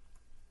Sky.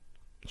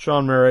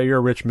 Sean Murray, you're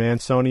a rich man.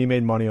 Sony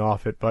made money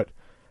off it, but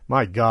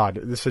my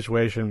God, this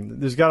situation,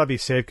 there's got to be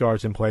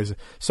safeguards in place.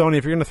 Sony,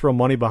 if you're going to throw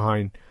money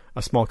behind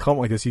a small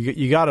company like this,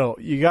 you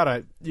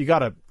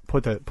gotta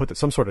put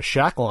some sort of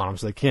shackle on them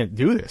so they can't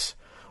do this.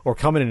 Or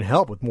come in and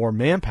help with more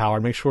manpower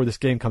and make sure this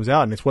game comes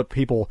out and it's what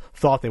people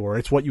thought they were.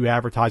 It's what you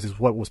advertise, it's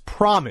what was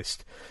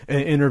promised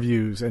in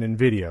interviews and in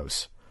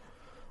videos.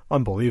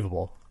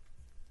 Unbelievable.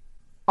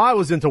 I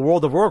was into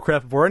World of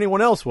Warcraft before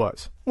anyone else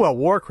was. Well,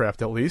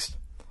 Warcraft at least.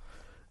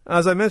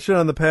 As I mentioned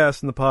in the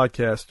past in the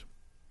podcast,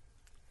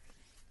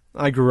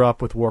 I grew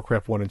up with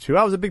Warcraft 1 and 2.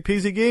 I was a big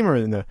PC gamer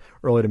in the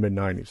early to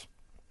mid-90s.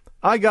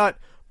 I got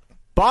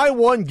buy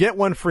one, get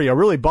one free. I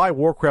really buy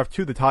Warcraft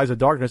 2, The Ties of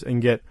Darkness, and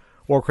get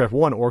Warcraft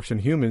 1, Orcs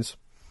and Humans,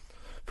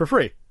 for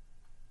free.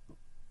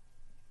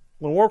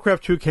 When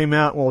Warcraft 2 came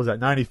out, what was that,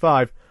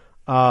 95,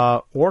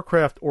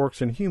 Warcraft,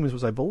 Orcs and Humans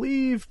was, I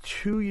believe,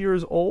 2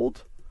 years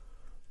old.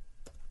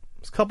 It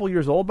was a couple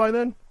years old by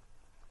then.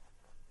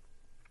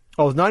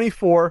 Oh, it was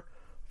 94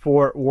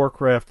 for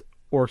Warcraft,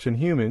 Orcs and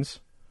Humans,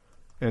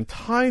 and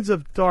Tides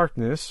of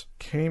Darkness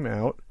came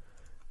out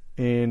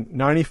in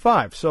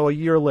 95, so a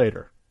year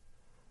later.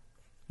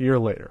 I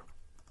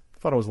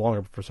thought it was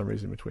longer for some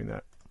reason between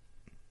that.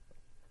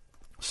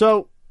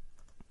 So,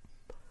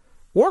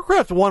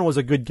 Warcraft 1 was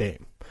a good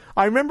game.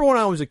 I remember when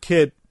I was a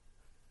kid,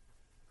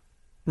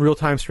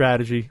 real-time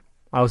strategy,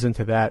 I was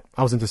into that.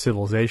 I was into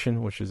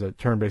Civilization, which is a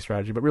turn-based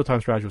strategy, but real-time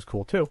strategy was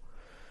cool too.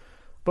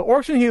 But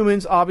Orcs and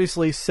Humans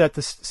obviously set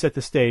the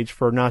stage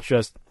for not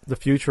just the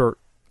future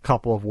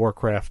couple of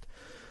Warcraft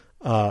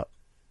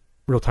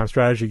real-time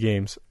strategy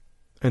games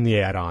and the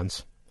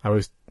add-ons. I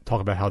always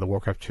talk about how the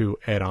Warcraft 2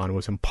 add-on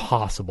was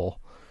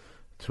impossible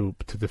to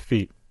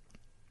defeat.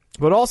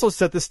 But also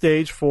set the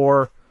stage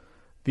for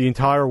the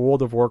entire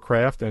World of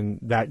Warcraft and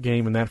that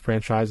game and that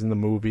franchise and the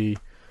movie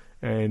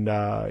and,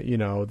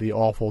 the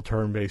awful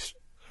turn-based,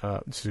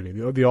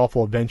 the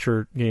awful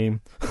adventure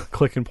game,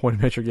 click and point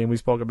adventure game we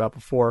spoke about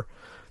before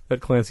that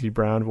Clancy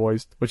Brown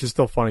voiced, which is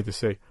still funny to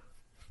see.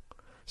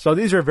 So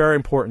these are very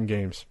important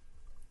games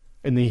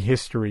in the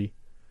history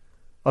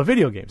of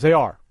video games. They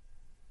are.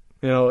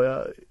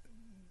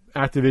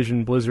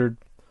 Activision, Blizzard,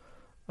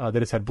 they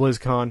just had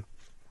BlizzCon.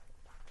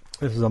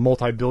 This is a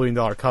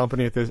multi-billion-dollar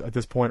company at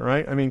this point,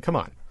 right? I mean, come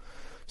on.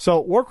 So,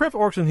 Warcraft,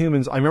 Orcs, and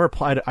Humans, I remember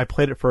I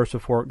played it first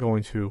before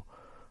going to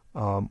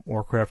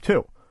Warcraft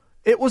 2.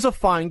 It was a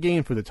fine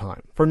game for the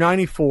time. For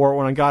 94,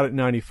 when I got it in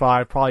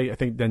 95, probably, I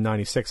think then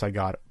 96 I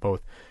got it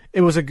both.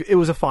 It was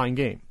a fine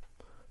game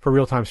for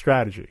real-time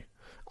strategy.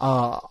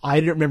 I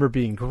didn't remember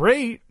being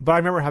great, but I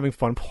remember having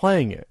fun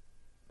playing it.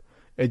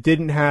 It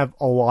didn't have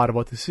a lot of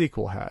what the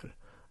sequel had,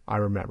 I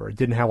remember. It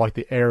didn't have, like,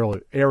 the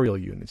aerial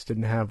units.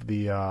 Didn't have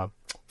the...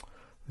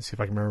 Let's see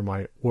if I can remember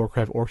my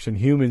Warcraft, Orcs, and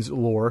Humans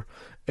lore.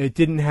 It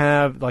didn't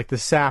have, like, the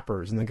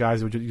sappers and the guys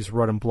that would just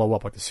run and blow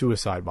up, like the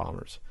suicide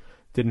bombers.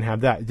 Didn't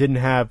have that. It didn't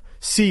have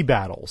sea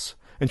battles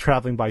and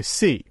traveling by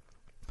sea.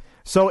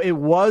 So it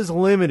was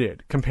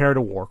limited compared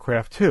to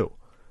Warcraft 2.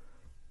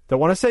 Don't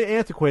want to say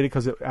antiquated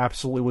because it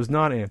absolutely was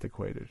not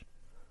antiquated.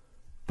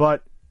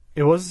 But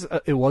it was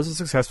a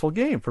successful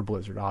game for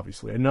Blizzard,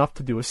 obviously. Enough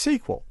to do a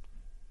sequel.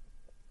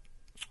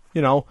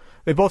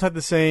 They both had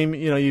the same,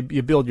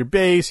 you build your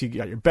base, you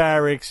got your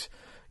barracks,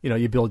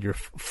 you build your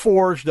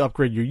forge to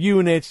upgrade your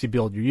units, you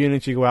build your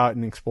units, you go out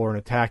and explore and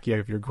attack, you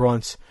have your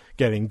grunts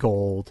getting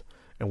gold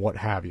and what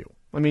have you.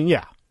 I mean,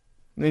 yeah.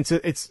 It's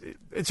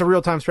a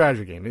real-time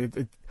strategy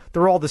game.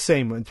 They're all the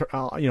same,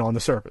 on the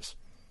surface.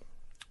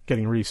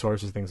 Getting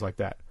resources, things like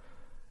that.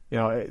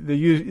 The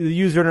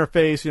user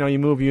interface, you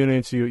move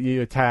units,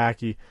 you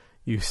attack,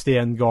 you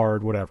stand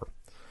guard, whatever.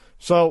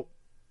 So,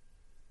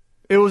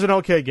 it was an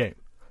okay game.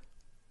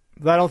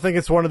 I don't think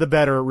it's one of the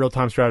better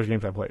real-time strategy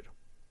games I played.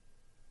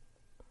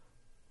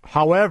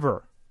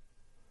 However,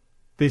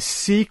 the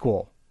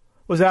sequel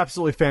was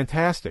absolutely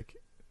fantastic.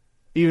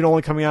 Even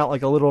only coming out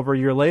like a little over a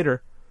year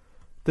later,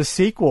 the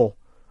sequel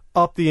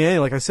upped the ante.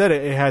 Like I said,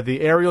 it had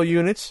the aerial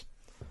units.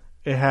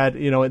 It had,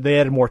 they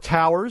added more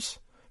towers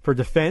for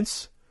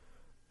defense.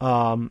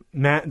 I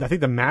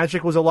think the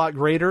magic was a lot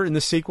greater in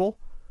the sequel.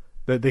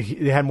 They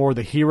had more of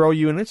the hero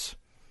units.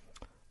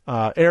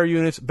 Air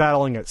units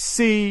battling at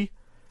sea.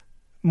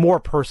 more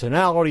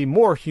personality,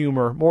 more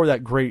humor, more of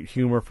that great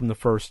humor from the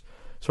first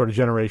sort of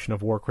generation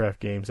of Warcraft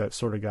games that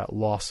sort of got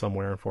lost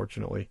somewhere,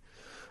 unfortunately.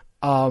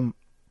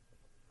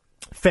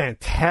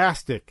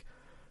 Fantastic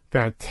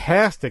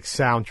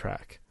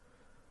soundtrack.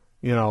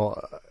 You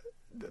know,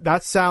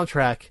 that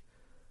soundtrack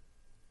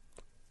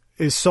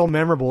is so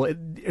memorable.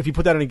 If you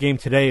put that in a game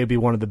today, it'd be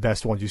one of the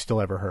best ones you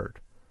still ever heard.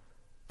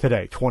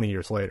 Today, 20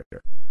 years later.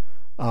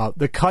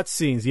 The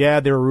cutscenes, yeah,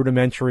 they were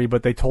rudimentary,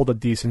 but they told a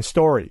decent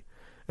story.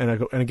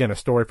 And again, a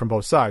story from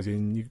both sides.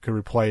 And you could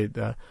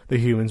replay the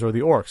humans or the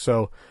orcs.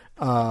 So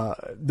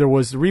there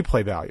was the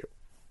replay value.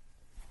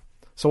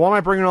 So why am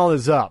I bringing all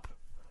this up?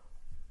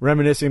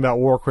 Reminiscing about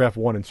Warcraft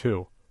 1 and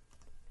 2.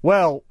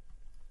 Well,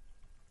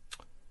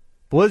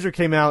 Blizzard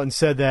came out and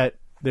said that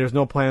there's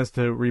no plans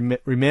to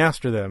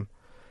remaster them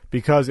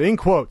because, in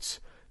quotes,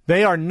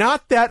 they are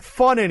not that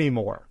fun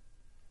anymore.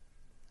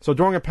 So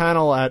during a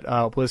panel at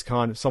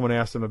BlizzCon, someone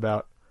asked him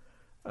about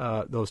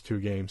those two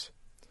games.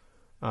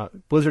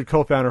 Blizzard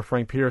co-founder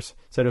Frank Pierce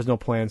said there's no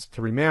plans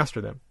to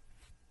remaster them.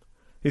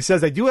 He says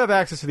they do have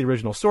access to the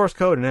original source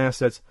code and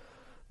assets,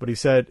 but he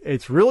said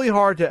it's really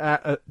hard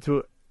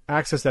to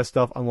access that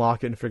stuff,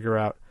 unlock it, and figure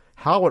out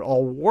how it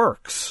all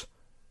works.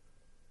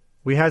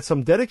 We had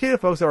some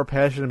dedicated folks that were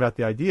passionate about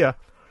the idea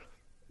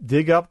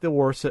dig up the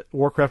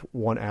Warcraft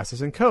 1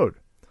 assets and code.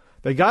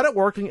 They got it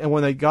working, and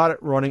when they got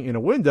it running in a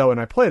window and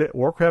I played it,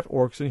 Warcraft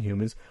Orcs and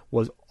Humans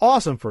was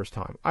awesome first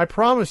time. I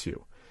promise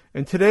you.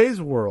 In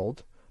today's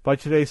world, by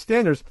today's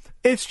standards,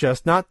 it's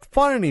just not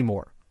fun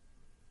anymore.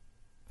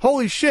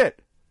 Holy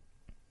shit.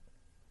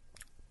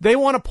 They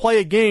want to play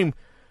a game.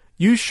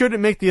 You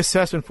shouldn't make the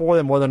assessment for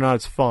them whether or not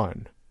it's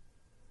fun.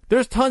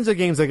 There's tons of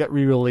games that get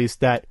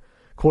re-released that,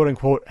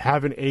 quote-unquote,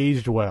 haven't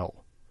aged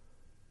well.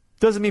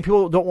 Doesn't mean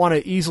people don't want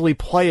to easily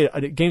play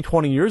a game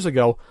 20 years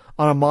ago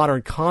on a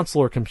modern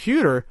console or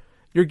computer.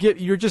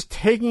 You're just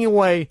taking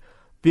away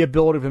the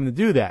ability of them to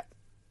do that.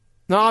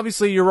 Now,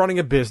 obviously, you're running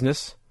a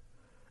business,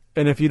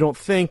 and if you don't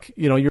think,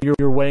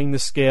 you're weighing the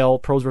scale,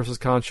 pros versus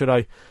cons, should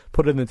I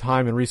put in the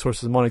time and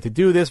resources and money to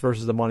do this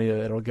versus the money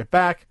that it'll get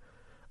back?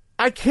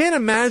 I can't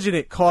imagine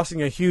it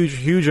costing a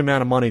huge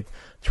amount of money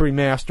to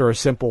remaster a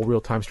simple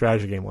real-time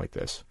strategy game like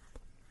this.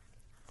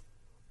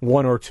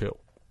 1 or 2.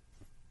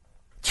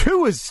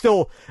 2 is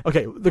still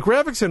okay. The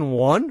graphics in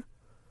 1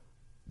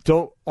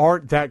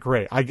 aren't that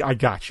great. I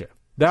gotcha.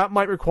 That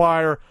might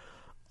require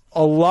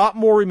a lot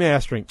more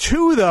remastering.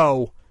 2,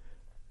 though,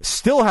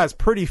 still has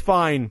pretty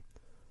fine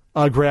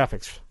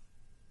graphics.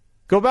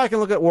 Go back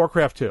and look at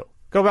Warcraft 2.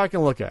 Go back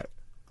and look at it.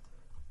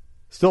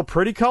 Still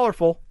pretty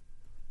colorful.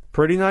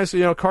 Pretty nice,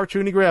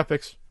 cartoony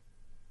graphics.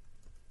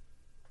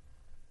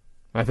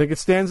 I think it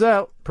stands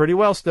out pretty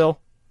well still.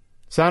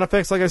 Sound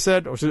effects, like I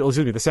said, the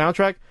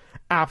soundtrack,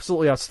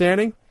 absolutely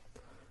outstanding.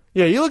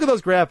 Yeah, you look at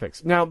those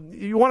graphics. Now,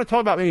 you want to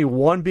talk about maybe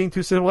 1 being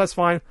too simple, that's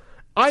fine.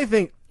 I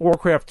think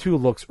Warcraft 2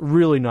 looks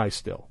really nice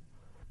still.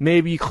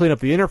 Maybe you clean up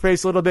the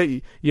interface a little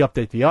bit, you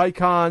update the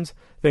icons,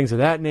 things of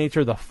that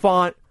nature, the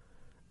font.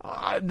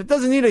 It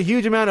doesn't need a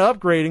huge amount of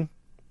upgrading.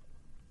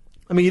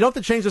 I mean, you don't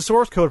have to change the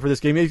source code for this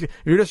game.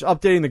 You're just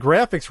updating the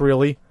graphics,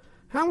 really.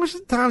 How much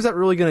time is that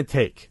really going to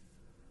take?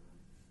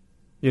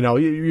 You're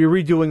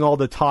redoing all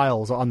the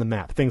tiles on the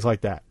map, things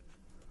like that.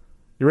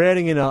 You're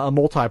adding in a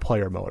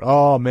multiplayer mode.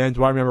 Oh, man,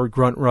 do I remember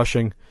grunt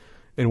rushing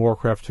in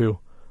Warcraft 2.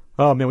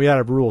 Oh, man, we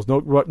had rules. No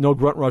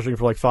grunt rushing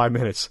for like 5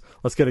 minutes.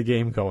 Let's get a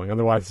game going.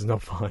 Otherwise, it's no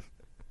fun.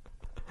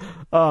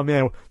 Oh,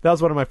 man, that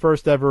was one of my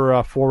first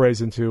ever forays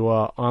into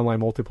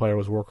online multiplayer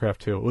was Warcraft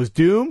 2. It was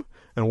Doom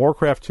and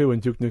Warcraft 2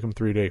 and Duke Nukem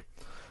 3D.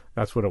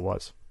 That's what it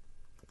was.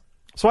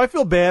 So I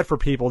feel bad for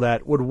people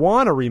that would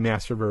want a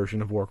remastered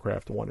version of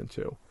Warcraft 1 and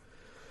 2.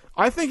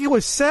 I think it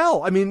would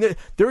sell. I mean,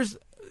 there's,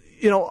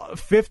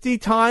 50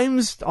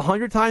 times,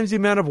 100 times the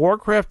amount of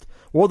World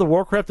of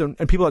Warcraft,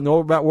 and people that know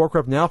about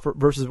Warcraft now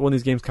versus when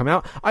these games come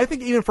out. I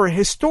think even for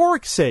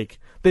historic sake,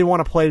 they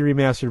want to play the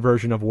remastered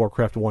version of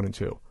Warcraft 1 and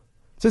 2.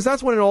 Since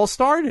that's when it all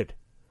started.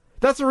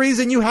 That's the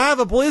reason you have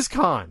a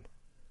BlizzCon.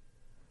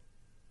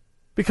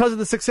 Because of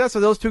the success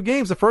of those two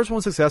games. The first one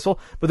was successful,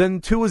 but then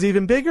 2 was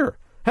even bigger.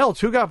 Hell,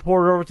 2 got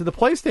ported over to the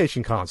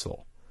PlayStation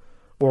console.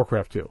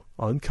 Warcraft 2.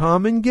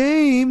 Uncommon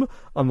game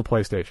on the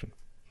PlayStation.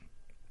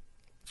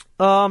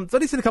 So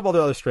he said a couple of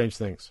other strange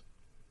things,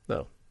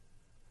 though.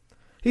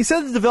 He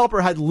said the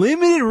developer had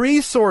limited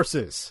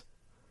resources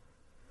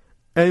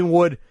and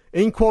would,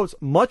 in quotes,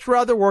 much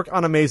rather work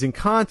on amazing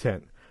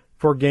content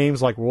for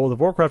games like World of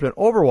Warcraft and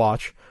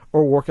Overwatch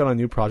or work on a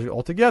new project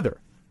altogether.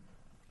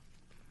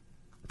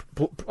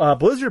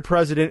 Blizzard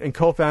president and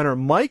co-founder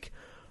Mike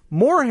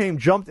Morhaime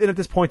jumped in at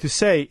this point to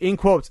say, in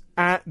quotes,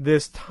 at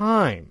this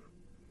time.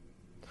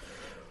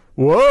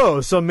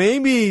 Whoa, so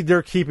maybe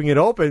they're keeping it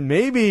open.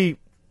 Maybe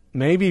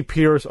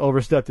Pierce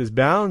overstepped his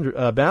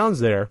bounds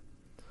there.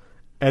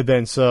 And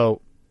then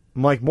so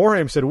Mike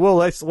Morhaime said, well,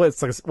 let's wait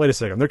a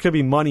second. There could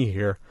be money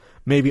here.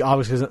 Maybe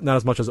obviously not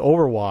as much as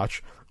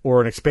Overwatch or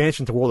an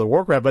expansion to World of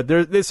Warcraft, but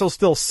this will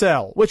still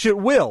sell, which it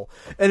will.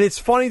 And it's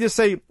funny to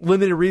say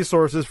limited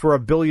resources for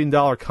 $1 billion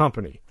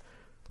company.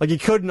 Like, you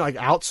couldn't, like,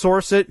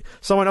 outsource it.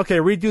 Someone, okay,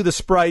 redo the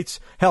sprites.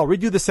 Hell,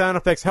 redo the sound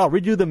effects. Hell,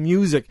 redo the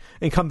music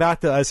and come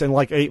back to us in,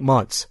 like, 8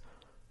 months.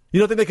 You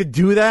don't think they could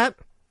do that?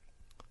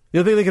 You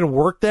don't think they can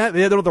work that?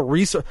 They don't have the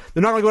resource.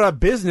 They're not going to go out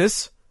of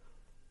business.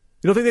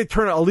 You don't think they'd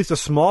turn at least a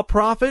small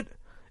profit?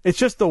 It's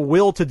just the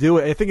will to do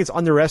it. I think it's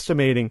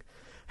underestimating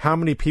how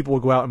many people will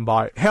go out and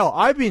buy it. Hell,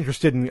 I'd be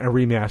interested in a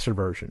remastered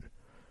version.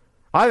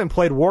 I haven't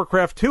played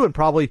Warcraft 2 in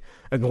probably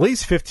at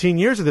least 15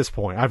 years at this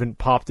point. I haven't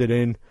popped it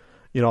in.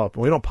 You know,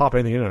 we don't pop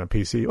anything in on a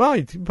PC. Well,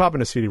 you pop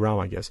in a CD-ROM,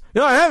 I guess.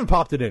 No, I haven't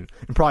popped it in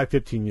probably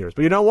 15 years.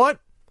 But you know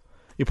what?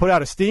 You put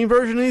out a Steam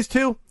version of these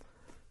two,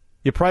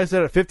 you price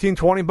it at $15,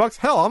 $20.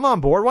 Hell, I'm on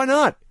board. Why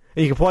not?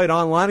 And you can play it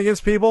online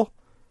against people.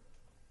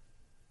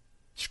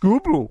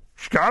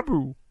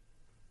 Skabu.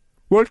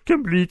 What's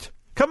complete?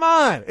 Come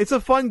on. It's a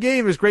fun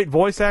game. There's great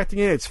voice acting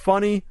in it. It's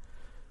funny.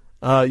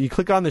 You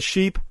click on the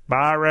sheep.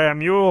 Buy a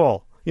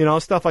mule. You know,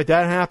 stuff like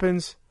that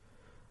happens.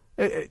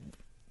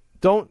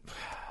 Don't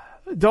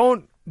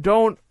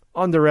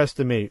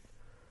underestimate.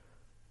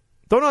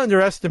 Don't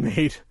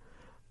underestimate,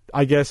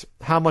 I guess,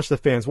 how much the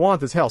fans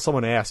want this. Hell,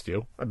 someone asked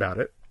you about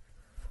it.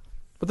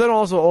 But then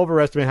also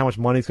overestimate how much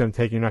money it's going to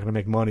take and you're not going to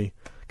make money.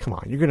 Come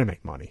on, you're going to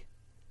make money.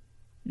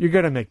 You're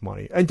going to make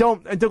money. And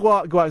don't go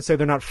out and say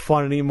they're not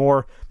fun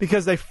anymore,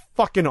 because they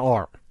fucking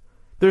are.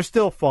 They're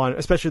still fun,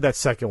 especially that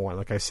second one,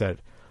 like I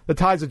said. The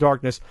Tides of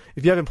Darkness,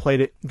 if you haven't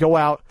played it, go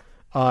out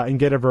and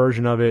get a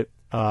version of it.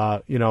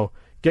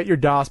 Get your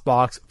DOS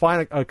box,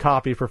 find a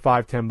copy for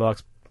 $5,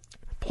 $10.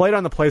 Play it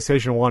on the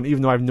PlayStation 1,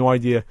 even though I have no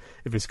idea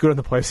if it's good on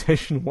the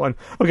PlayStation 1.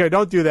 Okay,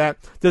 don't do that.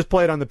 Just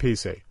play it on the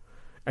PC.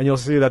 And you'll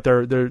see that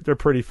they're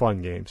pretty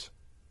fun games.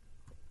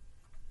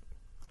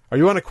 Are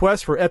you on a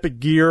quest for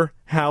epic gear,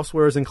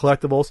 housewares, and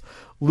collectibles?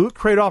 Loot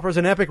Crate offers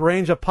an epic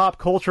range of pop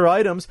culture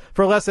items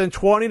for less than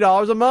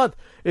 $20 a month.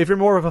 If you're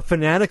more of a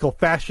fanatical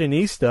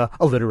fashionista,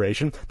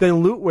 alliteration,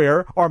 then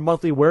Lootwear, our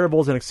monthly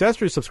wearables and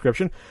accessories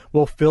subscription,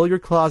 will fill your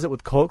closet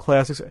with cult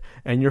classics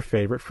and your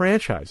favorite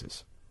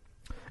franchises.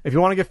 If you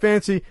want to get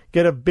fancy,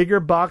 get a bigger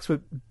box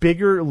with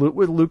bigger loot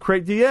with Loot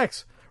Crate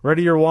DX.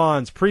 Ready your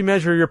wands,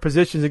 pre-measure your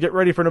positions, and get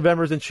ready for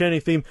November's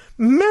enchanting theme,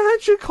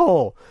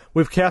 Magical!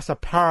 We've cast a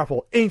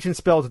powerful, ancient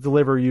spell to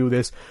deliver you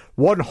this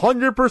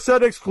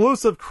 100%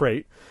 exclusive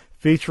crate,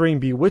 featuring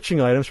bewitching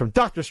items from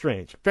Doctor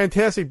Strange,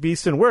 Fantastic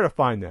Beasts and Where to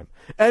Find Them,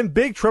 and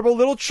Big Trouble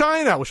Little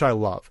China, which I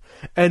love,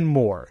 and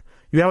more.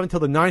 You have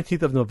until the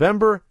 19th of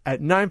November at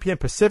 9 p.m.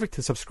 Pacific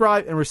to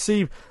subscribe and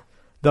receive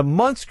the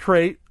month's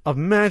crate of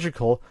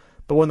Magical,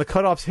 but when the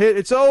cutoffs hit,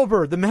 it's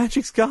over. The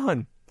magic's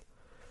gone.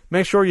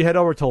 Make sure you head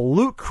over to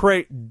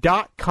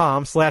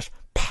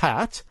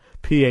lootcrate.com/PAT,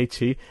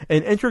 P-A-T,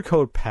 and enter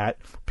code PAT,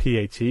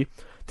 P-A-T,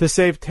 to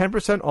save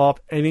 10% off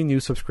any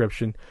new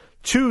subscription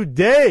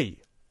today.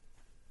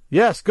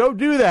 Yes, go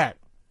do that.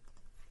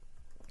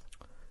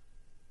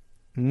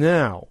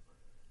 Now,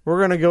 we're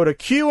going to go to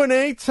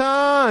Q&A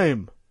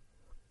time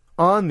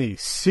on the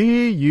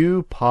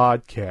CU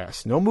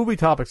podcast. No movie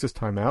topics this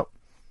time out.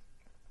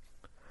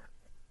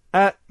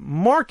 At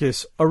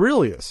Marcus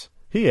Aurelius,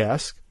 he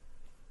asks,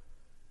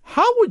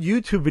 how would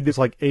YouTube videos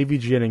like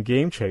AVGN and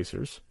Game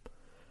Chasers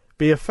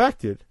be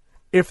affected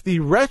if the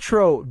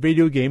retro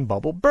video game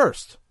bubble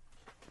burst?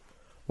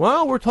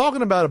 Well, we're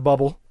talking about a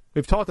bubble.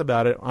 We've talked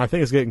about it. I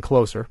think it's getting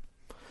closer.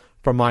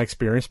 From my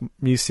experience,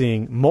 me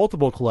seeing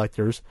multiple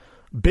collectors,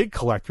 big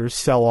collectors,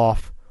 sell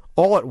off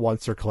all at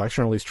once their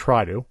collection, or at least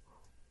try to.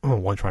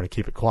 One trying to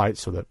keep it quiet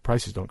so that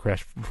prices don't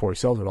crash before he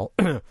sells it all.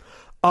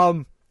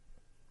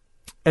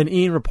 And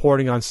Ian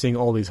reporting on seeing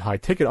all these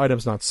high-ticket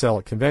items not sell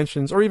at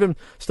conventions, or even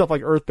stuff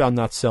like Earthbound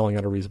not selling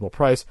at a reasonable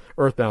price.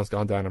 Earthbound's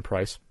gone down in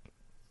price,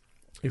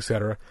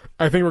 etc.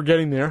 I think we're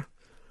getting there.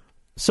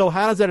 So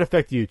how does that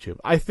affect YouTube?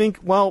 I think,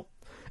 well,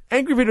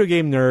 Angry Video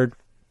Game Nerd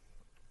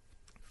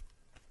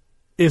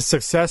is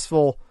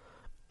successful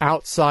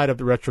outside of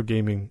the retro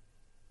gaming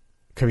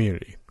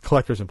community,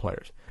 collectors and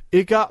players.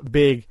 It got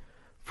big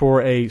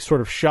for a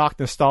sort of shock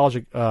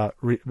nostalgic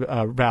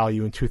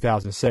value in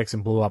 2006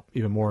 and blew up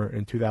even more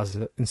in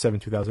 2007,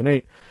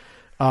 2008.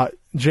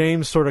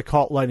 James sort of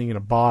caught lightning in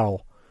a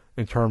bottle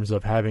in terms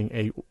of having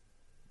a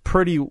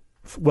pretty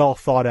well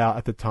thought out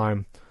at the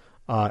time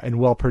and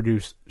well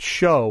produced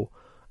show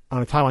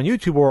on a time on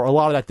YouTube where a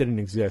lot of that didn't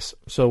exist.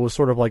 So it was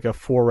sort of like a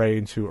foray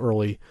into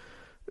early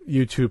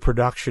YouTube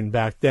production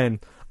back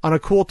then. On a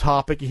cool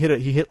topic, he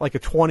hit like a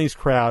 20s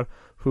crowd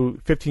who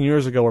 15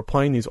 years ago were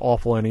playing these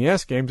awful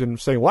NES games and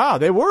saying, wow,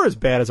 they were as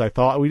bad as I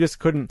thought. We just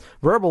couldn't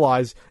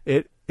verbalize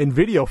it in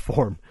video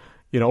form,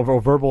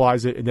 or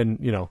verbalize it and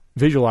then,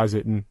 visualize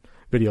it in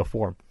video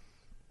form.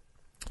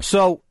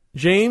 So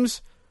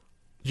James'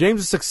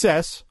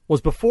 success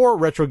was before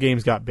retro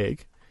games got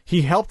big.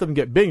 He helped them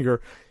get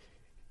bigger.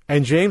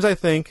 And James, I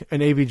think, an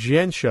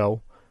AVGN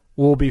show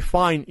will be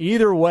fine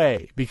either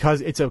way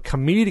because it's a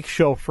comedic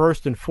show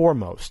first and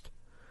foremost.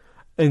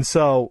 And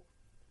so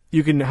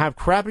you can have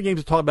crappy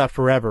games to talk about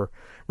forever,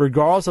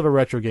 regardless of a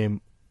retro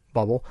game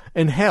bubble.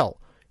 And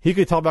hell, he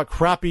could talk about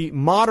crappy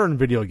modern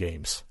video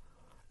games.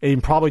 And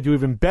he'd probably do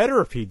even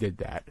better if he did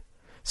that.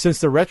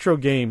 Since the retro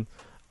game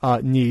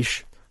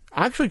niche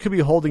actually could be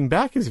holding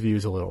back his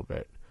views a little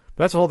bit.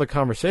 But that's a whole other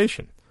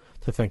conversation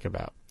to think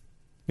about.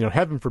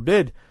 Heaven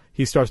forbid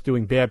he starts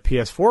doing bad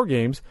PS4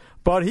 games,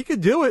 but he could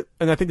do it,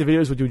 and I think the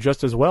videos would do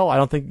just as well. I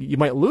don't think you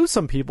might lose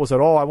some people who said,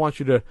 I want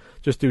you to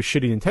just do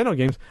shitty Nintendo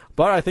games,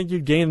 but I think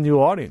you'd gain a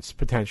new audience,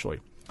 potentially.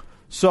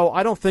 So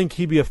I don't think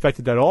he'd be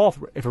affected at all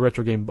if a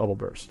retro game bubble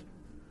burst.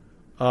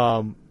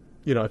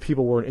 If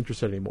people weren't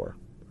interested anymore.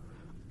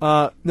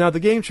 Now, the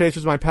Game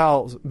Chasers, my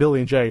pals, Billy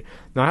and Jay,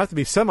 now I have to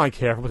be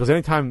semi-careful because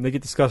anytime they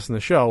get discussed in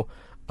the show,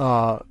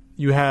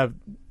 you have,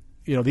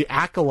 the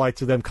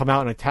acolytes of them come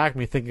out and attack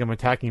me thinking I'm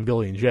attacking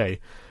Billy and Jay.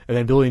 And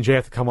then Billy and Jay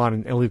have to come on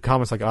and leave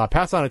comments like,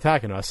 Pat's not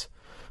attacking us.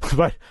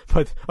 but,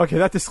 okay,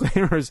 that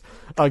disclaimer's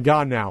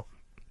gone now.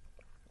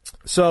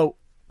 So,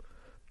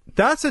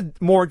 that's a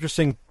more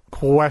interesting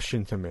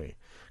question to me.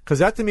 Because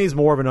that to me is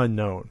more of an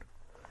unknown.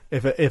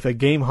 If a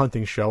game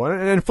hunting show,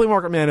 and Flea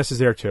Market Madness is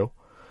there too,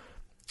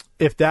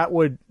 if that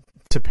would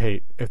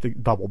dissipate, if the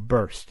bubble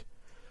burst,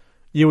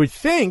 you would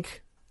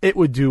think it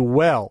would do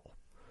well,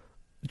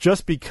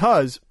 just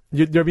because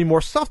there'd be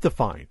more stuff to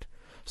find.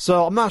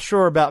 So I'm not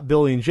sure about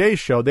Billy and Jay's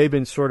show. They've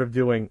been sort of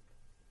doing,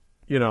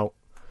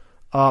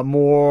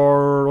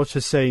 more, let's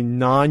just say,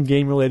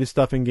 non-game related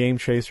stuff in Game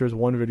Chasers.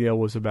 One video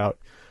was about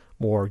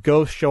more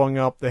ghosts showing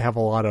up. They have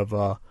a lot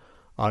of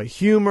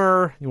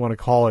humor. You want to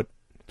call it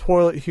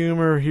toilet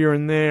humor here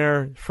and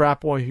there,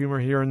 frat boy humor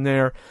here and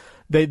there.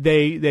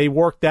 They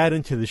work that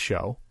into the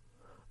show.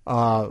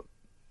 Not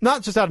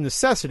just out of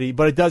necessity,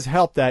 but it does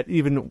help that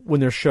even when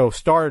their show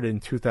started in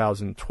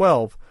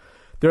 2012,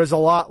 there's a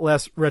lot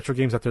less retro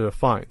games out there to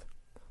find.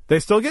 They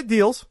still get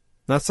deals.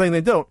 Not saying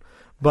they don't,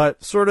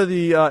 but sort of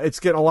it's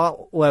getting a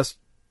lot less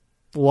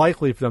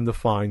likely for them to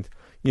find,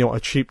 a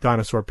cheap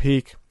Dinosaur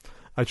Peak,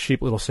 a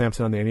cheap little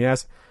Samson on the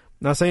NES.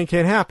 Not saying it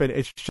can't happen.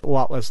 It's just a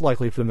lot less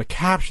likely for them to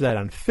capture that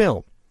on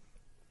film.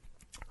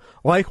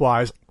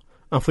 Likewise,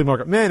 on Flea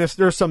Market Madness,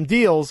 there's some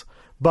deals,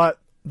 but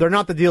they're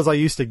not the deals I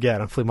used to get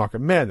on Flea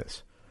Market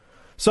Madness.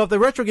 So if the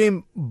retro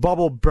game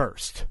bubble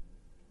burst,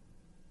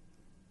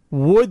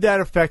 would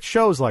that affect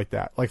shows like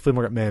that, like Flea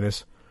Market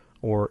Madness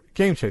or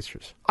Game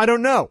Chasers? I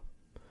don't know.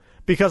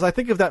 Because I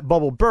think if that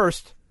bubble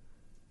burst,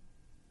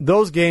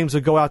 those games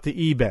would go out to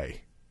eBay.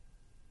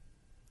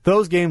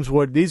 Those games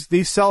would, these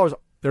sellers,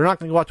 they're not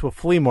going to go out to a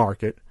flea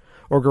market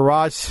or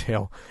garage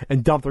sale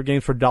and dump their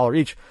games for $1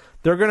 each.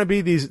 They're going to be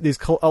these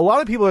a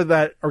lot of people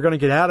that are going to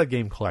get out of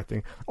game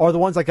collecting are the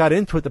ones that got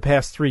into it the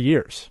past 4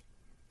 years.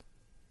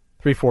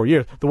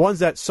 The ones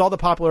that saw the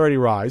popularity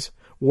rise,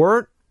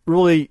 weren't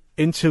really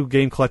into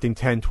game collecting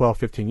 10, 12,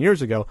 15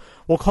 years ago.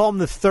 We'll call them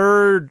the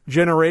third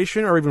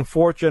generation or even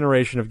fourth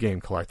generation of game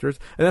collectors.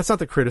 And that's not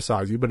to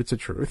criticize you, but it's the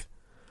truth.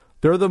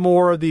 They're the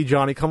more of the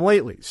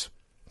Johnny-come-latelys.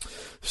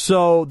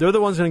 So they're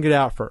the ones going to get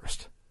out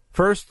first.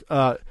 First,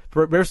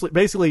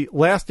 basically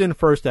last in,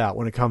 first out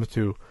when it comes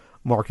to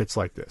markets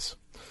like this.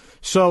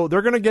 So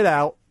they're going to get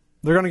out.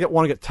 They're going to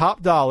want to get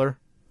top dollar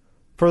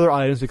for their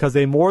items because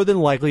they more than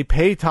likely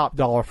pay top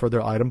dollar for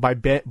their item by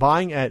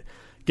buying at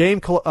game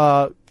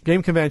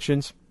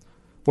conventions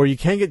where you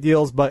can get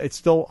deals, but it's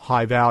still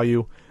high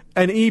value,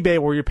 and eBay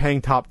where you're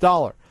paying top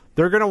dollar.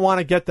 They're going to want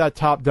to get that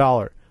top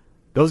dollar.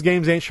 Those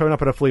games ain't showing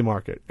up at a flea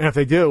market, and if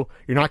they do,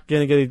 you're not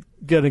going to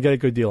get a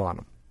good deal on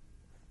them.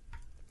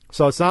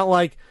 So it's not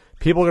like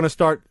people are going to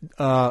start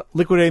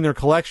liquidating their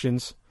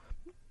collections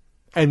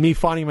and me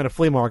finding them at a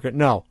flea market.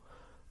 No.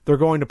 They're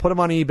going to put them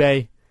on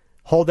eBay,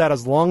 hold that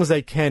as long as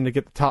they can to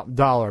get the top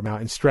dollar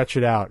amount, and stretch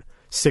it out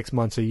 6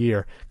 months, a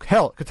year.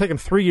 Hell, it could take them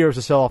 3 years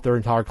to sell off their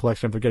entire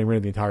collection if they're getting rid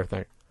of the entire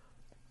thing.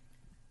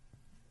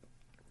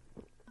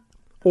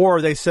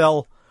 Or they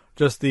sell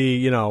just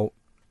the,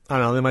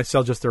 they might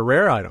sell just their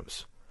rare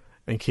items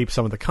and keep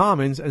some of the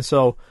commons, and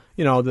so,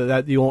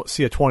 that you won't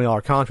see a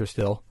 $20 Contra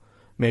still.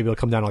 Maybe it'll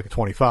come down to like a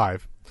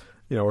 $25,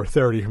 or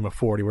 $30 from a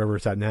 $40, wherever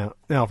it's at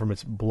now from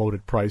its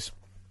bloated price.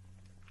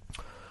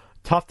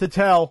 Tough to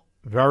tell.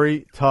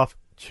 Very tough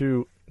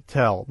to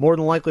tell. More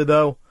than likely,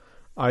 though,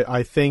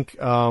 I think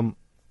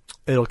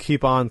it'll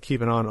keep on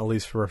keeping on at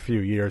least for a few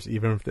years,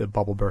 even if the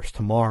bubble bursts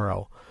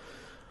tomorrow.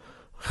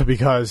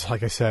 Because,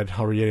 like I said,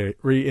 I'll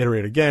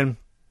reiterate again,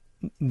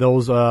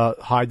 those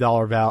high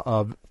dollar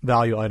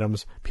value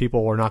items,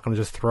 people are not going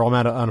to just throw them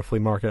out on a flea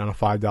market on a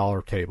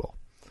 $5 table.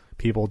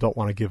 People don't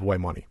want to give away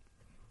money.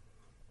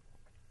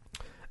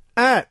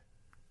 At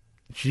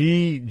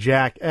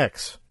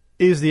GJackX,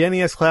 is the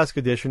NES Classic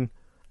Edition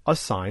a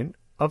sign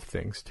of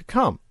things to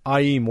come,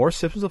 i.e. more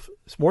systems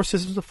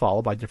to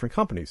follow by different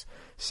companies,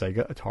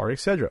 Sega, Atari,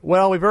 etc.?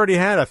 Well, we've already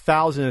had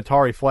 1,000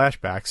 Atari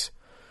flashbacks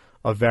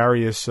of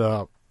various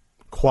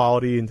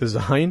quality and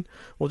design.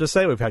 We'll just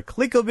say we've had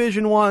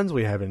ColecoVision ones,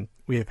 we have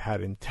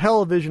had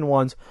Intellivision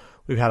ones,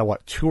 we've had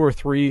 2 or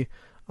 3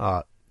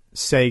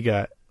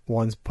 Sega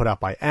ones put out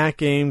by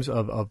AtGames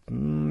of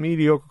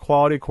mediocre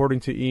quality, according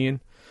to Ian.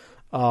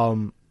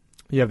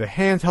 You have the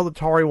handheld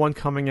Atari one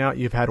coming out.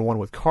 You've had one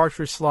with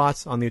cartridge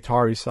slots on the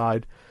Atari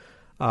side.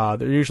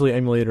 They're usually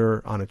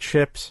emulator on a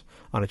chip.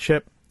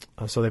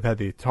 So they've had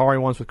the Atari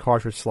ones with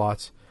cartridge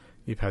slots.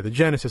 You've had the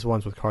Genesis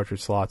ones with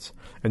cartridge slots,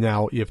 and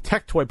now you have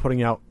Tectoy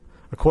putting out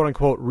a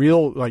quote-unquote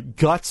real, like,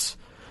 guts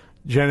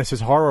Genesis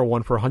hardware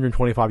one for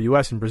 $125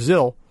 US in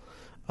Brazil,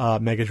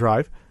 Mega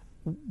Drive,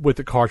 with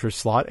the cartridge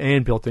slot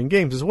and built-in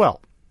games as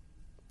well.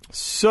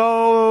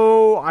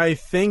 So I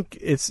think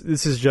this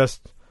is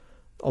just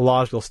a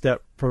logical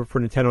step for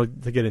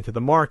Nintendo to get into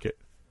the market.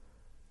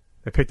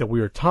 They picked a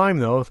weird time,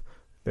 though.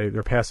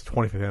 They're past the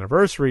 25th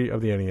anniversary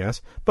of the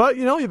NES. But,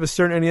 you have a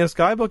certain NES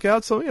guidebook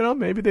out, so,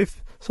 maybe they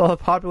saw the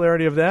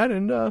popularity of that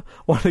and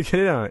wanted to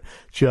get in on it.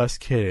 Just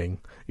kidding.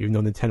 Even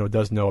though Nintendo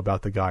does know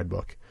about the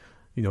guidebook.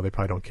 They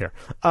probably don't care.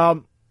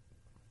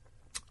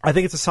 I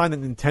think it's a sign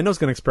that Nintendo's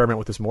going to experiment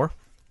with this more.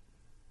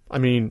 I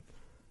mean,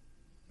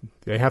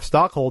 they have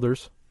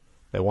stockholders.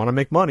 They want to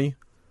make money.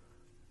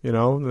 They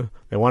want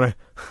to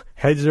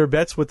hedge their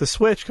bets with the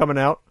Switch coming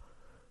out.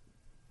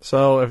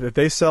 So if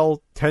they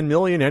sell 10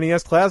 million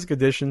NES Classic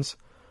Editions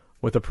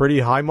with a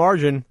pretty high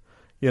margin,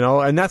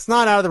 and that's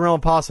not out of the realm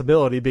of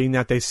possibility, being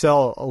that they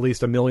sell at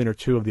least 1 million or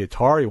 2 of the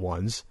Atari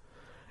ones.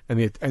 And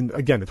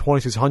again, the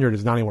 2600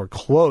 is not anywhere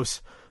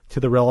close to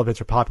the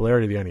relevance or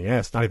popularity of the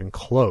NES. Not even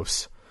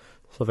close.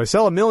 So if they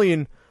sell 1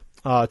 million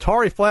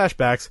Atari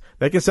flashbacks,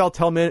 they can sell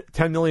 10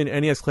 million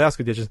NES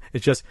Classic Editions.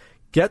 It's just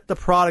get the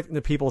product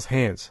into people's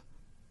hands.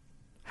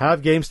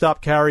 Have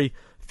GameStop carry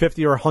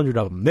 50 or 100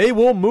 of them. They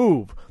will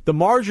move. The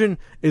margin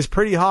is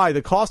pretty high.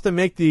 The cost to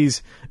make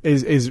these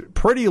is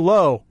pretty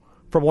low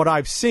from what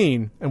I've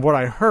seen and what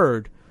I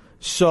heard.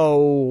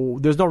 So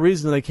there's no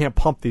reason they can't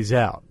pump these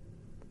out.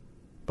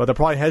 But they'll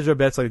probably hedge their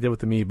bets like they did with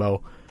the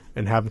Amiibo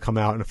and have them come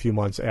out in a few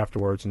months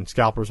afterwards, and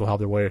scalpers will have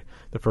their way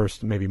the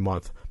first maybe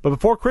month. But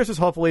before Christmas,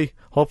 hopefully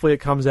it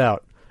comes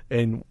out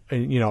in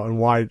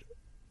wide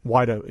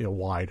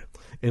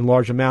in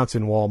large amounts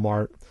in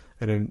Walmart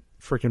and in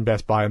freaking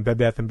Best Buy and Bed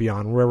Bath &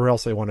 Beyond, wherever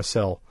else they want to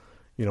sell,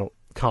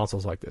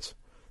 consoles like this.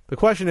 The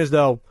question is,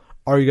 though,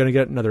 are you going to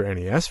get another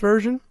NES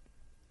version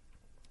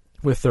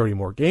with 30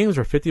 more games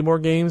or 50 more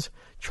games,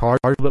 charge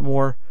a little bit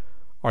more?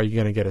 Are you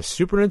going to get a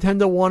Super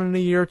Nintendo one in a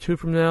year or two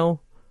from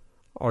now?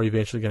 Are you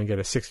eventually going to get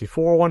a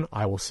 64 one?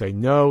 I will say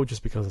no,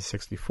 just because of the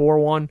 64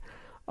 one.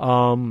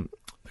 The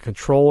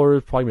controller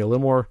is probably going to be a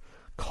little more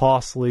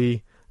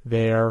costly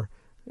there,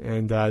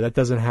 and that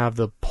doesn't have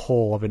the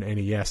pull of an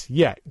NES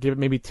yet. Give it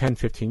maybe 10,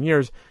 15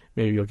 years,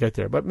 maybe you'll get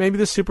there. But maybe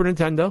the Super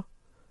Nintendo.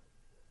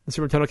 The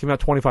Super Nintendo came out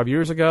 25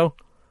 years ago.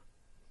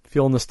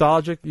 Feel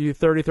nostalgic, you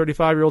 30,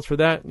 35-year-olds for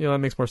that? That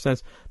makes more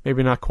sense.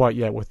 Maybe not quite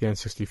yet with the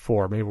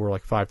N64. Maybe we're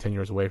like 5, 10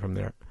 years away from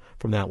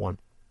that one.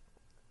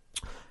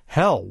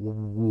 Hell,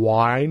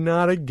 why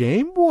not a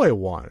Game Boy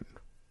one?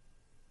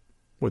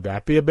 Would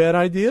that be a bad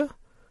idea?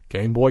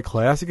 Game Boy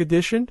Classic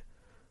Edition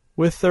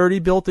with 30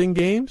 built-in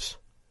games?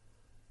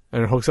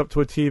 And it hooks up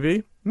to a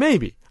TV?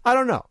 Maybe. I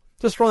don't know.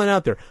 Just throwing it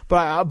out there.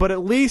 But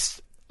at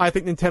least I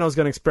think Nintendo's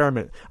going to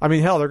experiment. I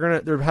mean, hell,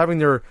 they're having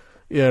their,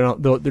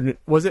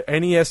 was it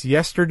NES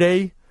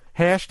Yesterday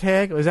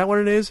hashtag? Is that what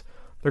it is?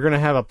 They're going to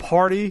have a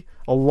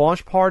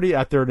launch party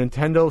at their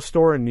Nintendo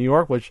store in New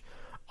York, which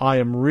I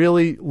am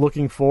really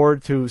looking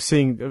forward to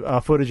seeing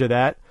footage of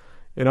that.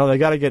 They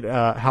got to get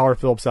Howard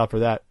Phillips out for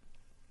that.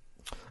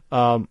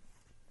 They're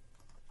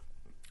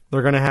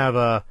going to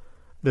have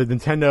the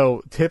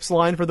Nintendo tips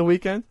line for the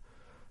weekend.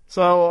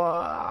 So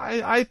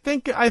I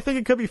think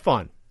it could be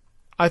fun.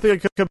 I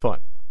think it could be fun.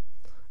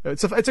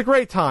 It's a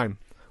great time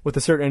with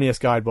a certain NES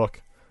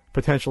guidebook,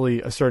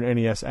 potentially a certain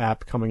NES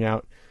app coming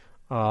out.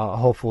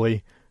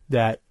 Hopefully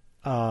that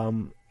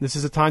this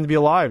is a time to be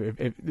alive.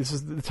 If this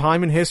is the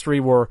time in history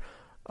where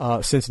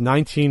since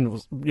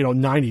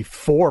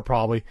 1994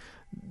 probably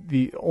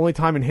the only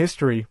time in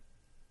history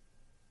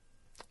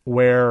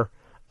where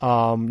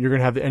you're going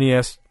to have the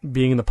NES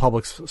being in the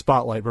public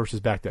spotlight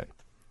versus back then.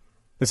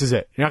 This is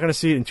it. You're not going to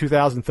see it in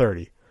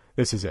 2030.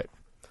 This is it.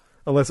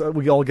 Unless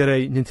we all get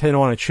a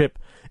Nintendo on a chip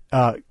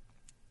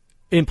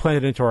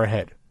implanted into our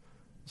head.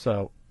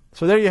 So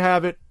there you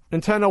have it.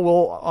 Nintendo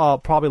will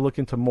probably look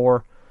into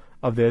more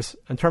of this.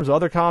 In terms of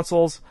other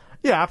consoles,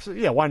 yeah,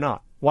 absolutely. Yeah, why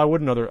not? Why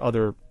wouldn't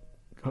other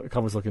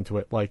companies look into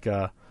it? Like,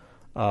 I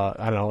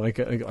don't know,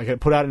 like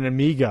put out an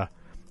Amiga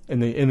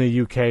in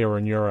the UK or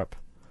in Europe.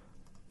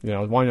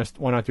 Why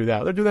not do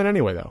that? They'll do that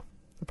anyway, though.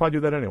 They'll probably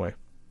do that anyway.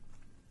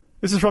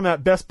 This is from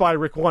that Best Buy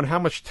Rick 1. How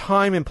much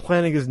time and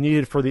planning is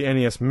needed for the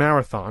NES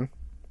Marathon?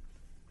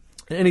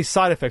 And any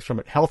side effects from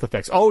it? Health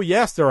effects. Oh,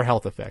 yes, there are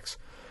health effects.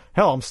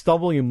 Hell, I'm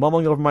stumbling and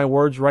mumbling over my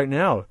words right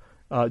now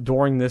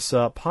during this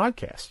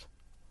podcast.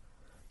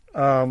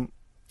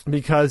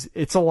 Because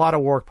it's a lot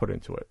of work put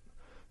into it.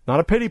 Not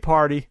a pity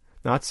party,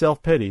 not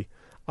self-pity,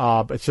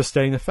 but it's just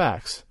stating the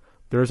facts.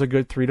 There's a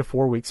good 3 to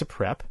 4 weeks of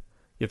prep.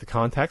 You have to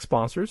contact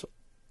sponsors,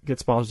 get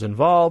sponsors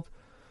involved,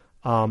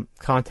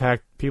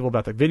 contact people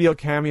about the video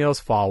cameos,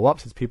 follow up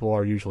since people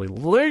are usually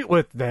late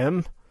with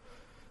them,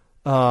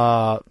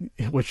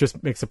 which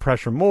just makes the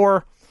pressure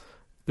more.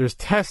 There's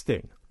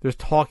testing. There's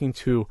talking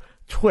to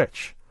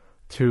Twitch,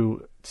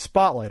 to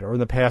Spotlight, or in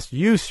the past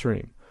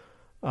Ustream.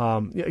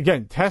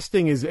 Again,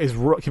 testing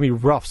can be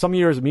rough. Some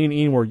years me and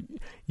Ian were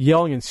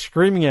yelling and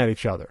screaming at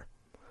each other.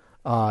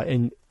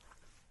 And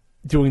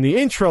doing the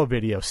intro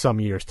video some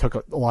years took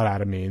a lot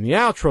out of me, and the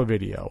outro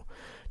video,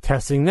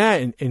 testing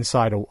that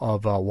inside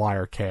of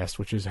Wirecast,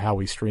 which is how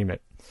we stream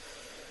it.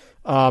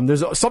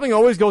 There's something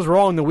always goes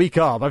wrong the week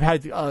of. I've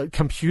had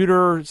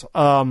computers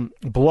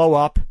blow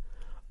up.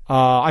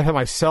 I've had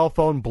my cell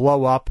phone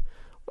blow up.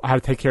 I had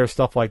to take care of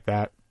stuff like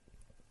that.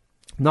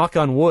 Knock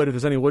on wood, if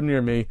there's any wood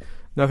near me,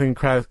 nothing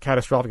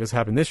catastrophic has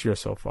happened this year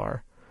so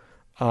far.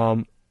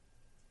 So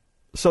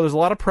there's a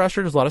lot of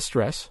pressure, there's a lot of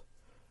stress.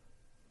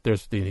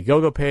 There's the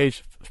Indiegogo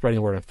page, spreading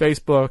the word on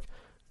Facebook.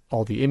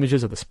 All the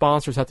images of the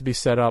sponsors have to be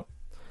set up.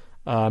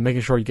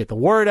 Making sure you get the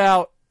word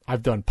out.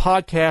 I've done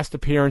podcast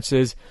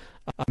appearances,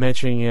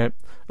 mentioning it.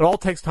 It all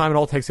takes time, it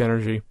all takes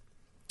energy.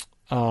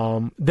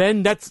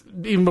 Then that's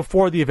even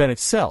before the event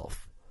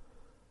itself.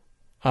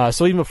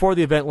 So even before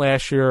the event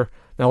last year,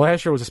 now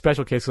last year was a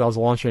special case because I was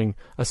launching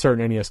a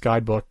certain NES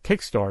guidebook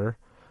Kickstarter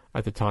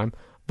at the time.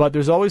 But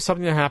there's always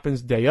something that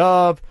happens day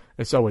of.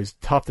 It's always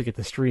tough to get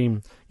the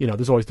stream.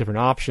 There's always different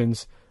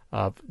options.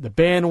 The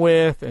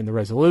bandwidth and the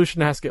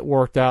resolution has to get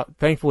worked out.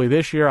 Thankfully,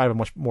 this year I have a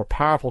much more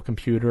powerful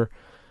computer.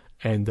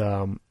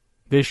 And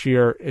this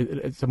year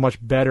it's a much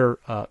better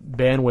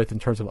bandwidth in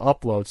terms of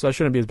upload. So that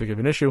shouldn't be as big of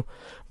an issue.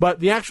 But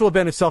the actual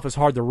event itself is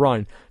hard to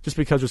run just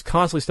because there's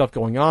constantly stuff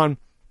going on.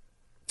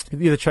 You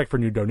can either check for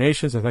new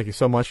donations, and thank you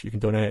so much. You can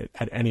donate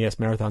at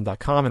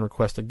nesmarathon.com and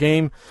request a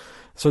game.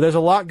 So there's a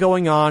lot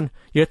going on.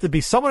 You have to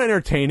be somewhat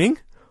entertaining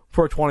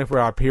for a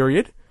 24-hour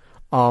period.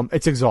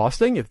 It's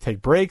exhausting. You have to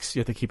take breaks.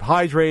 You have to keep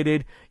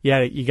hydrated.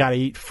 You got to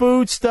eat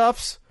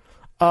foodstuffs.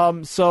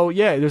 So,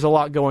 yeah, there's a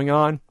lot going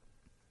on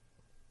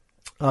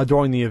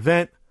during the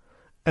event.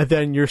 And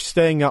then you're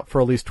staying up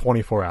for at least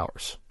 24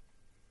 hours.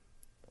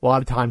 A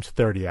lot of times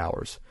 30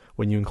 hours.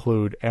 When you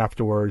include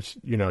afterwards,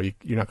 you're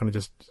not going to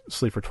just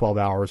sleep for 12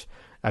 hours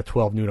at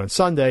 12 noon on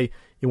Sunday.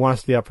 You want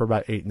to stay up for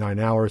about 8-9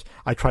 hours.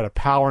 I try to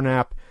power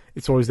nap.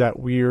 It's always that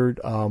weird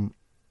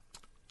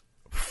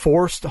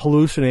forced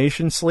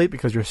hallucination sleep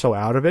because you're so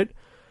out of it.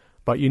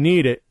 But you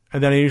need it.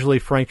 And then usually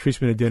Frank treats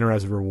me to dinner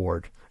as a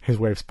reward. His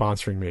way of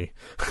sponsoring me.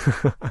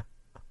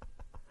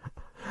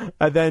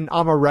 And then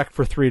I'm a wreck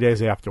for 3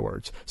 days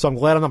afterwards. So I'm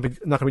glad I'm not going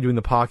to be doing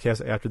the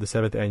podcast after the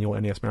 7th annual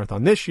NES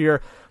Marathon this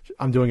year.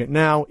 I'm doing it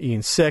now.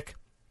 Ian's sick.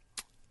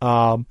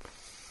 So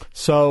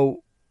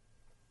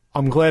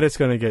I'm glad it's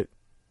going to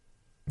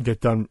get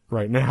done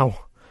right now.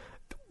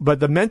 But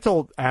the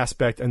mental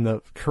aspect and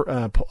the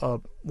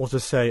we'll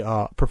just say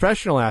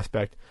professional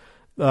aspect,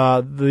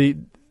 the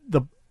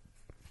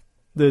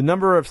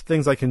number of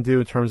things I can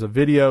do in terms of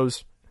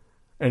videos,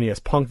 NES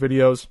Punk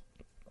videos.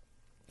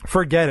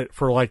 Forget it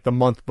for like the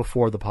month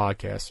before the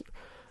podcast.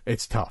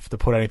 It's tough to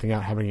put anything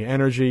out, having any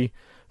energy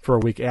for a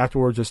week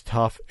afterwards is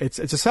tough. It's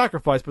a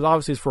sacrifice, but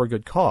obviously it's for a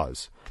good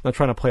cause. I'm not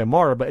trying to play a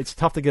martyr, but it's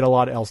tough to get a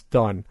lot else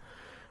done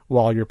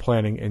while you're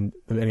planning in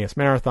the NES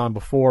Marathon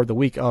before the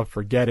week of.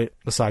 Forget it,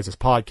 besides this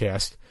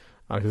podcast,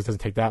 because it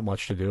doesn't take that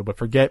much to do, but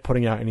forget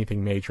putting out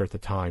anything major at the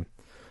time.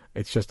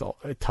 It's just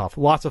tough.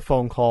 Lots of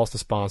phone calls to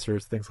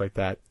sponsors, things like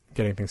that,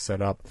 getting things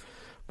set up.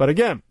 But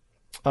again,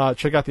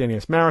 check out the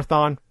NES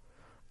Marathon.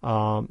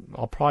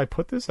 I'll probably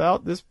put this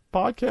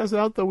podcast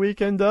out the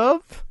weekend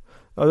of,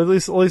 at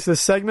least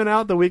this segment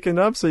out the weekend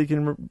of, so you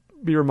can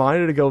be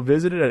reminded to go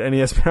visit it at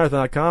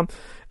nesmarathon.com.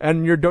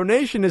 And your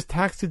donation is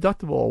tax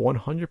deductible,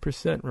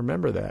 100%.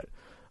 Remember that.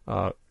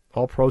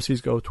 All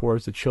proceeds go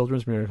towards the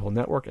Children's Miracle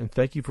Network, and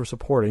thank you for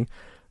supporting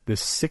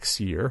this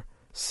 6-year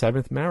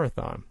 7th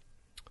marathon.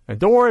 And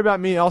don't worry about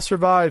me. I'll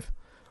survive.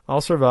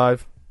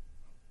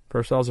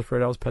 First I was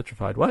afraid I was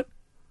petrified. What?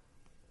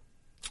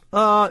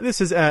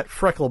 This is at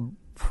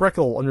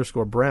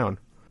Freckle_Brown.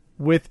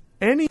 With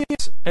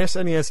NES,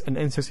 SNES, and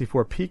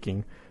N64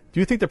 peaking, do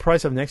you think the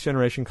price of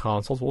next-generation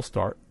consoles will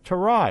start to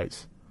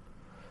rise?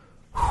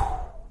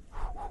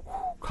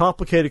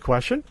 Complicated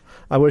question.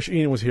 I wish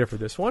Ian was here for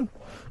this one.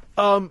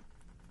 I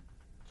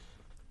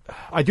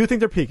do think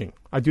they're peaking.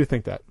 I do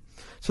think that.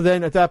 So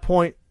then at that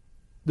point,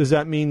 does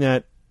that mean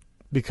that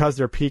because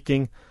they're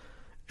peaking,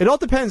 it all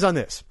depends on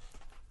this.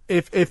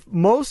 If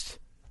most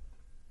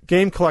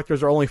game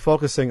collectors are only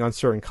focusing on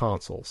certain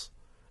consoles,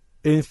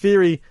 in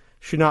theory,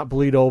 should not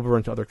bleed over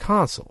into other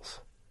consoles.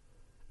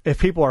 If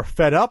people are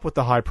fed up with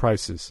the high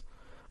prices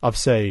of,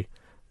 say,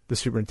 the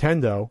Super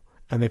Nintendo,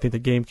 and they think the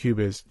GameCube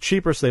is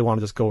cheaper, so they want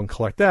to just go and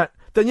collect that,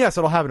 then yes,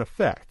 it'll have an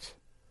effect.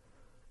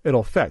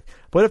 It'll affect.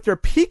 But if they're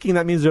peaking,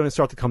 that means they're going to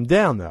start to come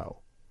down, though.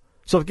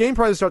 So if game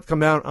prices start to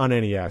come down on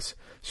NES,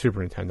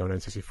 Super Nintendo, and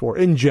N64,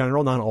 in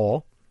general, not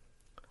all,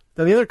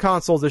 then the other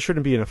consoles, there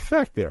shouldn't be an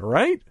effect there,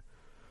 right?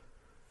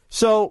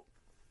 So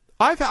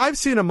I've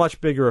seen a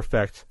much bigger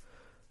effect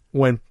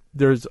when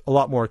there's a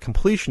lot more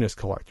completionist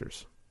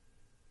collectors.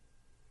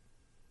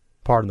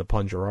 Pardon the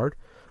pun, Gerard.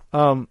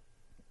 When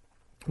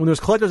there's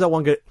collectors that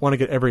want to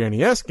get every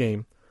NES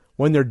game,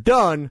 when they're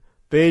done,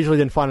 they usually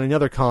then find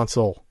another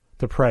console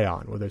to prey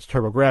on, whether it's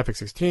TurboGrafx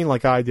 16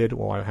 like I did,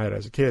 well, I had it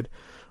as a kid,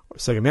 or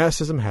Sega Master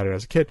System, had it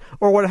as a kid,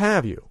 or what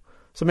have you.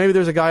 So maybe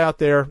there's a guy out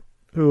there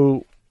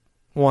who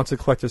wants to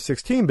collect his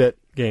 16-bit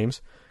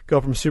games,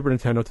 go from Super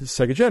Nintendo to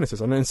Sega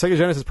Genesis. And then Sega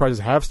Genesis prices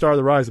have started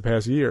to rise the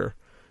past year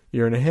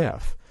and a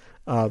half.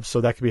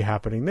 So that could be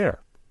happening there.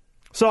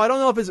 So I don't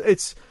know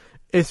if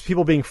it's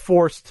people being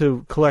forced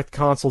to collect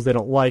consoles they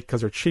don't like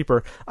because they're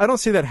cheaper. I don't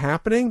see that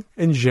happening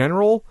in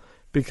general,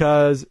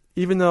 because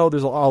even though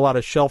there's a lot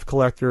of shelf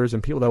collectors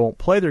and people that won't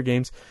play their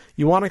games,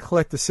 you want to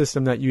collect the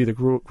system that you either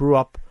grew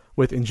up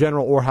with in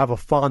general or have a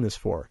fondness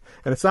for.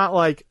 And it's not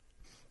like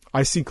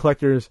I see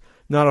collectors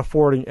not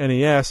affording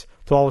NES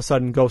to all of a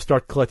sudden go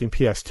start collecting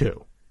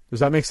PS2.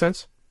 Does that make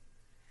sense?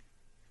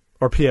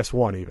 Or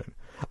PS1 even.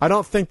 I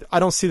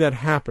don't see that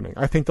happening.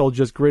 I think they'll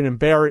just grin and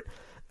bear it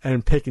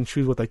and pick and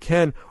choose what they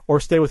can, or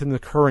stay within the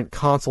current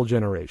console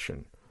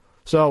generation.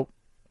 So,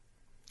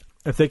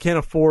 if they can't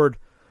afford,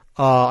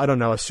 I don't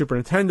know, a Super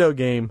Nintendo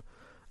game,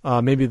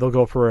 maybe they'll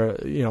go for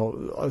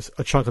a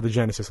chunk of the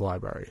Genesis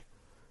library,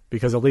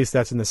 because at least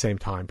that's in the same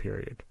time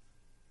period.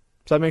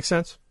 Does that make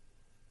sense?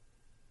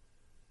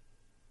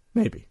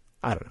 Maybe.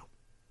 I don't know.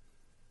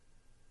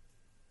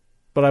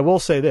 But I will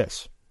say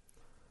this.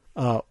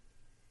 The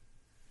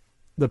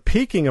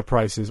peaking of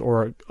prices,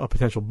 or a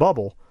potential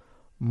bubble,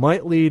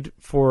 might lead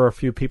for a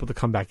few people to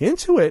come back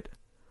into it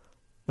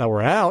that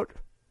were out.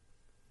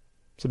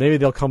 So maybe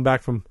they'll come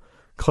back from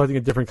collecting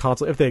a different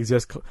console, if they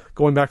exist,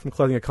 going back from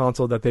collecting a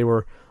console that they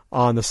were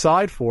on the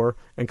side for,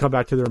 and come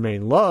back to their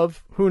main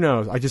love. Who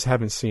knows? I just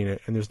haven't seen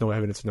it, and there's no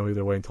evidence to know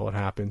either way until it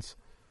happens.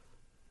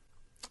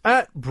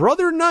 At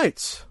Brother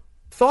Knights,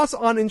 thoughts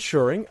on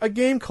insuring a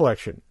game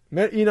collection.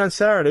 Met Ian on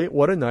Saturday.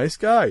 What a nice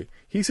guy.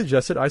 He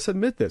suggested I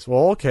submit this.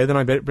 Well, okay, then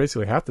I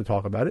basically have to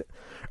talk about it.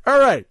 All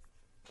right.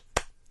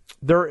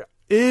 There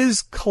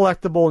is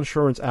collectible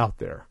insurance out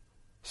there,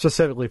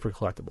 specifically for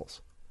collectibles.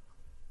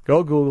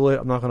 Go Google it.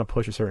 I'm not going to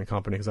push a certain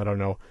company because I don't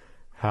know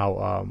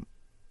how.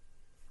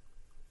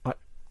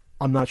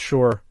 I'm not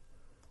sure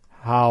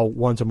how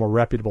ones are more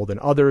reputable than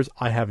others.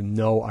 I have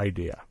no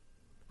idea.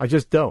 I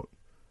just don't.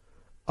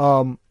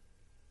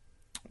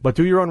 But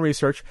do your own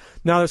research.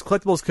 Now, there's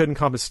collectibles could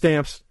encompass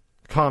stamps,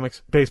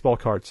 comics, baseball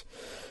cards,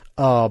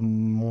 hell,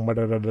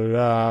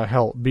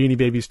 Beanie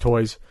Babies,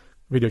 toys,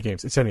 video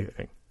games. It's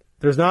anything.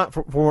 There's not,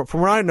 from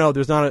what I know,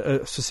 there's not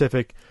a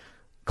specific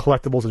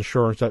collectibles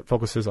insurance that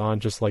focuses on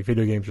just like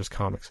video games, just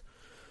comics.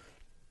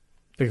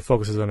 I think it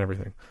focuses on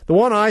everything. The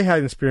one I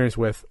had experience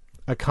with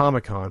at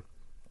Comic-Con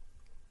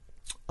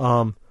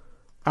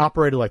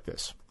operated like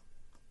this.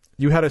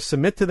 You had to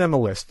submit to them a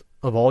list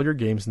of all your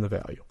games and the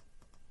value,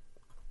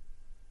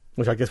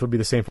 which I guess would be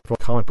the same for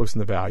comic books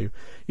and the value.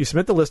 You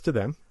submit the list to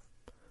them,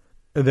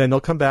 and then they'll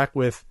come back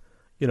with,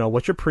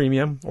 what's your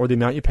premium, or the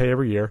amount you pay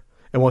every year,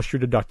 and what's your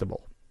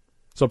deductible.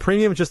 So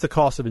premium is just the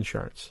cost of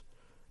insurance.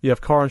 You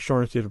have car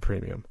insurance, you have a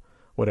premium.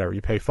 Whatever.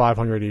 You pay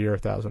 $500 a year,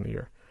 $1,000 a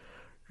year.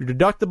 Your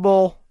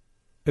deductible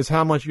is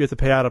how much you have to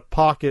pay out of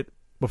pocket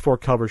before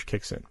coverage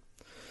kicks in.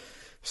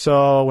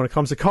 So when it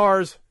comes to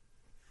cars,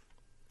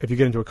 if you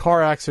get into a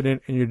car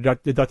accident and your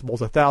deductible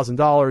is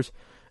 $1,000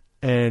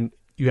 and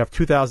you have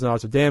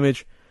 $2,000 of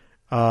damage,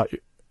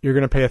 you're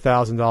going to pay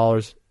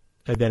 $1,000,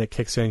 and then it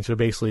kicks in. So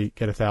basically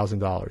get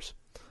 $1,000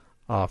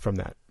 from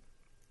that.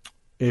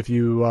 If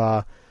you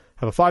have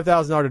a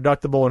 $5,000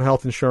 deductible in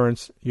health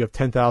insurance, you have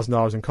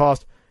 $10,000 in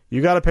cost.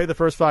 You got to pay the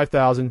first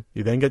 $5,000.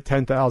 You then get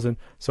 $10,000.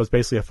 So it's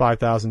basically a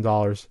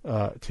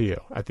 $5,000 to you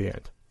at the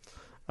end,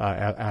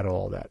 out of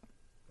all that,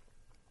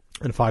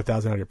 and $5,000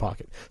 out of your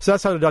pocket. So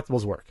that's how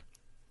deductibles work.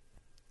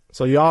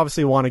 So you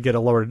obviously want to get a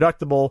lower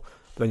deductible,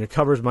 but then your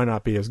coverage might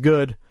not be as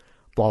good.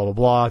 Blah blah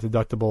blah.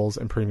 Deductibles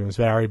and premiums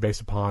vary based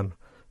upon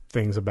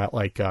things about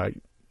like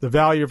the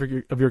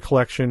value of your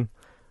collection.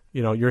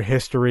 Your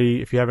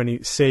history, if you have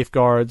any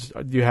safeguards,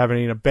 do you have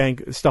any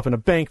stuff in a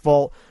bank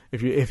vault?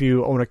 If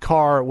you own a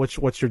car,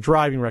 what's your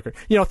driving record?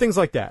 Things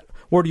like that.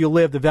 Where do you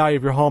live? The value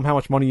of your home, how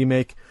much money you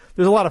make.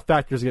 There's a lot of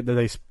factors that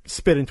they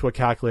spit into a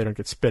calculator and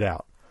get spit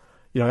out.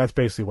 That's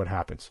basically what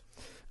happens.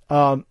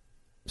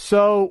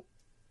 So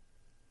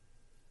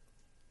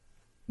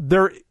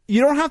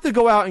you don't have to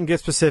go out and get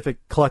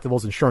specific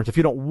collectibles insurance if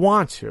you don't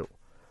want to,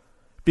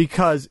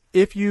 because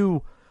if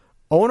you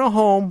own a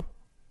home,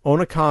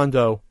 own a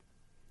condo,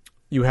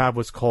 you have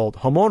what's called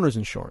homeowners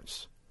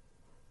insurance,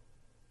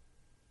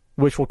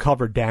 which will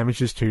cover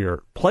damages to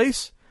your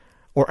place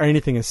or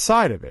anything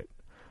inside of it.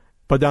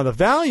 But now the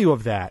value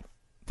of that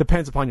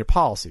depends upon your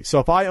policy. So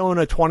if I own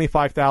a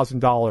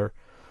 $25,000,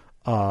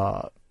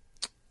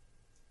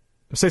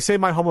 say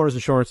my homeowners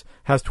insurance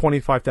has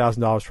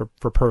 $25,000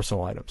 for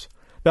personal items.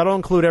 That'll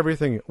include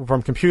everything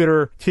from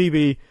computer,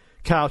 TV,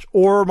 couch,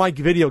 or my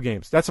video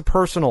games. That's a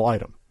personal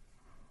item.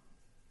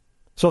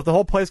 So if the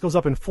whole place goes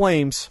up in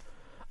flames,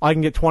 I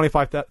can get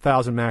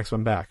 $25,000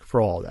 maximum back for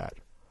all of that.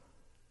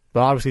 But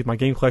obviously, if my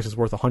game collection is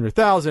worth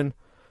 $100,000,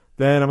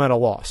 then I'm at a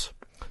loss.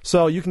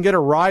 So you can get a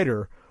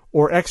rider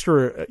or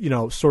extra,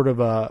 sort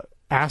of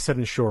asset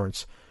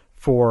insurance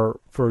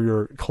for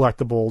your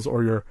collectibles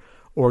or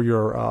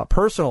your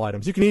personal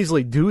items. You can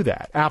easily do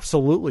that.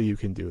 Absolutely, you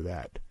can do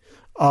that.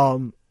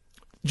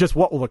 Just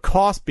what will the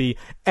cost be,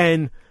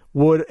 and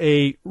would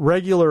a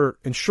regular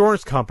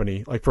insurance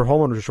company, like for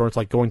homeowners insurance,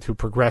 like going to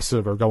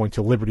Progressive or going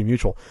to Liberty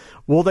Mutual,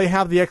 will they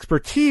have the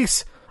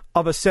expertise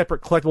of a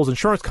separate collectibles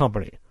insurance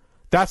company?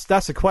 That's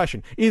the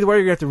question. Either way,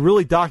 you're going to have to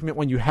really document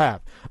when you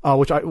have.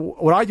 What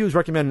I do is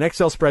recommend an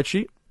Excel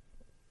spreadsheet.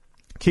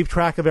 Keep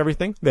track of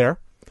everything there.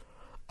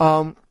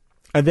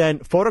 And then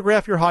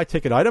photograph your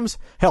high-ticket items.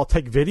 Hell,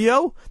 take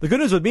video. The good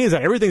news with me is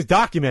that everything's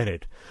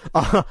documented.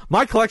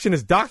 My collection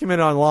is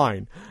documented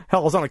online.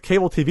 Hell, I was on a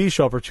cable TV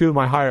show for two of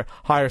my higher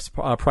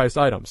priced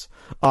items.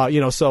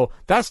 So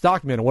that's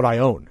documented what I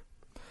own.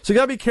 So you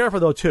got to be careful,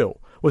 though, too,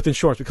 with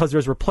insurance, because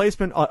there's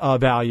replacement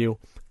value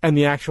and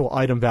the actual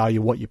item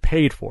value, what you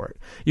paid for it.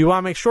 You want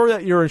to make sure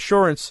that your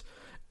insurance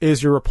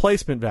is your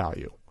replacement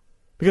value.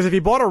 Because if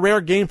you bought a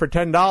rare game for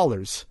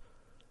 $10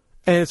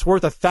 and it's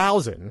worth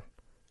 $1,000,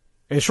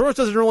 insurance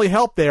doesn't really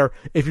help there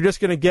if you're just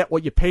going to get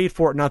what you paid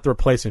for it, not the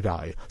replacement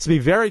value. So be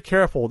very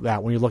careful of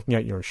that when you're looking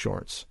at your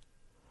insurance.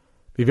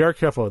 Be very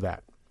careful of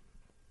that.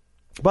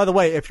 By the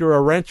way, if you're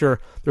a renter,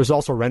 there's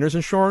also renter's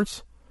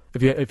insurance.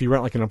 If you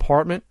rent like an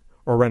apartment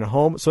or rent a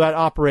home, so that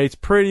operates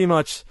pretty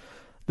much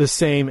the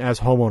same as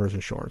homeowners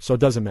insurance. So it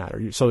doesn't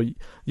matter. So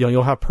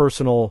you'll have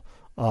personal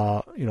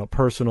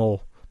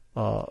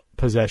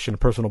possession,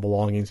 personal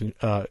belongings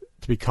to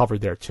be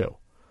covered there too.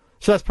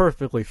 So that's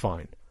perfectly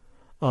fine.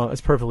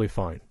 It's perfectly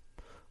fine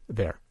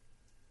there.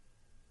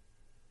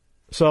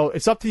 So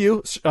it's up to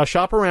you.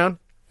 Shop around.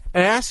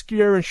 Ask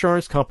your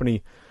insurance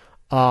company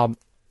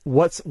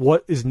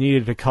what is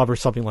needed to cover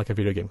something like a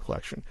video game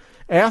collection.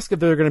 Ask if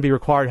they're going to be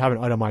required to have an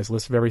itemized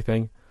list of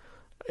everything.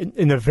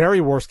 In the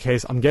very worst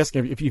case, I'm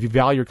guessing if you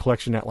value your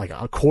collection at like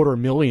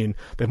 $250,000,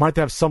 they might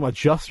have some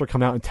adjuster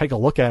come out and take a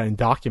look at it and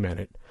document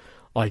it.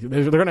 Like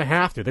they're going to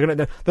have to. They're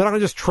not going to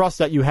just trust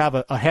that you have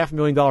a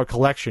 $500,000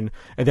 collection,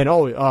 and then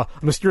a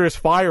mysterious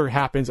fire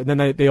happens, and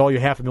then they owe you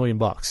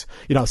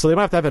 $500,000. So they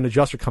might have to have an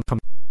adjuster come.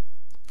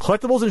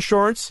 Collectibles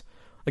insurance,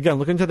 again,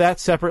 look into that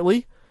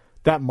separately.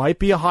 That might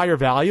be a higher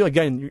value.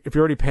 Again, if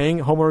you're already paying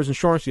homeowners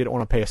insurance, you don't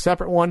want to pay a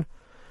separate one.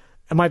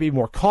 It might be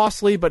more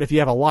costly, but if you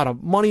have a lot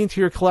of money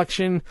into your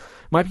collection, it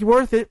might be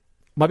worth it.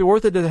 Might be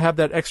worth it to have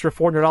that extra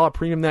 $400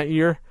 premium that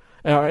year,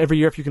 every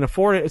year if you can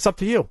afford it. It's up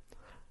to you.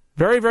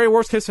 Very, very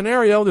worst case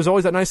scenario, there's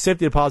always that nice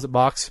safety deposit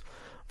box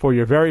for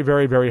your very,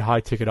 very, very high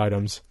ticket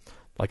items.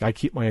 Like I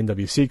keep my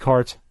NWC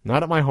cards,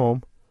 not at my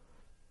home,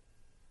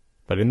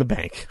 but in the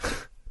bank.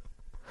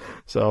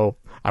 So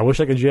I wish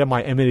I could jam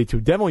my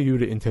M82 demo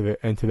unit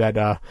into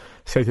that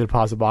safety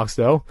deposit box,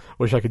 though.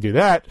 Wish I could do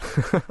that.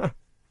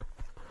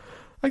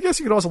 I guess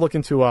you could also look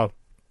into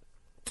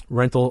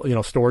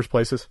rental, storage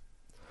places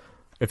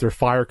if they're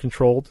fire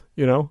controlled,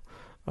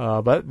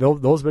 But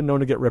those have been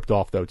known to get ripped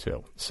off, though,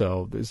 too.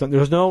 So there's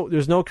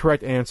no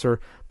correct answer,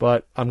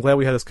 but I'm glad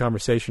we had this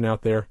conversation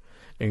out there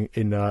in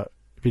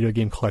video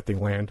game collecting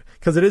land,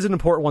 because it is an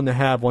important one to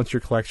have once your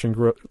collection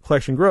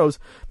grows.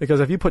 Because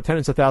if you put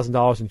tens of thousands of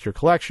dollars into your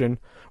collection,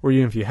 or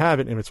even if you have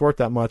it and it's worth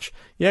that much,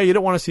 you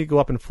don't want to see it go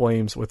up in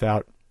flames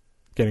without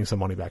getting some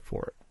money back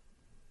for it.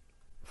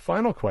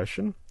 Final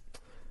question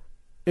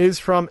is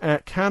from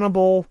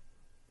 @Cannibal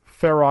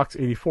Ferox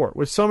 84.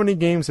 With so many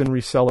games in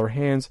reseller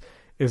hands,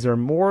 is there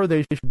more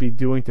they should be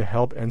doing to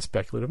help end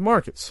speculative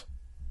markets?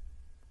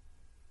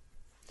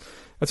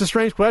 That's a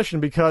strange question,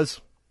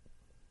 because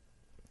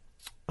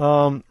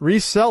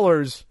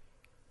resellers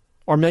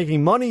are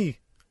making money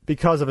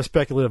because of a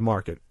speculative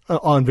market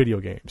on video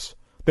games.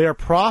 They are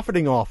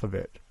profiting off of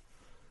it.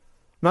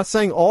 I'm not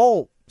saying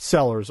all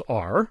sellers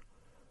are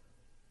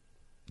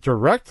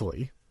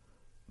directly,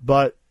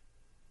 but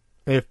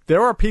if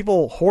there are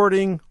people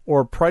hoarding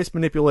or price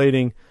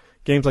manipulating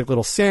games like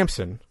Little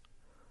Samson,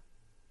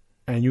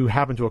 and you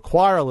happen to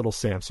acquire Little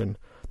Samson,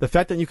 the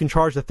fact that you can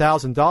charge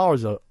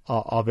 $1,000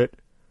 of it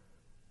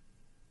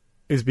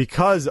is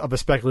because of a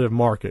speculative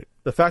market.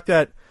 The fact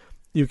that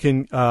you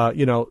can,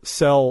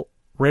 sell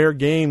rare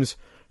games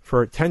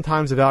for 10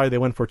 times the value they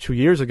went for 2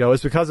 years ago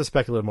is because of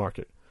speculative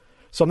market.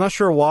 So I'm not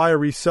sure why a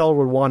reseller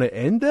would want to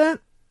end that,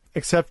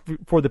 except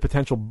for the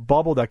potential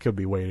bubble that could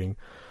be waiting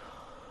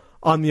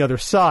on the other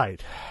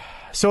side.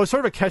 So it's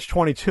sort of a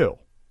catch-22.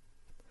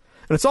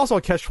 And it's also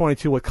a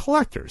catch-22 with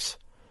collectors.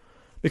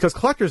 Because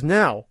collectors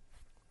now,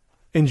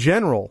 in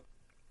general,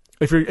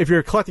 if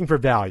you're collecting for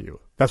value,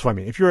 that's what I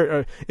mean. If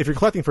you're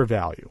collecting for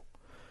value,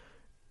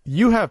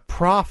 you have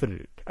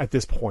profited at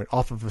this point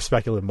off of a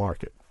speculative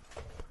market.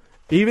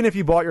 Even if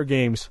you bought your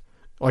games,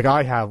 like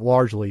I have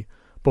largely,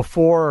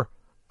 before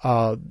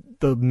the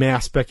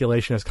mass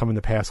speculation has come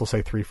into pass, let's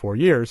say 3-4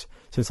 years,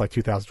 since like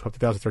 2012,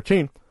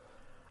 2013,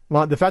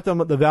 well, the fact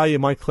that the value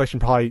of my collection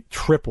probably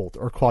tripled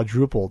or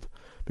quadrupled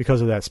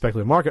because of that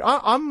speculative market,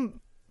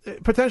 I'm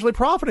potentially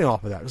profiting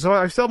off of that. So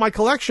I sell my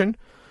collection,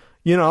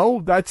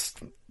 that's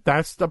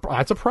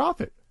a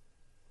profit.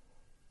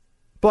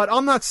 But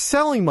I'm not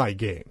selling my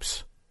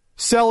games.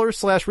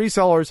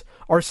 Sellers/resellers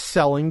are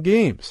selling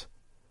games.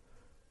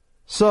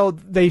 So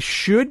they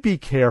should be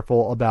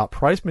careful about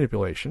price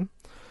manipulation,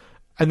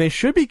 and they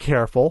should be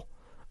careful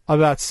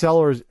about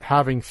sellers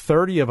having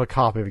 30 of a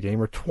copy of a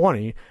game or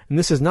 20, and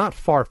this is not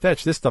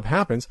far-fetched. This stuff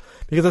happens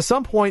because at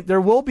some point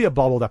there will be a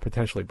bubble that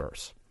potentially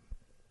bursts.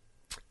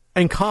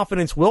 And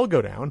confidence will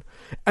go down.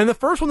 And the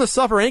first one to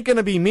suffer ain't going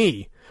to be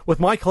me with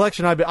my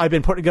collection I've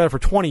been putting together for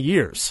 20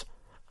 years.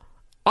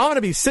 I'm going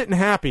to be sitting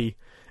happy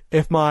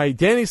if my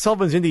Danny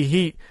Sullivan's Indie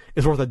Heat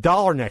is worth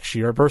 $1 next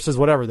year versus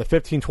whatever, the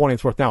 $15-20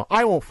 it's worth now.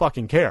 I won't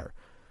fucking care.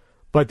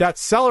 But that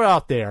seller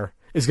out there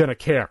is going to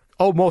care.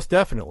 Oh, most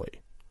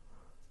definitely.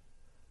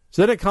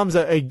 So then it comes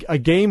a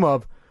game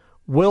of,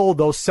 will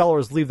those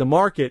sellers leave the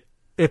market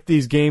if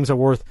these games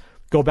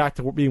go back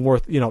to being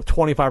worth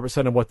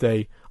 25% of what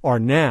they are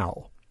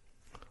now?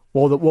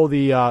 Will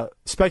the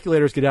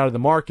speculators get out of the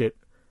market?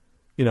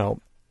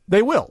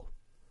 They will.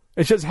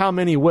 It's just how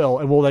many will,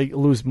 and will they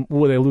lose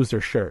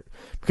their shirt?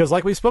 Because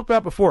like we spoke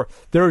about before,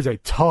 there is a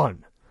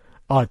ton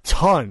of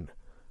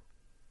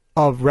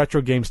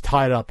retro games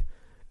tied up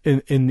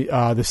in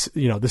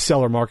the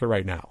seller market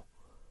right now.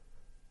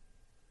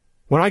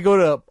 When I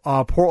go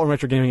to Portland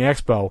Retro Gaming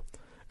Expo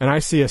and I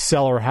see a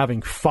seller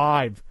having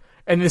 5,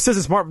 and this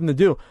isn't smart for them to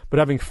do, but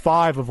having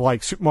 5 of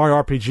like Super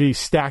Mario RPG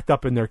stacked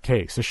up in their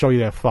case to show you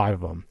they have 5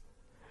 of them,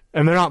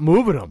 and they're not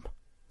moving them.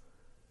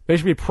 They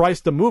should be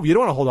priced to move. You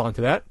don't want to hold on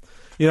to that.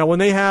 When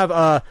they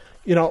have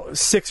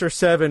 6 or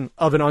 7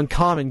 of an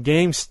uncommon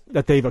game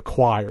that they've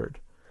acquired,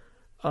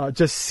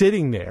 just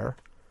sitting there,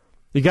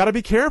 you got to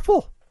be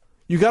careful.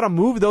 You got to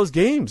move those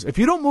games. If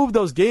you don't move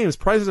those games,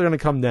 prices are going to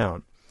come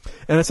down.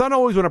 And it's not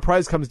always when a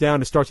price comes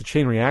down, it starts a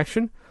chain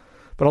reaction.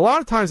 But a lot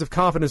of times if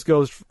confidence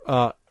goes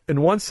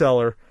in one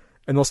seller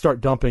and they'll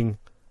start dumping,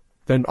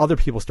 then other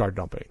people start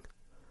dumping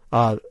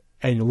and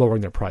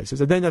lowering their prices.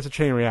 And then that's a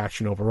chain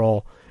reaction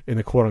overall in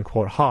the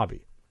quote-unquote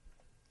hobby.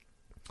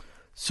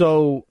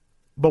 So,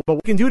 but what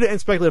we can do to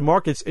end speculative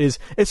markets is,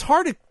 it's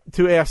hard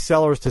to ask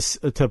sellers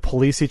to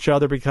police each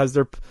other because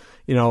they're,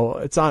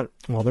 it's not,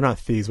 well, they're not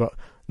thieves, but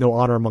no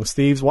honor amongst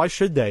thieves. Why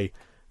should they?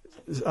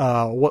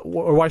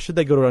 Why should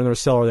they go to another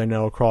seller they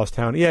know across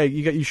town? Yeah,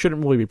 you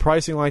shouldn't really be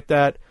pricing like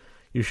that.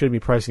 You shouldn't be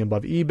pricing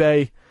above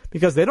eBay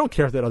because they don't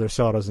care if that other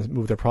seller doesn't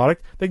move their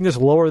product. They can just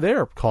lower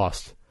their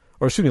cost,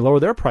 or lower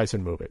their price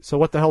and move it. So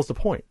what the hell's the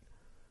point?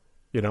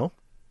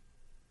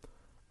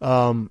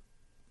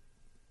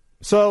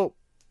 So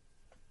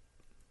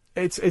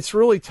it's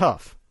really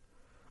tough.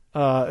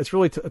 It's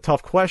really a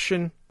tough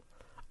question.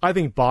 I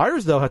think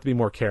buyers, though, have to be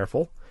more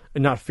careful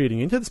and not feeding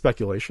into the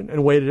speculation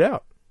and wait it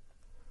out.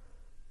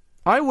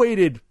 I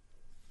waited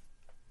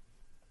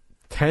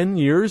 10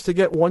 years to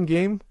get one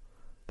game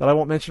that I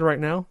won't mention right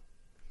now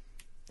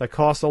that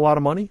cost a lot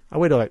of money. I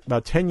waited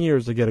about 10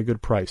 years to get a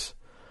good price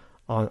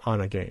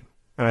on a game,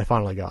 and I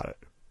finally got it.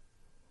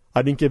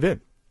 I didn't give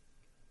in.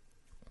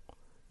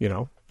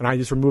 And I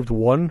just removed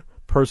one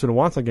person who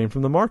wants a game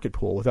from the market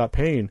pool without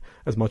paying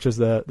as much as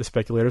the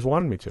speculators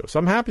wanted me to. So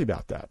I'm happy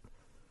about that.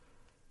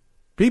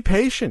 Be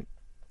patient.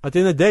 At the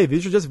end of the day,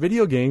 these are just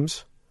video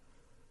games.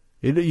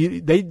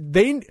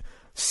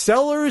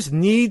 Sellers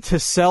need to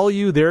sell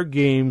you their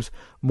games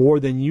more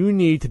than you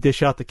need to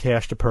dish out the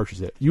cash to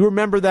purchase it. You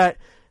remember that.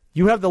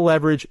 You have the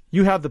leverage.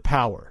 You have the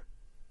power.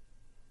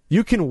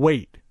 You can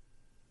wait.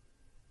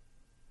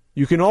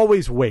 You can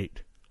always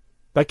wait.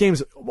 That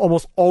game's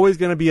almost always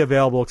going to be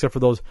available except for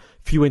those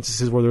few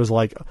instances where there's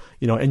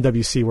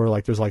NWC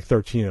where there's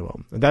 13 of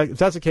them. And if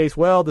that's the case,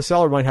 well, the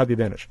seller might have the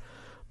advantage.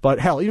 But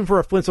hell, even for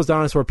a Flintstones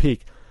Dinosaur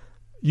Peak,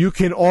 you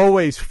can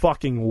always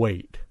fucking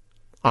wait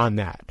on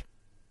that.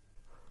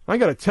 I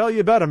got to tell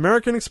you about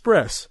American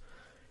Express.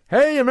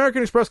 Hey,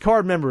 American Express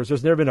card members,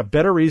 there's never been a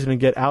better reason to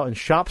get out and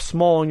shop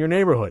small in your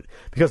neighborhood.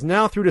 Because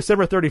now through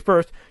December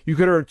 31st, you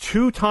could earn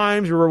 2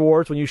 times your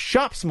rewards when you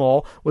shop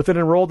small with an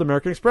enrolled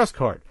American Express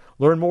card.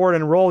 Learn more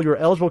and enroll your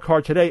eligible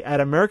card today at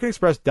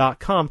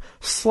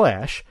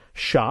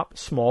americanexpress.com/shop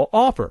small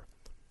offer.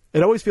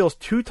 It always feels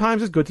 2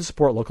 times as good to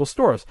support local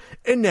stores.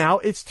 And now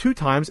it's 2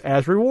 times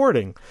as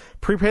rewarding.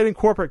 Prepaid and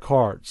corporate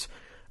cards.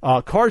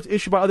 Cards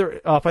issued by other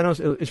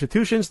financial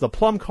institutions, the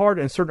Plum card,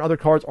 and certain other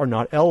cards are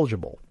not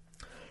eligible.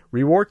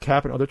 Reward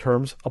cap and other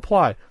terms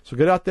apply. So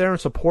get out there and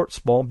support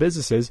small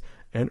businesses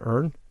and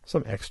earn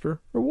some extra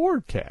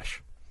reward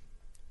cash.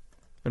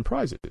 And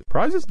prizes.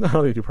 Prizes? Not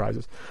only do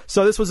prizes.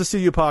 So this was a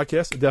CU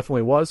podcast. It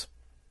definitely was.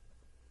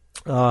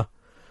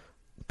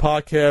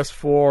 Podcast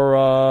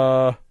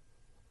for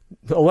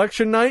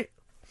election night.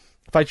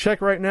 If I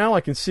check right now,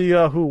 I can see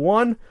who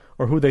won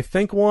or who they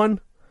think won.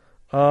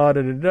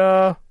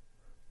 Who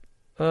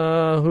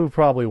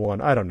probably won?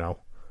 I don't know.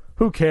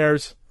 Who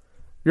cares?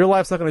 Your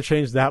life's not going to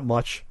change that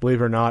much, believe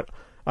it or not.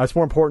 It's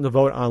more important to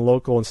vote on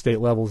local and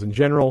state levels in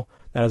general.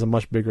 That has a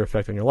much bigger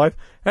effect on your life.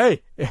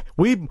 Hey,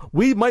 we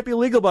might be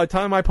legal by the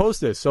time I post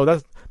this, so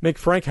that's make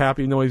Frank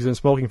happy. He's been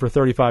smoking for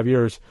 35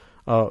 years,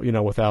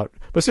 without.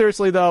 But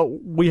seriously, though,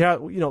 we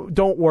have,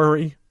 don't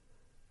worry.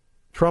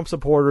 Trump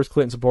supporters,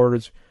 Clinton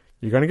supporters,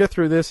 you're going to get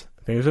through this.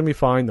 Things are going to be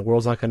fine. The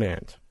world's not going to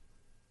end.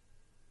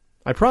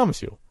 I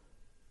promise you.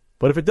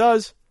 But if it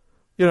does,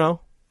 you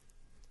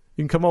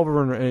can come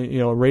over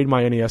and raid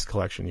my NES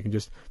collection. You can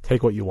just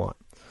take what you want.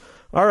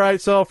 All right,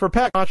 so for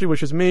Pat Contri,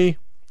 which is me,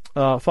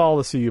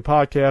 Follow the CU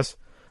podcast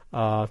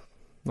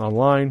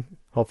online.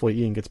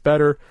 Hopefully Ian gets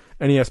better.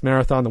 NES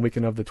Marathon the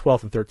weekend of the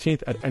 12th and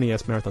 13th at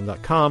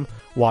nesmarathon.com.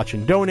 Watch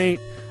and donate.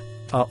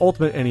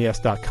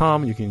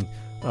 UltimateNES.com. You can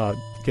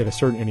get a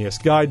certain NES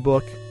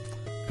guidebook.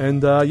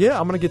 And I'm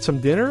going to get some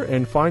dinner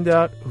and find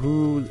out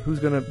who's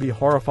going to be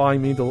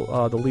horrifying me the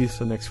least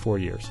the next 4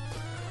 years.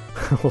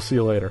 We'll see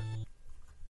you later.